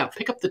 So yeah,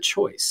 pick up The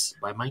Choice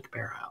by Mike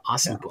Barra.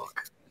 Awesome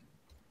book.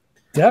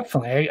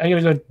 Definitely. I got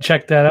to go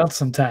check that out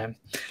sometime.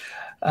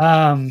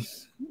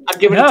 I've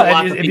given it to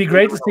lots of it'd be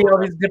great to see all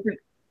these different.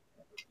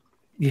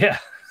 Yeah,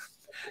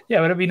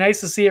 but it'd be nice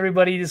to see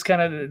everybody just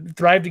kind of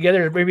thrive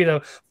together. Maybe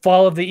the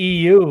fall of the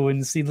EU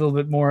and see a little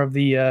bit more of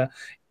the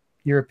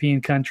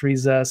European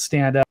countries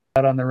stand out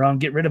on their own.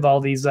 Get rid of all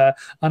these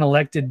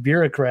unelected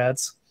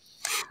bureaucrats.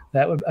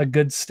 That would be a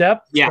good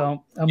step. Yeah.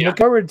 So I'm looking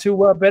forward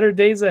to better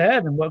days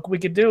ahead and what we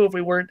could do if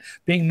we weren't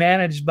being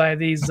managed by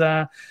these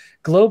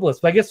globalists.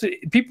 But I guess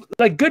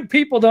good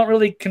people don't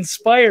really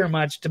conspire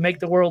much to make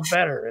the world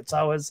better. It's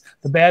always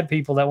the bad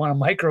people that want to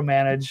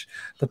micromanage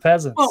the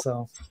peasants.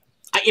 Well,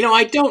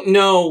 I don't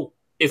know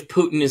if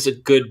Putin is a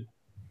good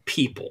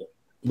people.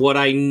 What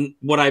I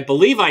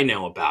believe I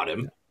know about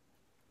him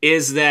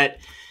is that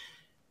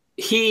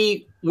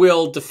he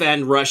will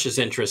defend Russia's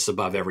interests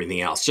above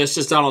everything else, just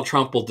as Donald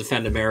Trump will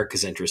defend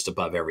America's interest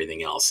above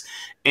everything else.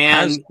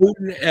 And has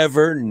Putin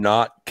ever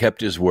not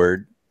kept his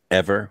word?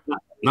 Ever?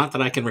 Not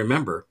that I can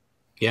remember.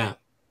 Yeah.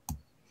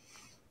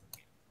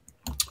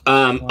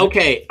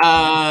 Okay.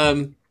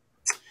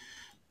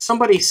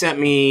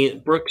 Somebody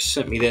Brooks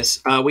sent me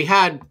this. We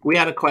had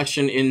a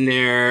question in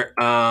there.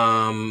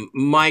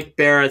 Mike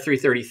Barra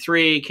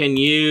 333. Can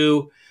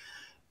you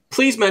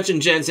Please mention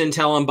Jen's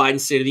intel on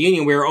Biden's State of the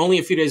Union. We are only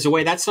a few days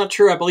away. That's not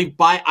true. I believe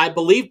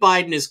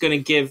Biden is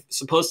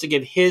supposed to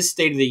give his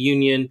State of the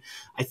Union,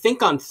 I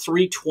think on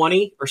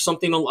 3/20 or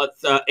something,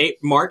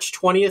 March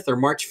 20th or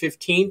March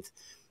 15th.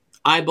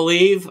 I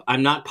believe.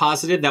 I'm not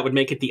positive. That would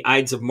make it the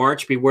Ides of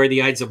March. Beware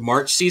the Ides of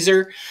March,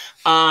 Caesar.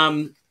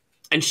 And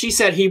she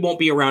said he won't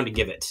be around to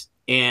give it.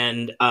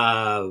 And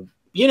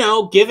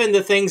given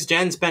the things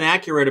Jen's been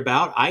accurate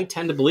about, I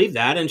tend to believe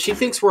that. And she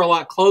thinks we're a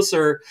lot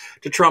closer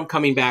to Trump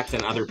coming back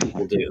than other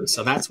people do.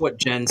 So that's what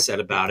Jen said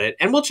about it.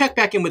 And we'll check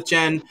back in with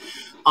Jen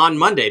on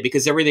Monday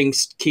because everything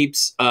just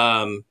keeps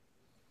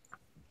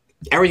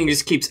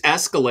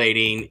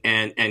escalating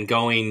and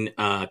going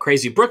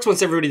crazy. Brooks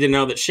wants everybody to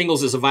know that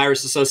shingles is a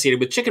virus associated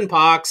with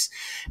chickenpox,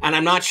 and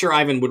I'm not sure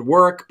Ivan would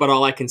work, but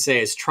all I can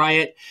say is try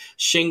it.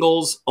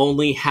 Shingles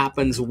only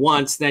happens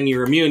once, then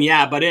you're immune.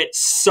 Yeah, but it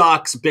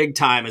sucks big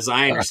time, as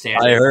I understand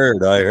I it.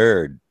 I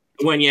heard.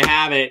 When you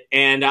have it.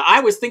 And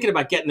I was thinking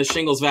about getting the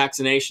shingles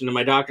vaccination, and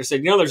my doctor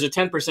said, there's a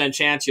 10%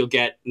 chance you'll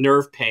get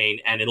nerve pain,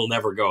 and it'll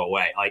never go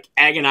away. Like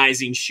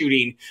agonizing,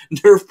 shooting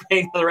nerve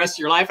pain for the rest of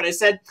your life. And I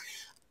said,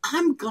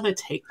 I'm going to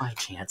take my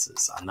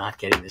chances on not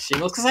getting the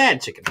shingles because I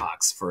had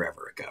chickenpox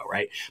forever ago,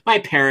 right? My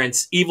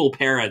parents, evil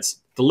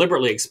parents,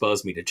 deliberately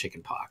exposed me to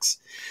chickenpox.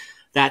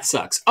 That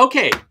sucks.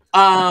 Okay,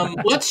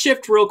 let's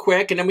shift real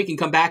quick, and then we can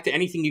come back to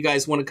anything you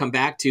guys want to come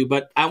back to.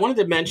 But I wanted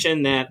to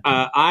mention that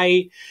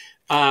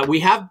we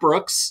have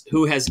Brooks,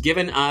 who has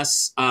given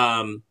us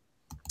the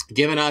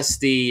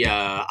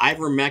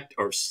ivermectin,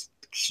 or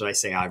should I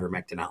say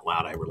ivermectin out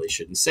loud? I really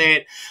shouldn't say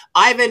it.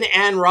 Ivan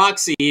and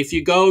Roxy. If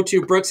you go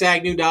to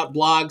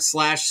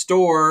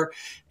brooksagnew.blog/store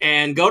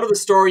and go to the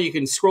store, you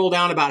can scroll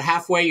down about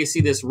halfway. You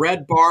see this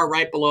red bar.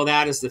 Right below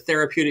that is the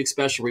therapeutic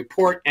special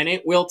report, and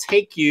it will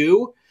take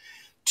you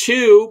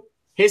to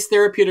his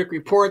therapeutic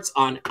reports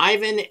on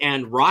Ivan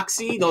and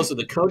Roxy. Those are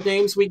the code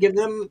names we give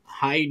them.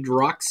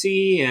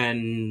 Hydroxy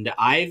and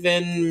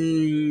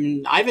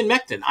Ivan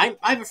Mectin. I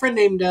have a friend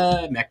named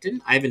Mectin,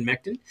 Ivan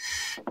Mectin.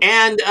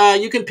 And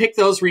you can pick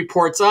those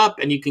reports up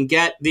and you can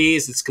get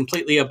these. It's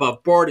completely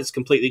above board. It's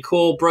completely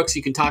cool. Brooks,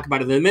 you can talk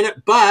about it in a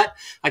minute. But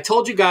I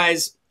told you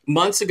guys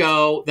months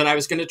ago that I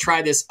was going to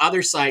try this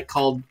other site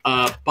called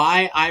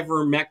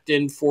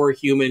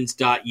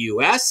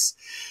buyivermectinforhumans.us.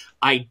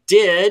 I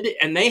did,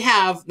 and they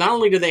have, not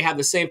only do they have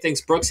the same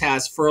things Brooks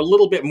has for a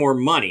little bit more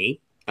money,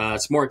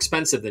 it's more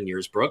expensive than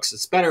yours, Brooks,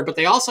 it's better, but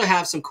they also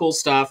have some cool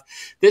stuff.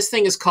 This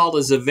thing is called a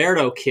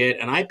Zaverto kit,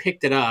 and I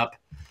picked it up.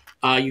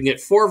 You can get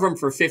 4 of them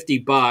for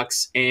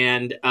 $50,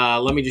 and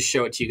let me just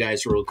show it to you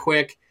guys real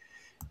quick.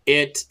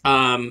 It's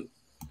got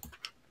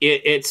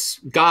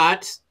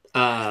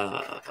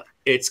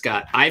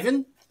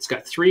Ivan. It's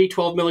got 3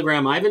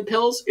 12-milligram Ivan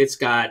pills. It's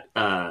got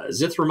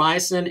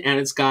zithromycin, and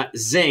it's got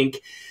zinc.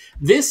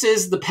 This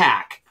is the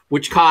pack,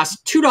 which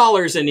costs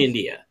 $2 in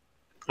India,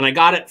 and I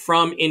got it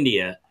from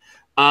India.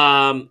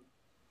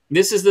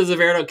 This is the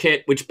Zaverto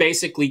kit, which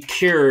basically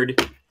cured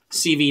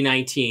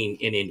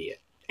CV-19 in India,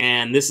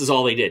 and this is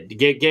all they did.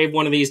 They gave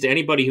one of these to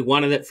anybody who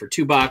wanted it for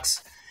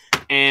 $2,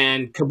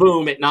 and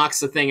kaboom, it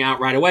knocks the thing out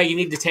right away. You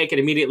need to take it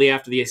immediately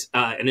after the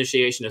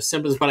initiation of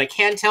symptoms, but I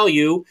can tell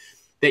you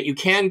that you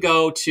can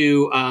go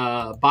to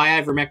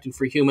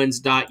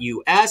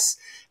buyivermectinforhumans.us,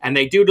 and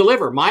they do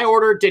deliver. My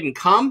order didn't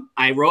come.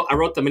 I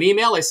wrote them an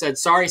email. I said,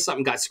 sorry,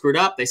 something got screwed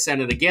up. They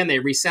sent it again. They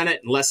resent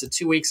it. In less than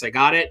 2 weeks, I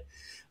got it.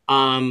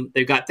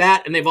 They've got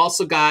that, and they've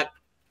also got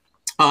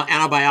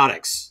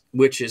antibiotics,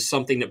 which is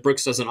something that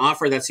Brooks doesn't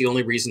offer. That's the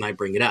only reason I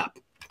bring it up,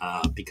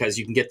 because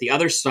you can get the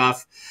other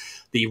stuff,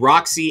 the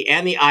Roxy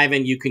and the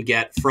Ivan, you can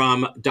get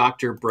from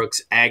Dr. Brooks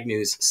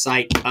Agnew's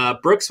site.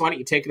 Brooks, why don't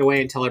you take it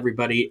away and tell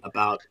everybody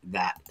about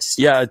that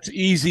stuff? Yeah, it's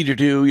easy to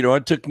do.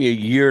 It took me a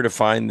year to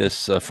find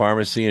this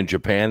pharmacy in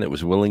Japan that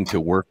was willing to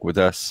work with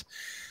us.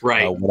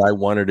 Right. What I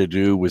wanted to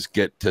do was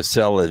get to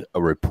sell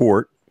a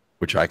report,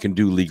 which I can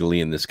do legally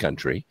in this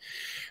country,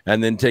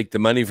 and then take the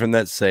money from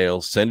that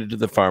sale, send it to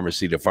the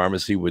pharmacy. The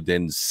pharmacy would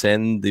then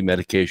send the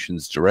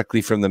medications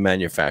directly from the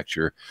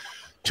manufacturer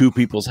to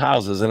people's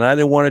houses, and I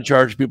didn't want to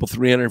charge people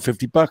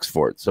 $350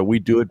 for it, so we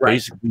do it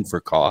basically for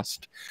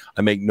cost.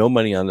 I make no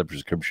money on the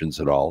prescriptions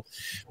at all.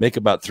 Make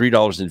about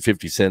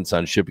 $3.50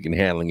 on shipping and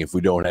handling if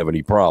we don't have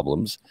any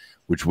problems,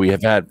 which we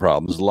have had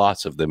problems,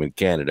 lots of them in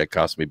Canada. It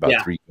cost me about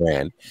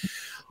 $3,000.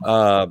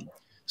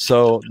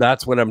 So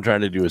that's what I'm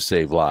trying to do, is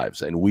save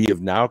lives, and we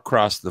have now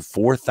crossed the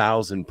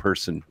 4,000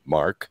 person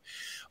mark.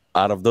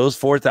 Out of those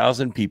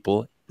 4,000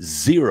 people,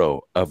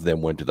 0 of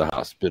them went to the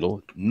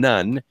hospital,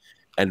 none.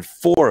 And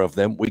 4 of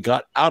them, we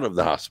got out of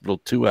the hospital,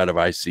 2 out of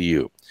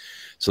ICU.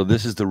 So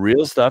this is the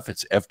real stuff.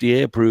 It's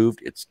FDA approved.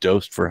 It's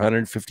dosed for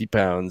 150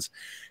 pounds.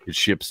 It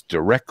ships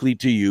directly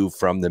to you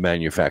from the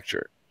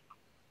manufacturer.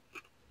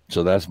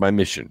 So that's my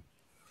mission.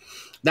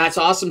 That's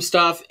awesome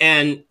stuff.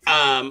 And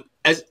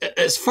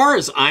as far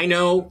as I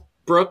know,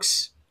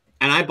 Brooks,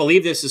 and I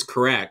believe this is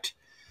correct,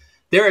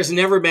 there has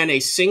never been a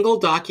single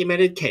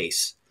documented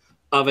case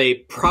of a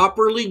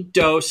properly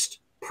dosed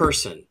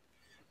person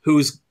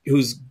who's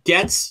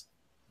gets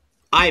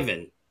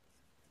Ivan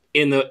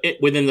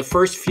within the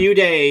first few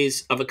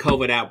days of a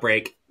COVID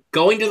outbreak,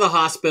 going to the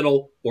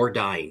hospital or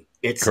dying.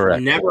 It's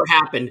Correct. never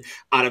happened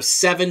out of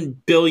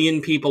 7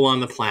 billion people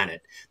on the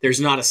planet. There's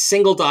not a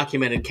single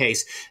documented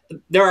case.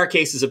 There are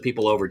cases of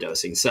people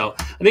overdosing. So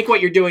I think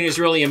what you're doing is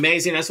really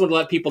amazing. I just want to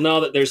let people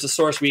know that there's a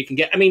source where you can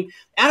get, I mean,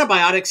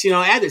 antibiotics,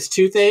 I had this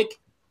toothache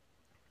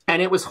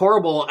and it was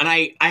horrible. And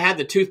I had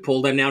the tooth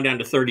pulled. I'm now down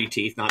to 30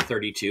 teeth, not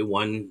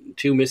 32,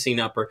 2 missing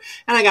upper.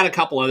 And I got a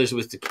couple others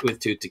with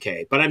tooth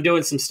decay, but I'm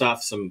doing some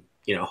stuff, some,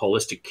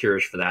 holistic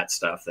cures for that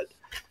stuff that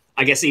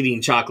I guess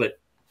eating chocolate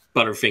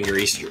Butterfinger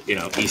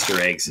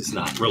Easter eggs is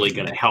not really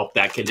going to help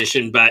that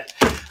condition, but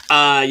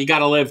you got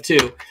to live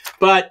too.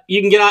 But you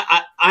can get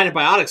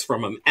antibiotics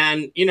from them.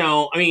 And,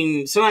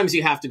 sometimes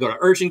you have to go to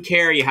urgent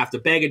care. You have to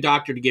beg a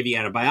doctor to give you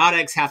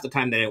antibiotics. Half the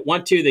time they don't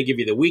want to. They give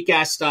you the weak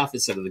ass stuff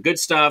instead of the good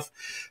stuff.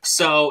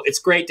 So it's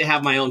great to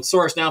have my own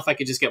source. Now, if I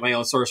could just get my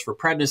own source for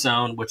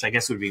prednisone, which I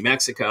guess would be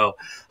Mexico,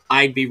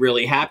 I'd be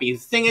really happy. The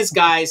thing is,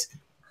 guys,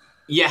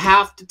 you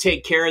have to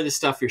take care of this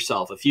stuff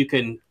yourself. If you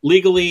can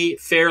legally,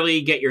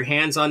 fairly get your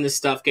hands on this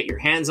stuff, get your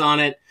hands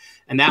on it.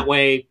 And that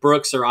way,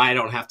 Brooks or I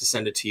don't have to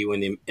send it to you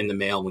in the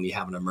mail when you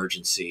have an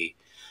emergency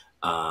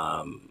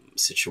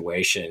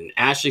situation.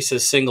 Ashley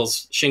says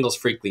shingles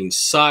frequently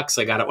sucks.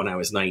 I got it when I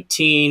was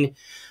 19.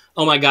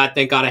 Oh my God,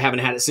 thank God I haven't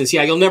had it since.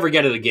 Yeah, you'll never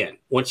get it again.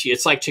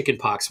 It's like chicken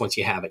pox. Once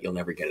you have it, you'll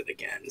never get it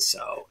again.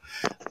 So,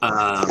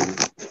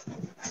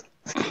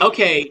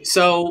 okay.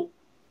 So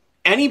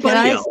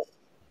anybody else?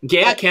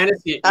 Yeah,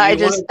 Candace.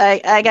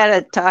 I got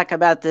to talk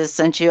about this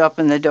since you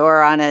opened the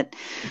door on it.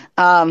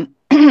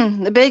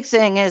 The big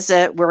thing is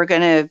that we're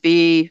going to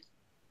be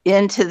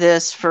into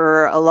this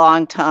for a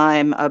long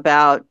time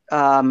about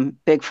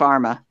big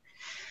pharma.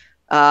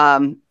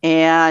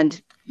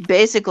 And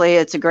basically,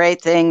 it's a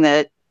great thing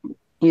that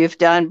you've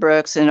done,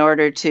 Brooks, in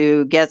order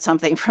to get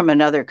something from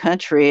another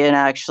country and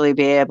actually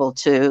be able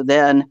to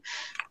then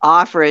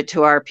offer it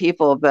to our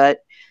people.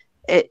 But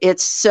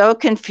it's so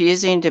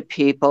confusing to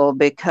people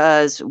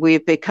because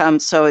we've become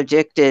so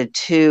addicted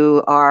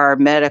to our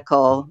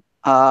medical,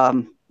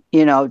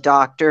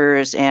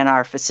 doctors and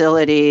our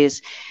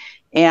facilities.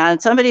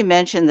 And somebody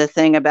mentioned the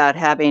thing about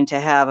having to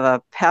have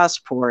a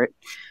passport.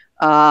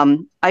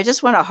 I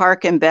just want to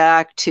harken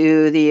back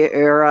to the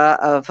era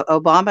of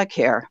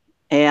Obamacare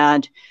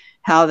and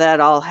how that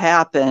all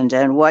happened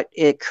and what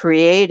it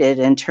created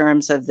in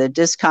terms of the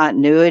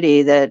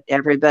discontinuity that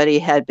everybody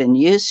had been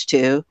used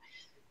to.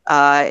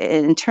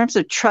 In terms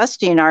of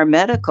trusting our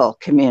medical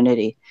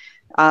community.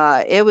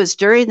 It was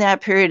during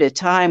that period of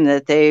time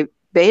that they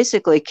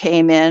basically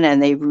came in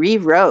and they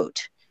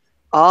rewrote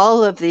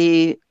all of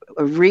the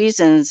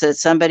reasons that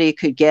somebody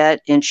could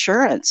get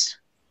insurance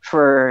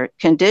for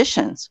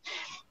conditions.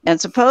 And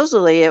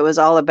supposedly it was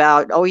all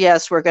about, oh,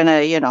 yes, we're going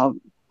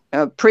to,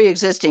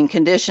 pre-existing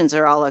conditions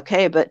are all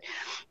okay. But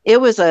it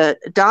was a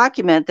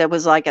document that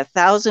was like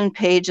 1,000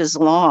 pages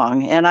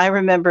long. And I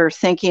remember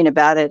thinking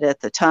about it at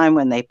the time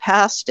when they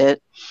passed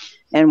it.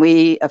 And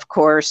we, of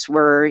course,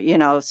 were,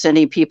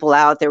 sending people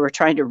out. They were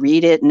trying to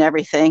read it and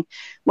everything.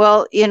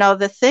 Well,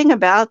 the thing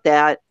about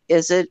that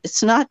is that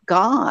it's not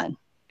gone.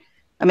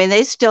 I mean,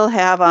 they still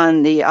have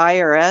on the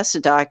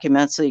IRS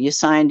documents that you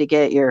signed to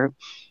get your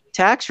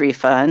tax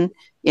refund,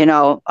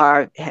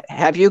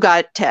 have you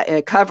got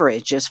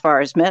coverage as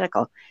far as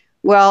medical?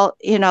 Well,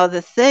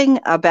 the thing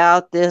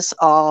about this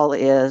all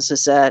is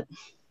that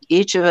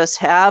each of us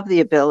have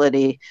the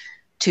ability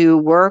to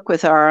work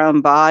with our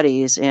own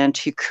bodies and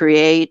to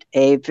create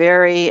a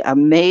very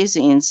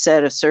amazing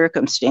set of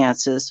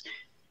circumstances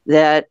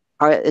that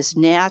is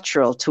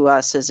natural to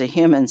us as a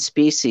human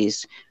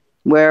species,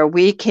 where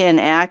we can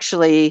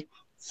actually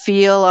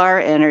feel our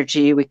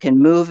energy, we can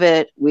move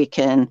it, we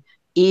can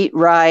eat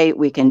right,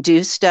 we can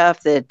do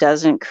stuff that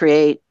doesn't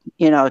create,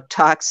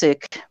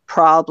 toxic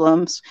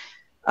problems.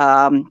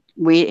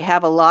 We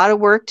have a lot of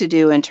work to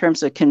do in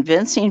terms of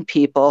convincing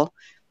people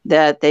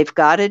that they've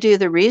got to do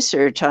the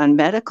research on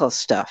medical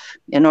stuff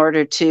in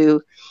order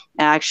to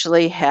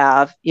actually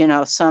have,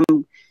 some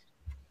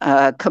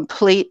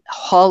complete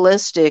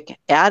holistic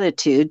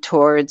attitude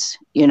towards,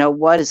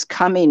 what is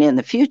coming in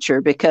the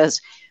future.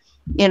 Because,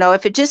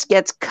 if it just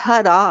gets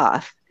cut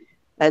off,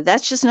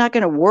 that's just not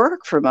going to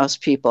work for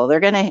most people. They're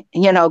going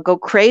to, go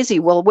crazy.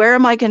 Well, where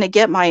am I going to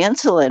get my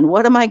insulin?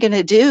 What am I going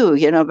to do,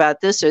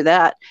 about this or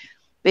that?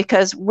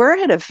 Because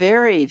we're at a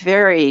very,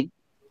 very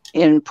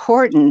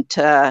important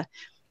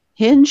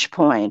hinge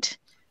point,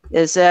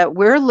 is that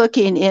we're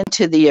looking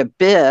into the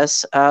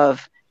abyss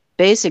of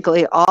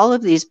basically all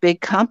of these big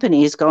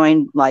companies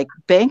going like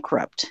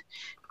bankrupt.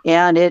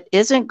 And it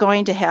isn't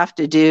going to have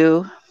to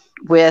do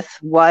with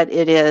what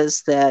it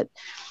is that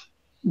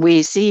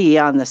we see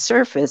on the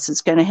surface.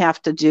 It's going to have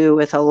to do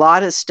with a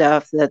lot of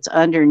stuff that's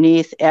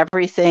underneath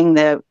everything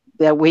that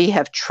we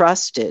have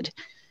trusted.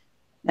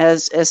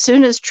 As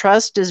soon as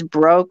trust is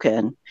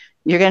broken,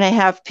 you're going to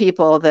have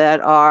people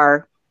that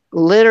are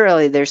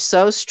literally, they're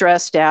so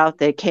stressed out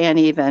they can't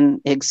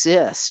even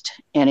exist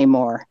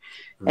anymore.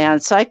 Mm-hmm.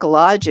 And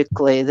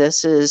psychologically,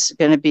 this is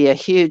going to be a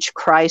huge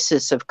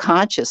crisis of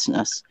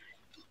consciousness.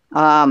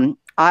 I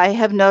I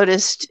have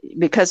noticed,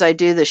 because I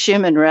do the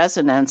Schumann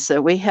resonance,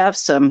 that we have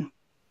some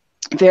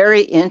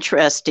very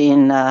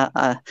interesting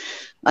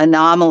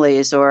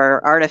anomalies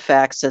or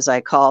artifacts, as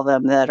I call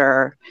them, that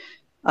are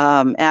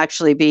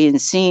actually being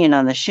seen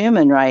on the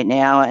Schumann right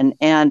now.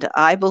 And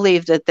I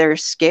believe that they're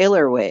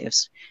scalar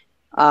waves.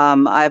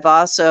 I've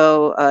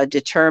also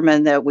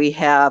determined that we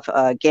have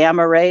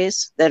gamma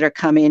rays that are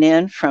coming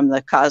in from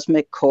the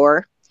cosmic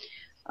core.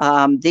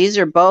 These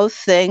are both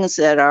things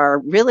that are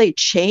really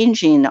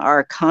changing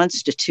our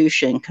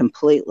constitution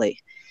completely.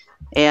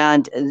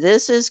 And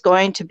this is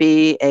going to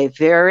be a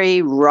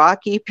very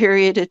rocky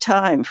period of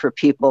time for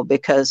people,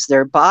 because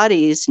their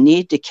bodies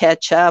need to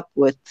catch up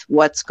with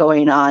what's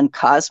going on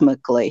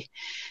cosmically.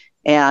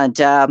 And,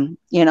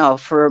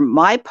 for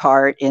my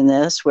part in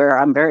this, where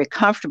I'm very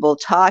comfortable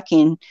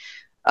talking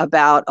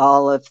about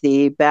all of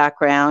the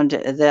background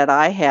that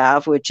I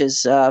have, which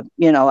is, I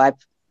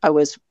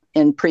was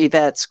in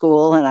pre-vet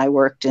school, and I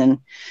worked in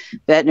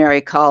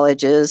veterinary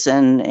colleges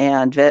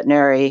and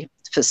veterinary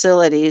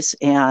facilities.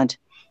 And,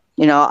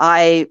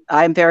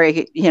 I'm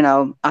very,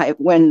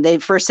 when they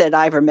first said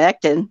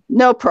ivermectin,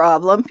 no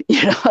problem,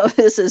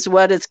 this is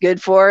what it's good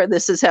for.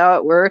 This is how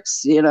it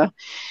works,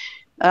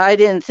 I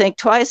didn't think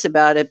twice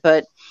about it.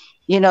 But,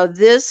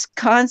 this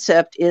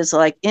concept is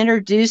like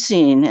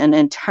introducing an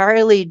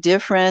entirely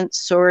different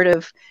sort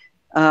of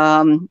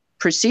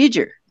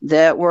procedure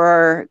that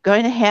we're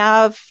going to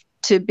have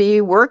to be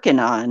working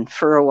on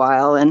for a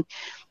while. And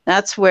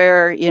that's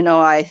where,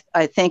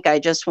 I think I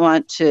just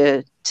want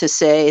to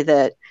say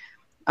that,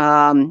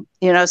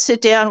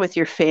 sit down with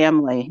your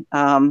family,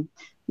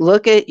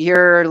 look at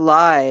your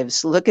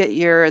lives, look at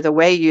the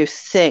way you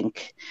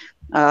think,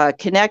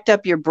 connect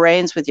up your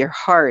brains with your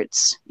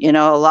hearts. A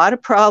lot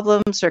of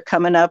problems are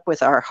coming up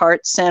with our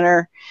heart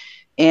center,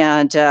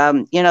 and,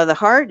 the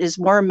heart is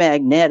more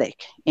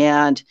magnetic,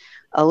 and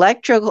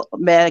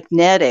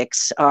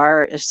electromagnetics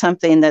are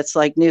something that's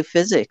like new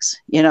physics.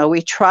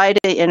 We try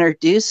to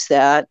introduce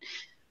that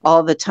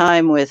all the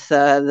time with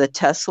the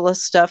Tesla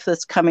stuff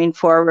that's coming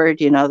forward,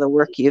 the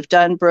work you've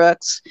done,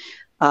 Brooks,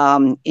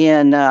 with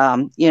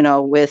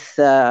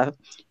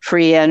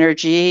free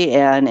energy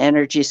and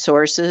energy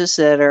sources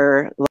that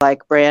are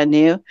like brand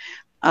new.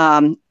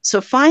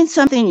 So find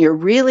something you're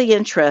really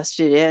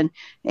interested in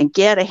and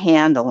get a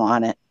handle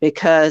on it,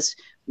 because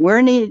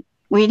we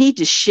need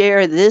to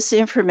share this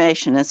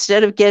information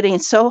instead of getting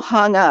so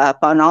hung up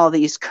on all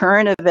these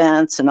current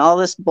events and all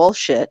this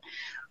bullshit.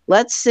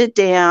 Let's sit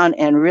down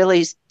and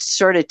really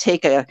sort of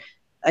take a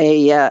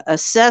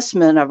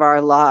assessment of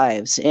our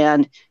lives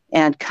and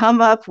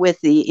come up with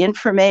the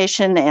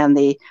information and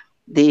the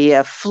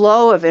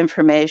flow of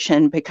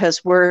information,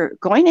 because we're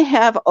going to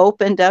have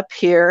opened up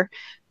here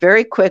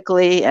very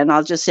quickly. And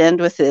I'll just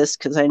end with this,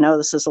 because I know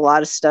this is a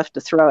lot of stuff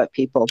to throw at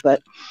people,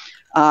 but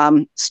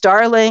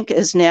Starlink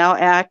is now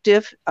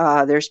active.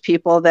 There's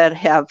people that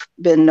have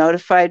been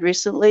notified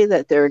recently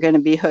that they're going to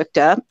be hooked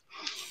up.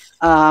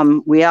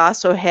 We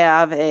also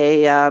have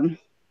a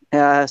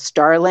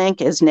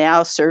Starlink is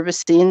now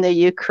servicing the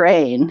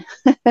Ukraine.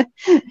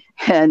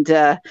 And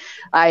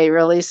I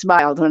really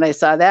smiled when I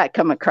saw that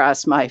come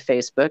across my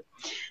Facebook.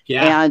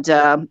 Yeah. And,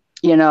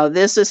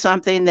 this is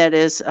something that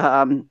is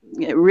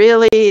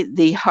really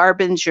the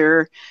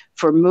harbinger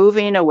for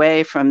moving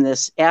away from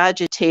this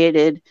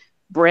agitated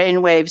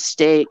brainwave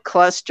state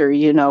cluster,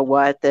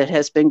 that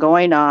has been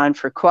going on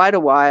for quite a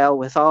while,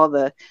 with all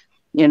the,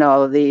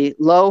 the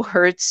low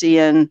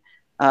Hertzian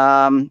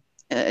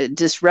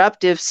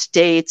disruptive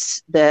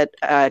states that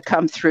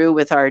come through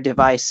with our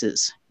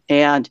devices.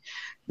 And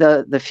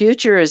the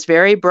future is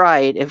very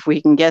bright if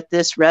we can get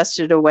this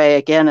wrested away.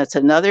 Again, it's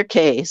another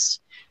case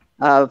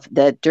of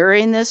that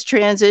during this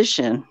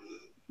transition,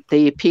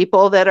 the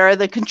people that are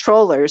the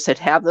controllers that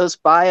have those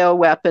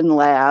bioweapon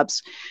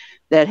labs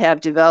that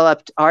have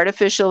developed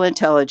artificial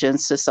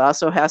intelligence, this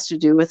also has to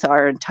do with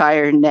our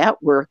entire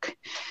network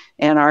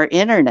and our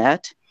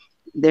internet,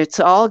 it's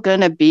not going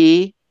to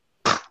be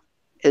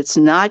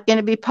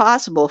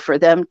possible for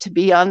them to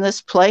be on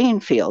this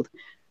playing field.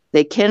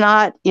 They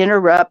cannot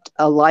interrupt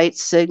a light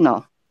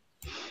signal.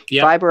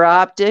 Yep. Fiber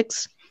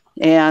optics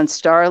and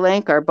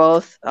Starlink are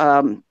both,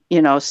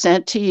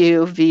 sent to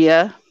you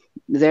via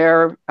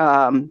their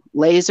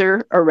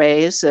laser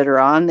arrays that are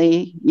on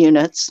the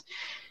units.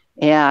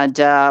 And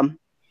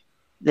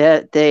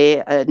that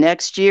they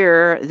next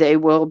year, they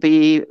will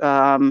be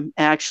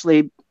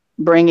actually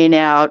bringing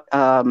out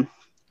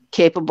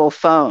capable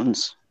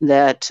phones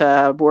that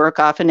work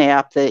off an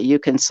app that you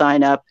can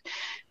sign up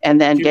and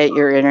then get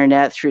your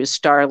internet through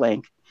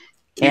Starlink.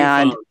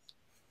 And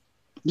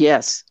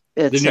yes,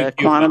 it's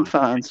quantum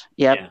phones.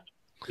 Yep. Yeah.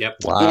 Yep.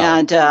 Wow.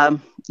 And,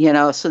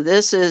 so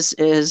this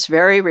is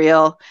very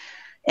real.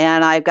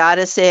 And I've got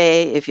to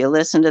say, if you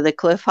listen to the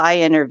Cliff High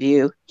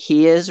interview,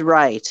 he is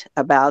right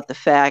about the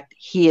fact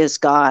he has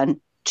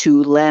gone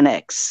to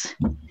Linux.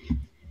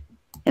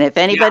 And if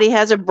anybody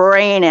has a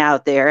brain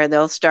out there,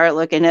 they'll start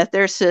looking at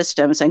their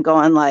systems and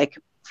going like,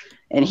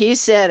 and he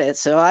said it,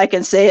 so I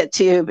can say it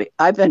too.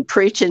 I've been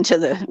preaching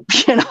to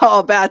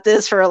about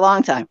this for a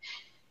long time.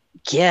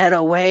 get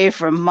away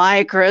from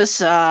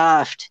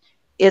Microsoft.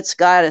 It's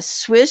got a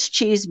Swiss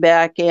cheese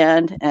back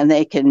end, and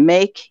they can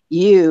make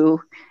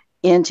you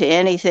into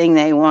anything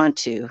they want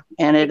to,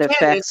 and it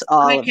affects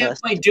all of us. I can't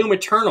play Doom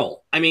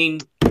Eternal. I mean,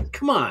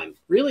 come on,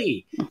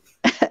 really?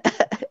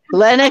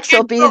 Linux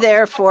will be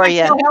there for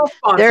you.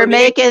 They're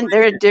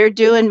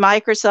doing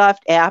Microsoft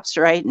apps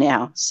right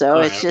now, so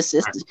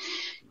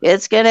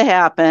it's going to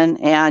happen,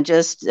 and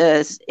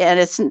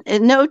it's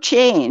no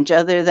change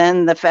other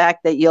than the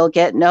fact that you'll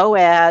get no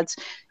ads.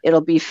 It'll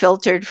be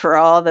filtered for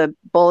all the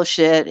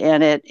bullshit,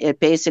 and it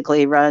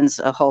basically runs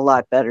a whole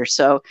lot better.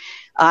 So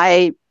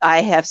I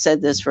have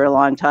said this for a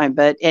long time,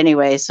 but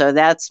anyway, so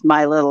that's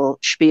my little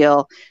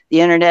spiel.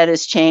 The internet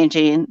is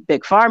changing.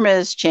 Big Pharma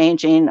is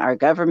changing. Our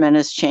government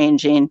is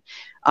changing.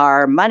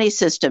 Our money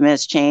system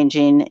is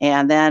changing.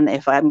 And then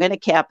if I'm going to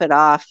cap it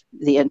off,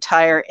 the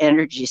entire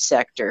energy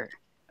sector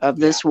of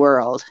this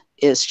world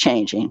is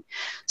changing.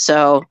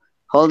 So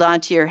hold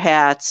on to your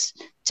hats.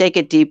 Take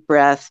a deep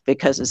breath,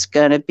 because it's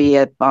going to be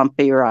a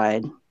bumpy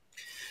ride.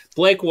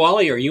 Blake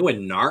Wally, are you a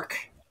narc?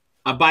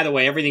 By the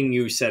way, everything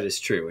you said is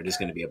true. It is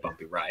going to be a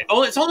bumpy ride.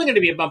 Oh, it's only going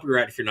to be a bumpy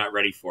ride if you're not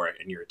ready for it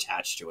and you're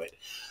attached to it.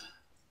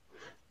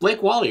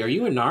 Blake Wally, are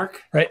you a narc?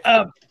 Right.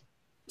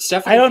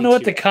 Stephanie, I don't know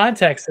what the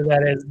context of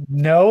that is.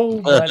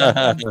 No, but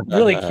I'm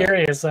really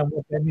curious on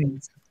what that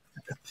means.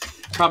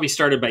 Probably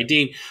started by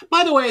Dean.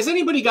 By the way, has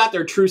anybody got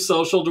their True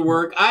Social to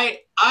work? I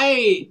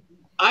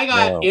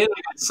got in. I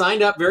got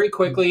signed up very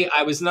quickly.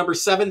 I was number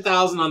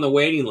 7,000 on the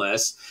waiting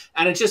list,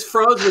 and it just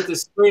froze with the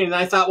screen. And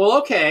I thought, well,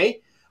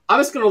 okay, I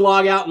was going to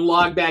log out and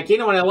log back in.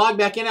 And when I logged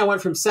back in, I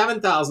went from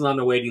 7,000 on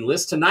the waiting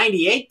list to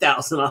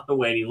 98,000 on the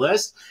waiting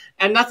list,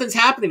 and nothing's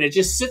happening. It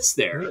just sits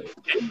there.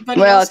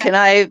 Well, can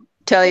I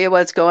tell you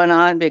what's going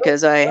on?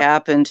 Because I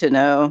happen to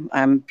know.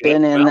 I've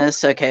been in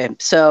this. Okay.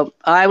 So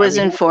I was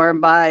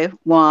informed by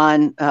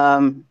Juan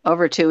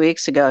over 2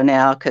 weeks ago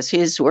now, because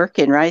he's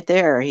working right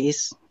there.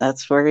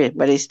 That's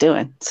what he's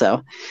doing.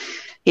 So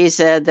he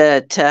said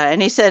that,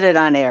 and he said it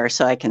on air,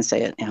 so I can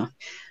say it now.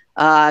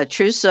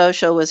 True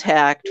Social was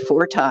hacked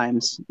 4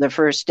 times the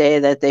first day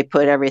that they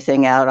put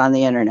everything out on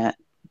the internet.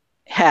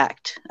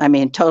 Hacked. I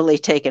mean, totally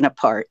taken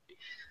apart.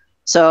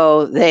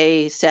 So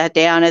they sat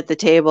down at the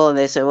table and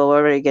they said, well,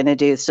 what are we going to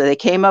do? So they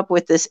came up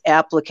with this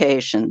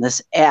application,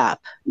 this app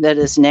that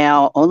is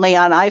now only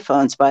on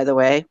iPhones, by the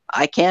way.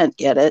 I can't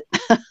get it.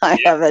 I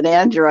have an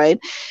Android.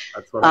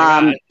 That's what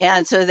I got.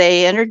 And so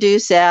they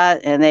introduced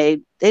that, and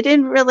they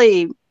didn't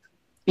really,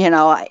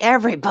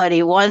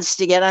 everybody wants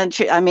to get on.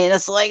 I mean,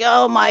 it's like,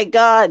 oh my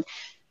God.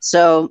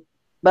 So,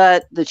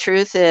 but the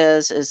truth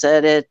is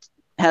that it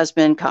has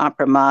been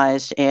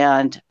compromised,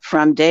 and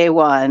from day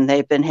one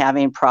they've been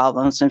having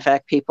problems. In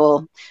fact,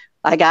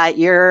 I got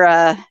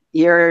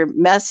your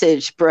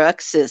message,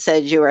 Brooks. It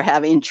said you were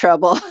having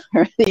trouble.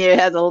 You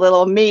had a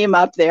little meme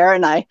up there,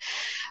 and I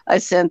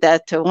sent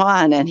that to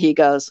Juan, and he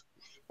goes,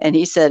 and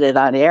he said it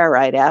on air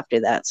right after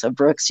that. So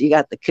Brooks, you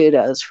got the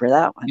kudos for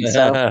that one.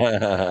 So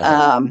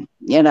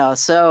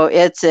so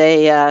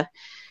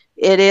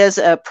it is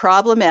a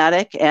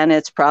problematic, and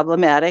it's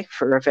problematic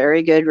for a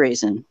very good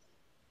reason.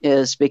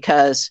 Is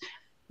because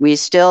we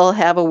still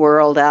have a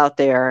world out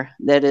there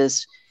that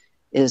is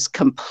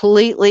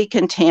completely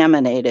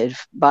contaminated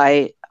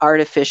by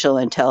artificial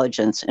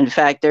intelligence. In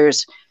fact,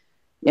 there's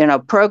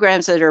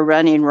programs that are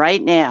running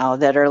right now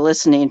that are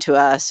listening to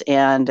us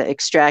and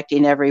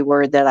extracting every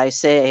word that I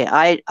say.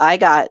 I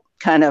got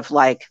kind of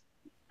like,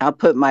 I'll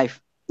put my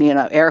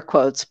air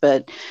quotes,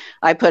 but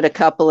I put a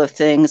couple of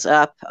things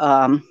up.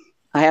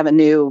 I have a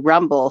new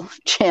Rumble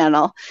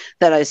channel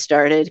that I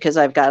started because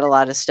I've got a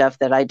lot of stuff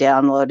that I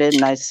downloaded,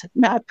 and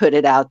I put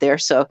it out there.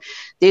 So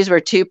these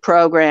were 2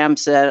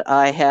 programs that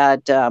I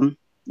had, and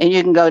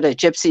you can go to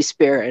Gypsy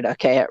Spirit,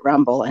 at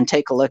Rumble, and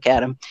take a look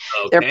at them.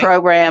 Okay. They're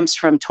programs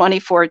from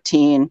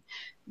 2014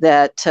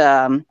 that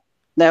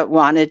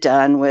Juan had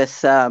done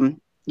with, Doug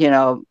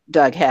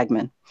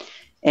Hagman.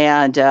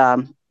 And,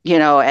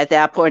 at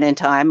that point in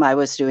time, I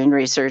was doing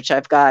research.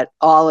 I've got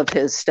all of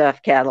his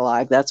stuff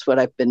cataloged. That's what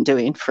I've been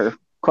doing for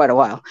quite a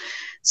while.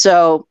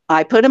 So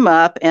I put them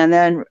up, and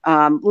then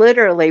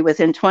literally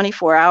within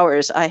 24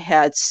 hours, I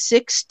had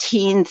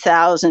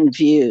 16,000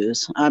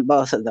 views on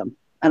both of them.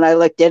 And I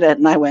looked at it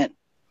and I went,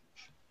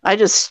 I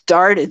just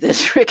started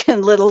this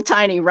freaking little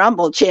tiny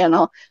Rumble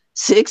channel,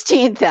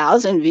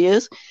 16,000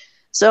 views.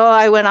 So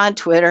I went on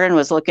Twitter and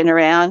was looking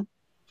around.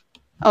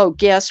 Oh,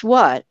 guess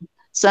what?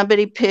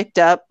 Somebody picked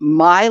up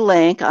my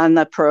link on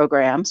the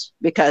programs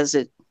because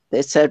it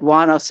said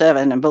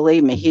 107. And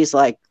believe me, he's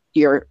like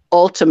your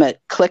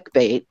ultimate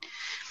clickbait.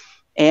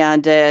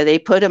 And they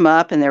put him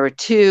up, and there were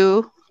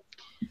 2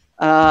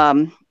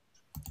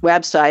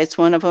 websites.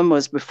 One of them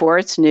was Before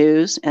It's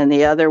News, and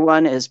the other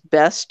one is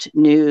Best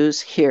News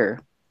Here.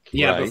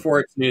 Yeah, right. Before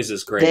It's News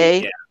is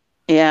great.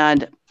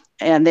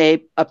 And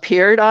they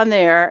appeared on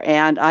there,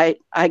 and I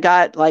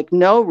got like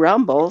no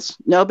rumbles.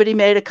 Nobody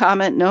made a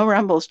comment, no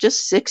rumbles,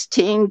 just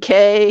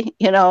 16K,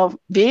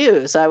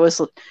 views.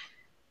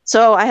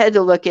 So I had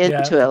to look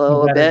into it a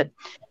little bit.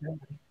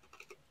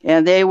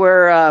 And they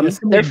were,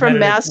 they're from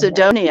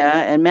Macedonia,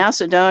 and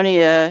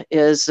Macedonia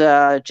is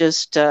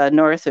just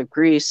north of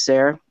Greece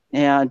there.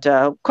 And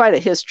quite a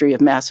history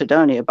of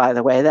Macedonia, by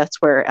the way.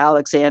 That's where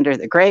Alexander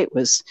the Great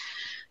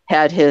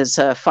had his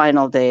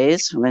final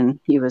days when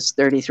he was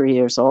 33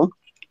 years old.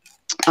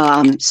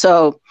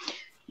 So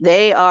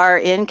they are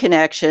in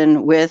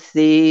connection with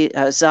the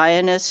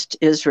Zionist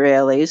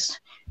Israelis,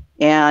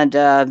 and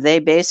they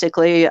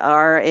basically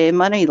are a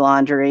money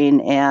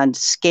laundering and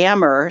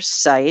scammer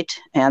site,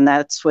 and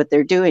that's what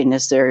they're doing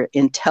is they're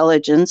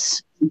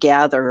intelligence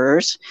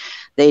gatherers.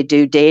 They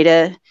do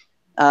data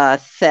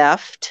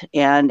theft,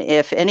 and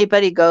if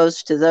anybody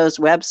goes to those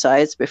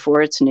websites,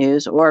 Before It's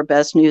News or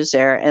Best News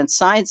There, and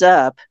signs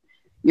up,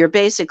 you're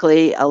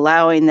basically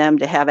allowing them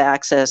to have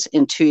access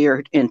into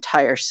your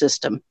entire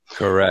system.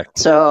 Correct.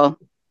 So,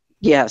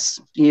 yes,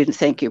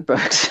 thank you,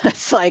 Brooks.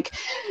 It's like,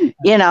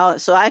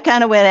 so I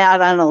kind of went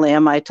out on a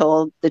limb. I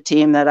told the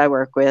team that I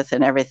work with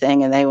and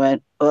everything, and they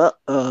went,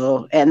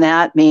 uh-oh. And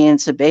that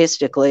means that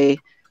basically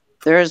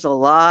there's a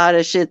lot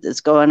of shit that's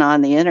going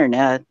on the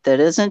internet that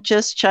isn't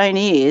just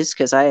Chinese,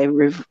 because I,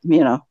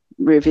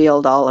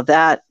 revealed all of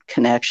that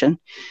connection.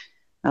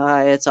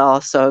 It's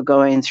also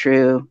going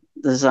through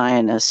the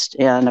Zionists.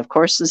 And of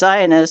course, the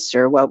Zionists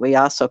are what we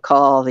also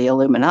call the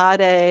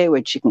Illuminati,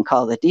 which you can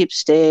call the deep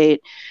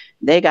state.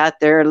 They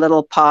got their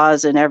little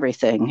paws in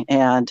everything.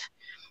 And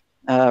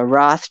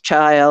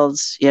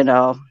Rothschilds,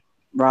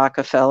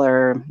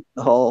 Rockefeller,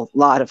 a whole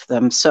lot of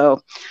them.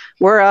 So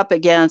we're up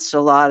against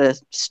a lot of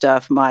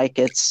stuff, Mike.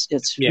 It's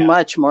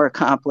much more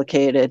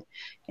complicated.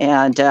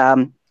 And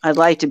I'd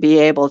like to be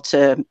able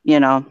to,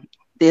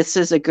 this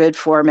is a good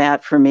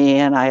format for me,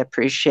 and I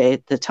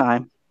appreciate the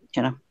time,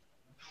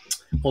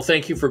 Well,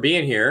 thank you for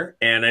being here.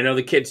 And I know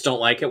the kids don't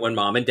like it when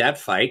mom and dad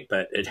fight,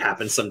 but it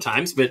happens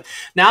sometimes. But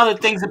now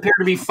that things appear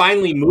to be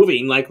finally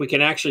moving, like we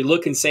can actually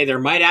look and say there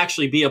might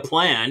actually be a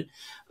plan,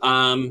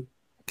 I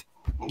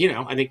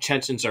think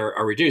tensions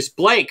are reduced.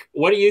 Blake,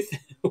 what do you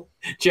think?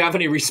 Do you have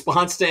any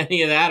response to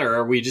any of that, or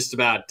are we just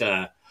about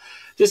out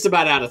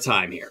of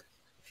time here?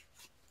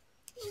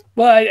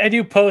 Well, I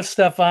do post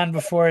stuff on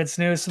Before It's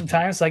News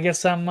sometimes. So I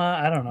guess I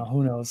don't know,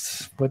 who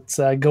knows what's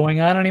going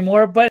on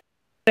anymore, but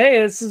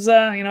hey, this is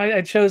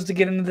I chose to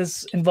get into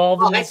this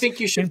involved. I think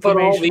you should put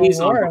all these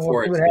on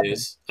Before It's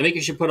News. I think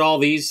you should put all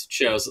these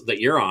shows that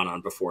you're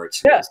on Before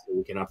It's News, so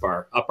we can up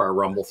our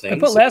Rumble thing. I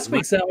put last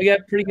week's on. We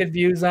got pretty good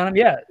views on them.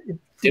 Yeah, if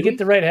you get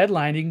the right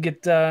headline, you can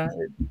get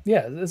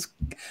it's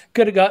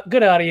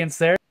good audience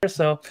there.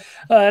 So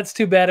that's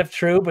too bad if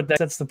true, but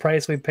that's the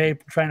price we pay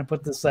for trying to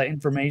put this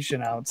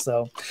information out.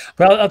 So,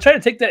 but I'll try to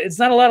take that. It's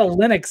not a lot of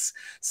Linux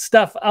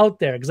stuff out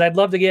there because I'd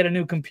love to get a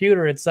new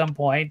computer at some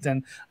point,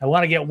 and I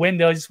want to get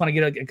Windows. I just want to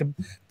get a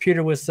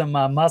computer with some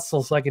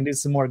muscle so I can do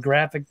some more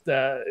graphic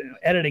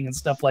editing and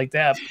stuff like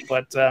that.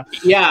 But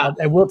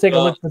I will take a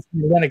look at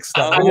some Linux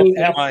stuff.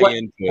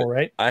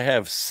 I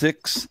have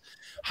 6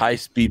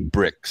 high-speed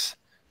bricks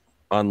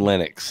on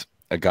Linux.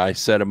 A guy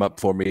set them up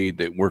for me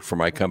that worked for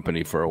my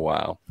company for a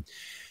while.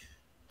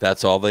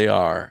 That's all they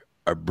are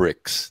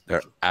bricks.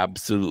 They're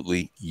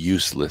absolutely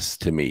useless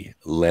to me.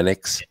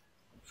 Linux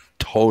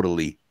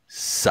totally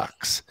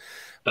sucks.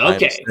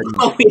 Okay.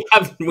 We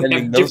have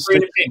different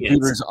opinions.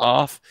 Computers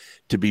off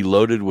to be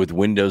loaded with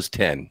Windows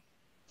 10.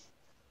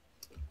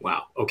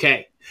 Wow.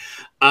 Okay.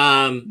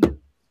 And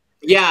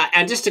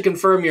just to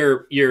confirm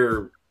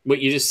your what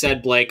you just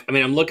said, Blake, I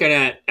mean, I'm looking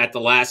at the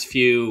last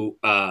few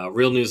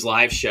Real News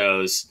Live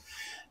shows.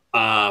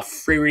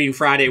 Free Reading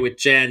Friday with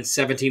Jen,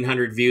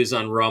 1,700 views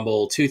on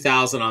Rumble,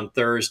 2,000 on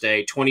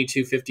Thursday,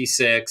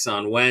 2,256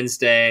 on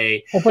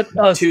Wednesday,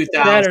 2,000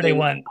 Saturday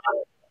one.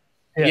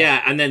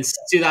 Yeah, and then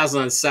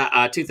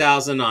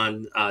 2,000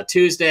 on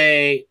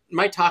Tuesday.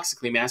 My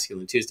Toxically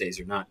Masculine Tuesdays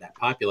are not that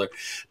popular.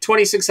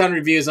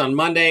 2,600 views on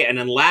Monday, and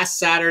then last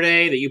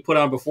Saturday that you put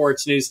on Before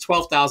It's News,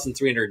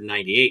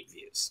 12,398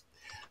 views.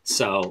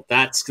 So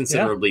that's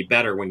considerably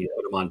better when you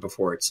put them on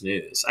Before It's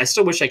News. I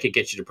still wish I could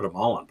get you to put them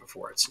all on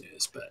Before It's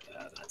News, but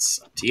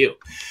that's up to you.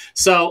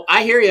 So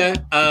I hear you,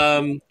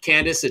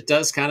 Candace. It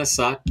does kind of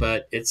suck,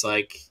 but it's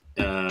like,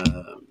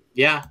 and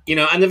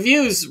the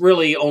views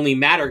really only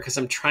matter because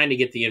I'm trying to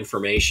get the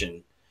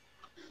information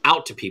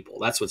out to people.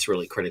 That's what's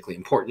really critically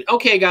important.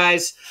 Okay,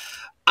 guys,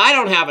 I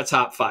don't have a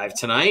top 5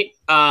 tonight.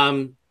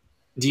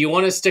 Do you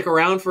want to stick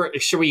around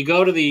should we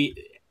go to the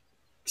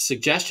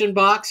suggestion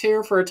box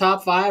here for a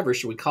top 5, or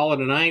should we call it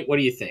a night? What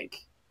do you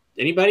think?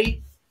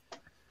 Anybody?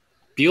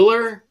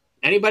 Bueller?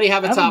 Anybody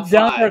have a top 5?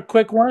 Down for a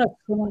quick one.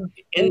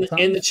 In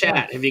the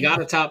chat, have you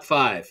got a top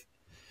 5?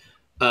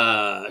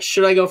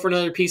 Should I go for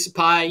another piece of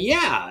pie?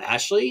 Yeah,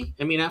 Ashley.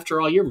 I mean,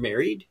 after all, you're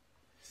married.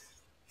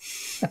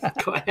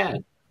 Go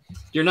ahead.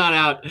 You're not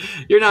out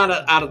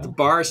at the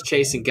bars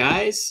chasing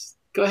guys.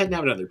 Go ahead and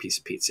have another piece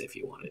of pizza if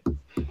you want it.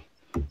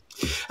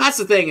 That's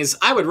the thing is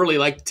I would really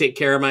like to take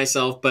care of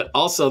myself, but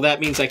also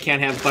that means I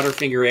can't have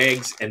Butterfinger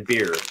eggs and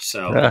beer.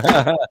 So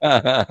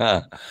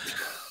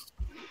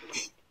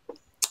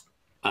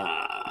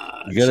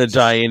You're gonna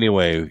die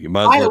anyway. You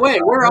might. By the way,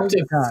 we're up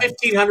to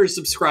 1,500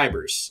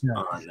 subscribers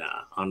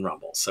on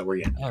Rumble, so we're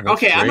getting there.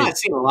 Okay, great. I'm not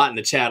seeing a lot in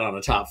the chat on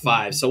the top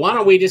 5, so why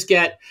don't we just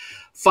get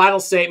final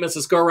statements?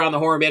 Let's go around the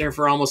horn. Been here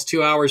for almost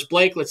 2 hours.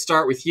 Blake, let's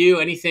start with you.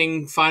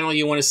 Anything final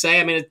you want to say?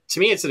 I mean, to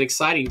me, it's an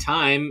exciting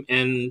time,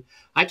 and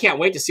I can't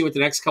wait to see what the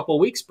next couple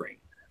of weeks bring.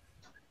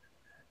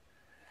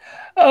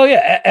 Oh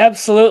yeah,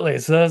 absolutely.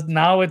 So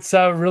now it's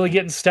really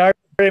getting started.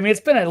 I mean,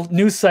 it's been a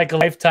news cycle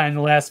lifetime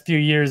the last few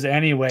years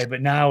anyway,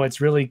 but now it's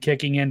really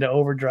kicking into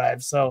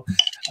overdrive. So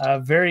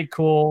very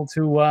cool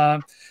to, I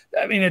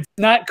mean, it's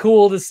not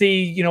cool to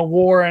see,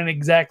 war and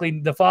exactly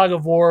the fog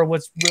of war,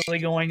 what's really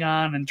going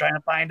on and trying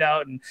to find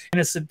out, and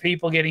innocent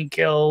people getting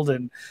killed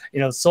and,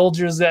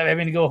 soldiers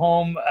having to go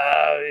home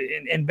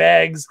in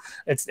bags.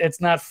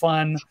 It's not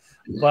fun.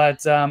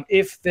 But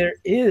if there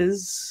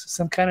is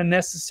some kind of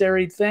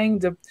necessary thing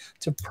to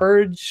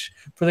purge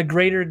for the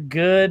greater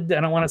good, I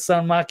don't want to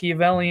sound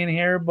Machiavellian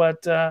here,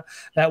 but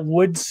that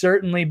would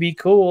certainly be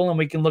cool. And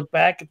we can look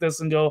back at this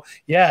and go,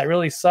 yeah, it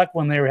really sucked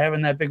when they were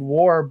having that big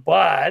war.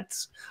 But,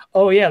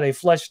 oh, yeah, they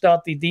flushed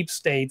out the deep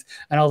state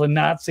and all the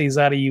Nazis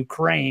out of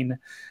Ukraine.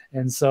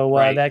 And so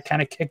that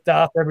kind of kicked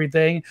off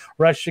everything.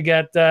 Russia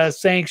got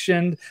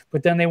sanctioned,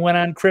 but then they went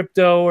on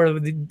crypto, or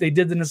they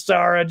did the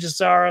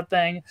Jassara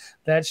thing.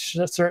 That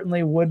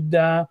certainly would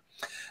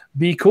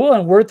be cool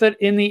and worth it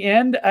in the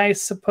end, I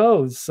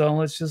suppose. So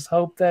let's just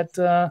hope that,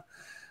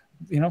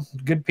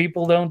 good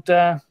people don't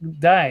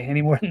die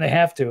any more than they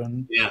have to.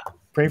 And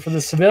pray for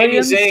the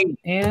civilians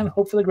and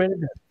hope for the greater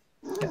good.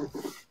 Yeah.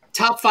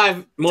 Top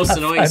 5 most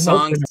annoying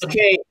songs.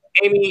 Okay.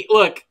 Amy,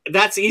 look,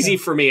 that's easy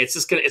for me.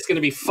 It's gonna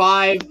be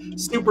 5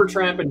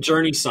 Supertramp and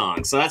Journey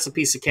songs, so that's a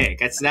piece of cake.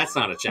 That's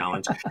not a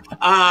challenge.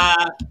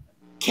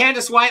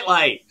 Candace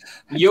Whitelight,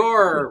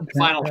 your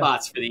final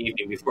thoughts for the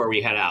evening before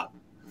we head out.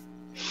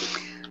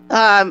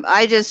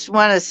 I just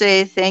want to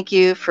say thank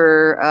you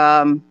for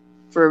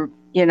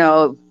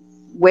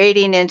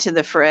wading into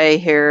the fray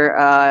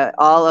here.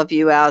 All of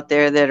you out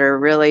there that are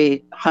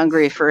really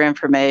hungry for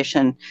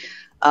information.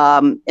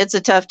 It's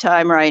a tough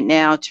time right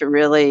now to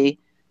really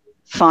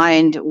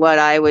find what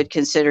I would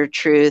consider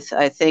truth.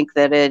 I think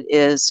that it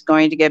is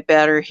going to get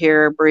better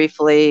here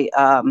briefly.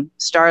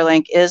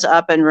 Starlink is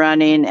up and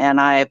running,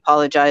 and I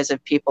apologize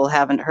if people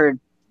haven't heard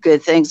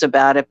good things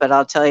about it, but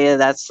I'll tell you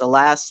that's the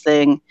last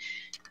thing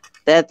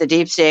that the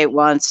deep state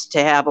wants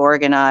to have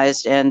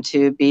organized and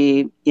to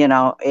be,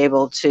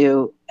 able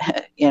to,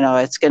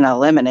 it's going to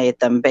eliminate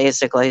them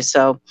basically.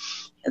 So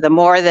the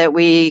more that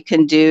we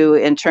can do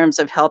in terms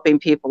of helping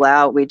people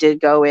out, we did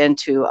go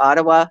into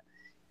Ottawa,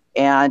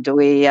 and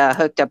we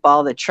hooked up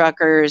all the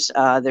truckers.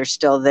 They're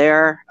still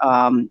there.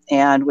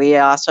 And we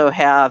also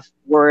have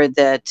word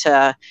that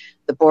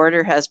the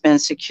border has been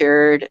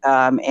secured,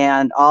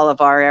 and all of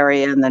our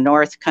area in the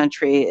North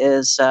Country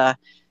is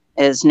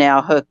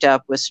now hooked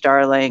up with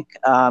Starlink.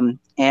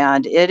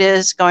 And it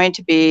is going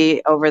to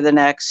be, over the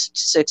next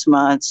 6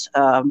 months,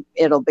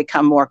 it'll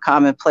become more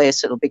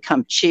commonplace. It'll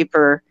become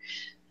cheaper.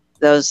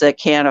 Those that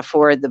can't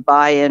afford the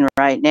buy-in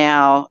right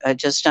now,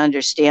 just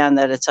understand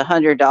that it's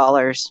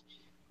 $100.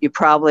 You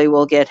probably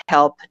will get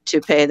help to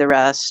pay the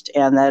rest,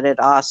 and that it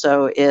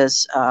also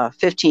is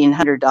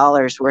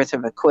 $1,500 worth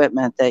of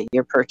equipment that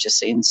you're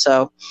purchasing.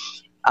 So,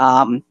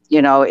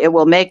 it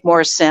will make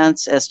more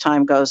sense as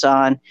time goes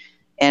on,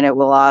 and it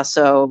will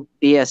also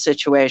be a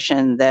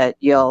situation that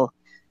you'll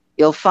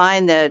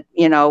find that,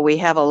 we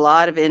have a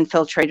lot of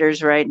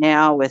infiltrators right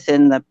now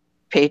within the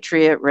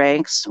Patriot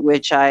ranks,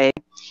 which I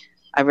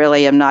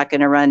really am not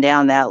going to run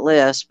down that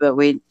list, but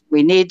we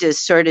need to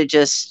sort of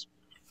just,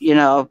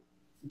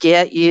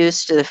 get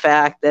used to the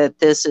fact that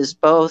this is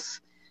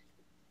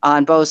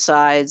on both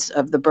sides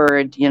of the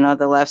bird,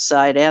 the left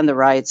side and the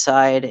right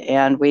side.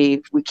 And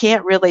we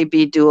can't really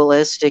be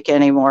dualistic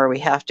anymore. We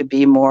have to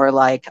be more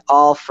like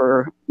all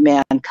for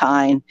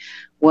mankind,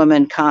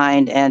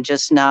 womankind, and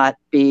just not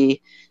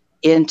be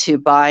into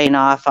buying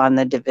off on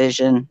the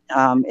division.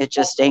 It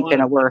just ain't going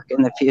to work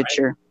in the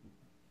future.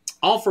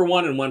 All for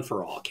one and one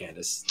for all,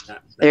 Candace.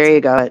 There you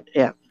go.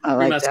 Yeah, I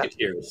like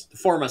Musketeers. The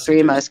 4 Musketeers.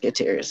 3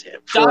 Musketeers. Yeah.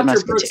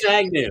 Dr. Brooks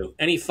Agnew,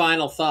 any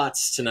final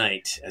thoughts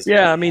tonight?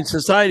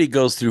 Society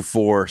goes through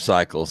 4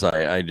 cycles.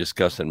 I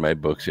discuss in my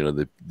books,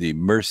 the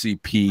mercy,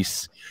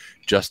 peace,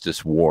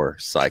 justice, war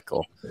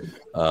cycle.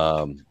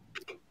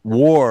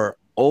 War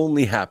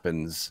only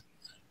happens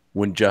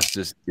when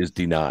justice is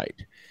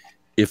denied.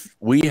 If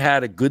we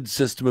had a good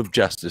system of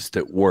justice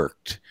that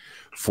worked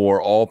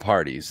for all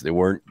parties, there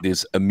weren't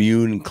this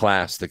immune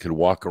class that could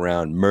walk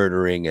around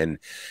murdering and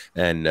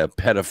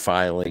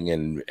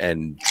pedophiling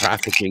and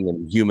trafficking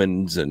in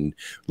humans and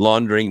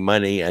laundering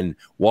money and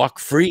walk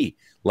free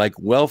like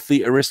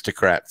wealthy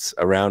aristocrats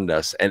around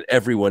us, and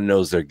everyone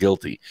knows they're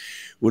guilty.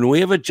 When we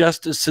have a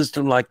justice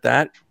system like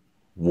that,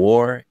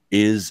 war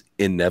is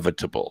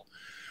inevitable.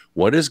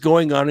 What is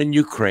going on in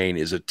Ukraine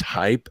is a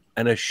type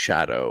and a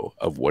shadow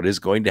of what is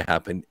going to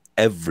happen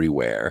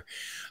everywhere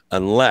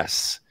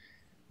unless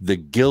the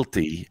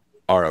guilty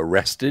are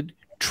arrested,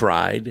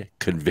 tried,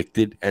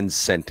 convicted, and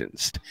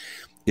sentenced.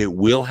 It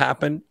will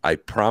happen. I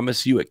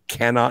promise you, it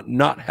cannot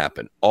not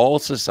happen. All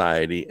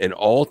society and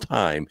all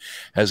time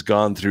has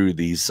gone through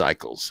these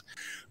cycles.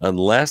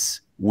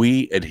 Unless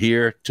we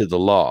adhere to the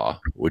law,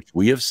 which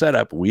we have set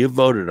up, we have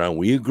voted on,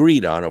 we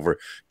agreed on over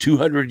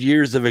 200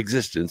 years of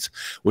existence,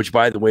 which,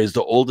 by the way, is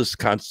the oldest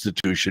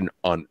constitution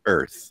on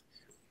earth.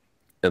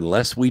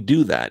 Unless we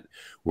do that,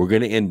 we're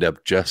going to end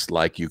up just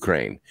like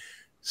Ukraine.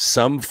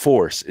 Some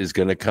force is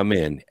going to come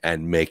in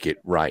and make it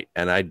right.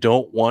 And I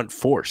don't want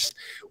force.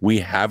 We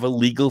have a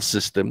legal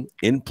system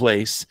in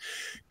place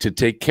to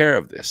take care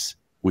of this.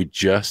 We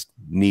just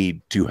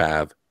need to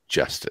have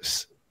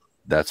justice.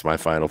 That's my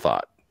final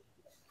thought.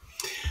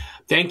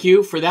 Thank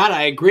you for that.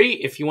 I agree.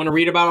 If you want to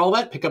read about all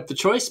that, pick up The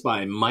Choice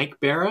by Mike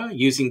Bara,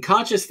 using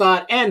conscious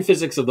thought and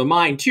physics of the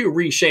mind to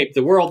reshape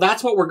the world.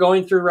 That's what we're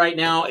going through right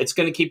now. It's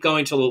going to keep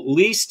going till at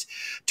least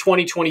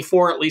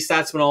 2024. At least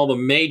that's when all the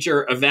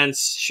major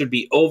events should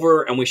be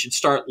over and we should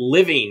start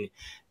living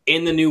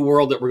in the new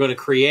world that we're going to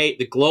create.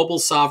 The global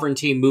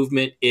sovereignty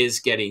movement is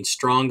getting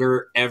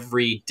stronger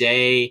every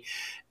day.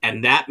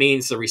 And that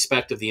means the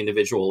respect of the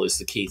individual is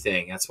the key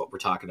thing. That's what we're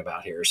talking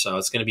about here. So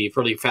it's going to be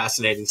pretty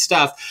fascinating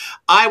stuff.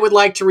 I would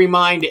like to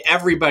remind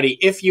everybody,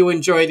 if you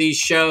enjoy these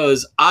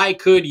shows, I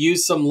could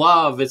use some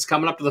love. It's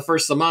coming up to the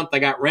first of the month. I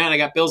got rent. I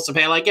got bills to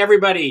pay like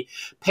everybody.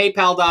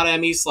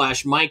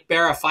 PayPal.me/Mike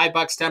Bara, $5,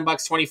 $10,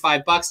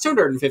 $25,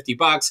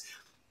 $250.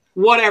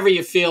 Whatever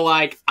you feel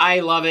like. I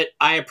love it.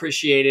 I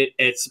appreciate it.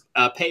 It's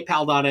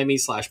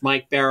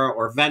paypal.me/Mike Bara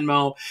or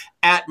Venmo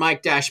at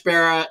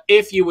Mike-Bara.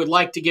 If you would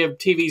like to give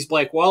TV's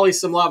Blake Wally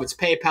some love, it's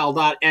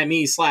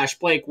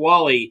paypal.me/Blake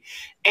Wally.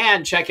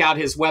 And check out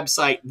his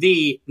website,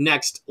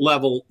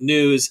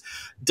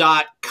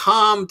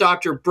 thenextlevelnews.com.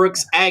 Dr.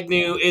 Brooks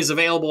Agnew is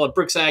available at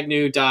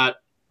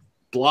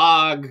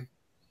brooksagnew.blog.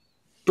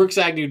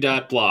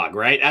 brooksagnew.blog,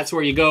 right? That's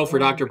where you go for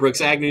Dr. Brooks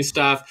Agnew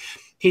stuff.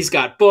 He's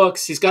got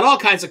books. He's got all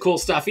kinds of cool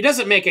stuff. He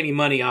doesn't make any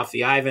money off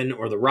the Ivan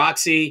or the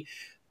Roxy,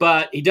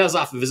 but he does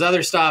off of his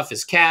other stuff,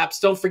 his caps.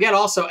 Don't forget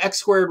also X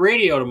Squared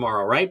Radio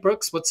tomorrow, right,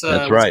 Brooks? That's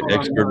right.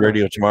 X Squared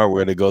Radio tomorrow.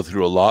 We're going to go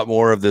through a lot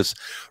more of this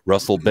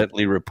Russell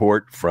Bentley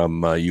report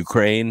from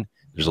Ukraine.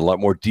 There's a lot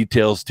more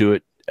details to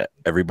it.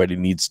 Everybody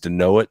needs to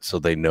know it so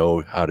they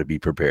know how to be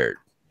prepared.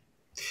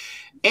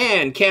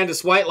 And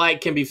Candace Whitelight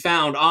can be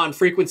found on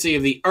Frequency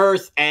of the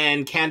Earth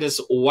and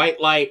Candace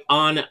Whitelight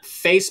on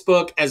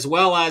Facebook, as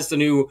well as the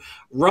new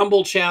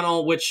Rumble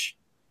channel, which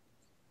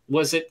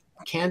was it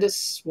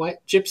Candace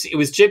White Gypsy? It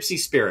was Gypsy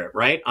Spirit,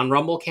 right? On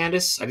Rumble,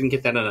 Candace? I didn't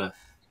get that on a...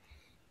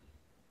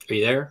 Are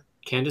you there,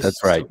 Candace?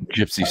 That's right.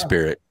 Gypsy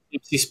Spirit.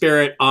 Gypsy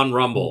Spirit on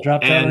Rumble.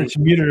 Drop that and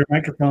muted her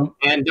microphone.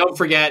 And don't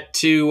forget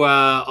to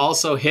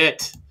also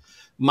hit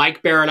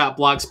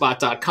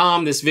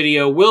MikeBara.blogspot.com. This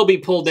video will be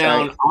pulled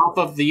down off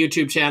of the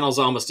YouTube channels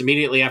almost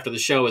immediately after the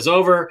show is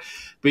over.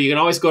 But you can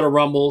always go to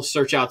Rumble,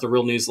 search out the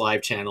Real News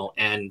Live channel,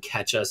 and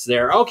catch us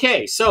there.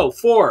 Okay, so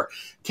for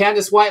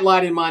Candace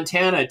Whitelight in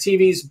Montana,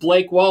 TV's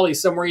Blake Wally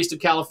somewhere east of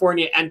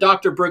California, and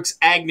Dr. Brooks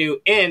Agnew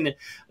in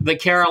the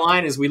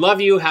Carolinas, we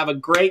love you. Have a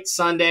great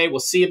Sunday. We'll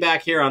see you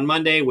back here on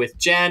Monday with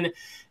Jen.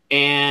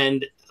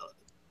 And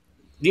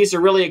these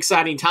are really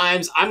exciting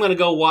times. I'm going to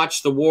go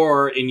watch the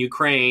war in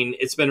Ukraine.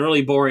 It's been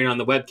really boring on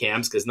the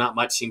webcams because not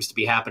much seems to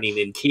be happening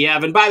in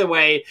Kiev. And by the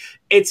way,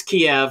 it's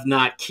Kiev,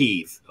 not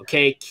Kyiv.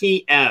 Okay,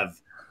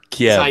 Kiev.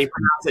 That's how you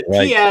pronounce it.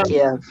 Right.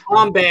 Kiev,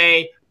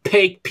 Bombay,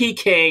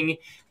 Peking,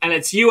 and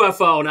it's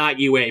UFO, not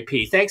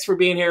UAP. Thanks for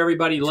being here,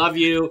 everybody. Love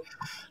you.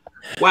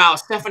 Wow,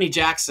 Stephanie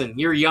Jackson,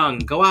 you're young.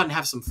 Go out and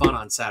have some fun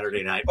on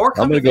Saturday night. Or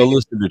I'm going to go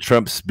listen to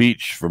Trump's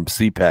speech from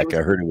CPAC.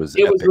 I heard it was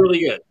epic. Was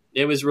really good.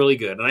 It was really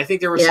good, and I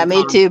think there was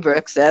me too,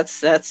 Brooks.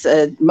 That's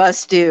a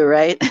must do,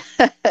 right?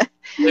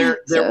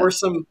 there were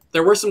some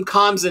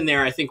comms in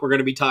there. I think we're going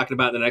to be talking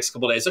about in the next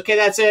couple of days. Okay,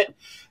 that's it.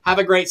 Have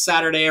a great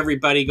Saturday,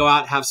 everybody. Go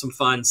out, have some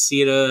fun.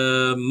 See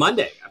you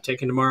Monday. I'm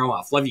taking tomorrow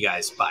off. Love you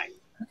guys. Bye.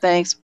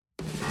 Thanks.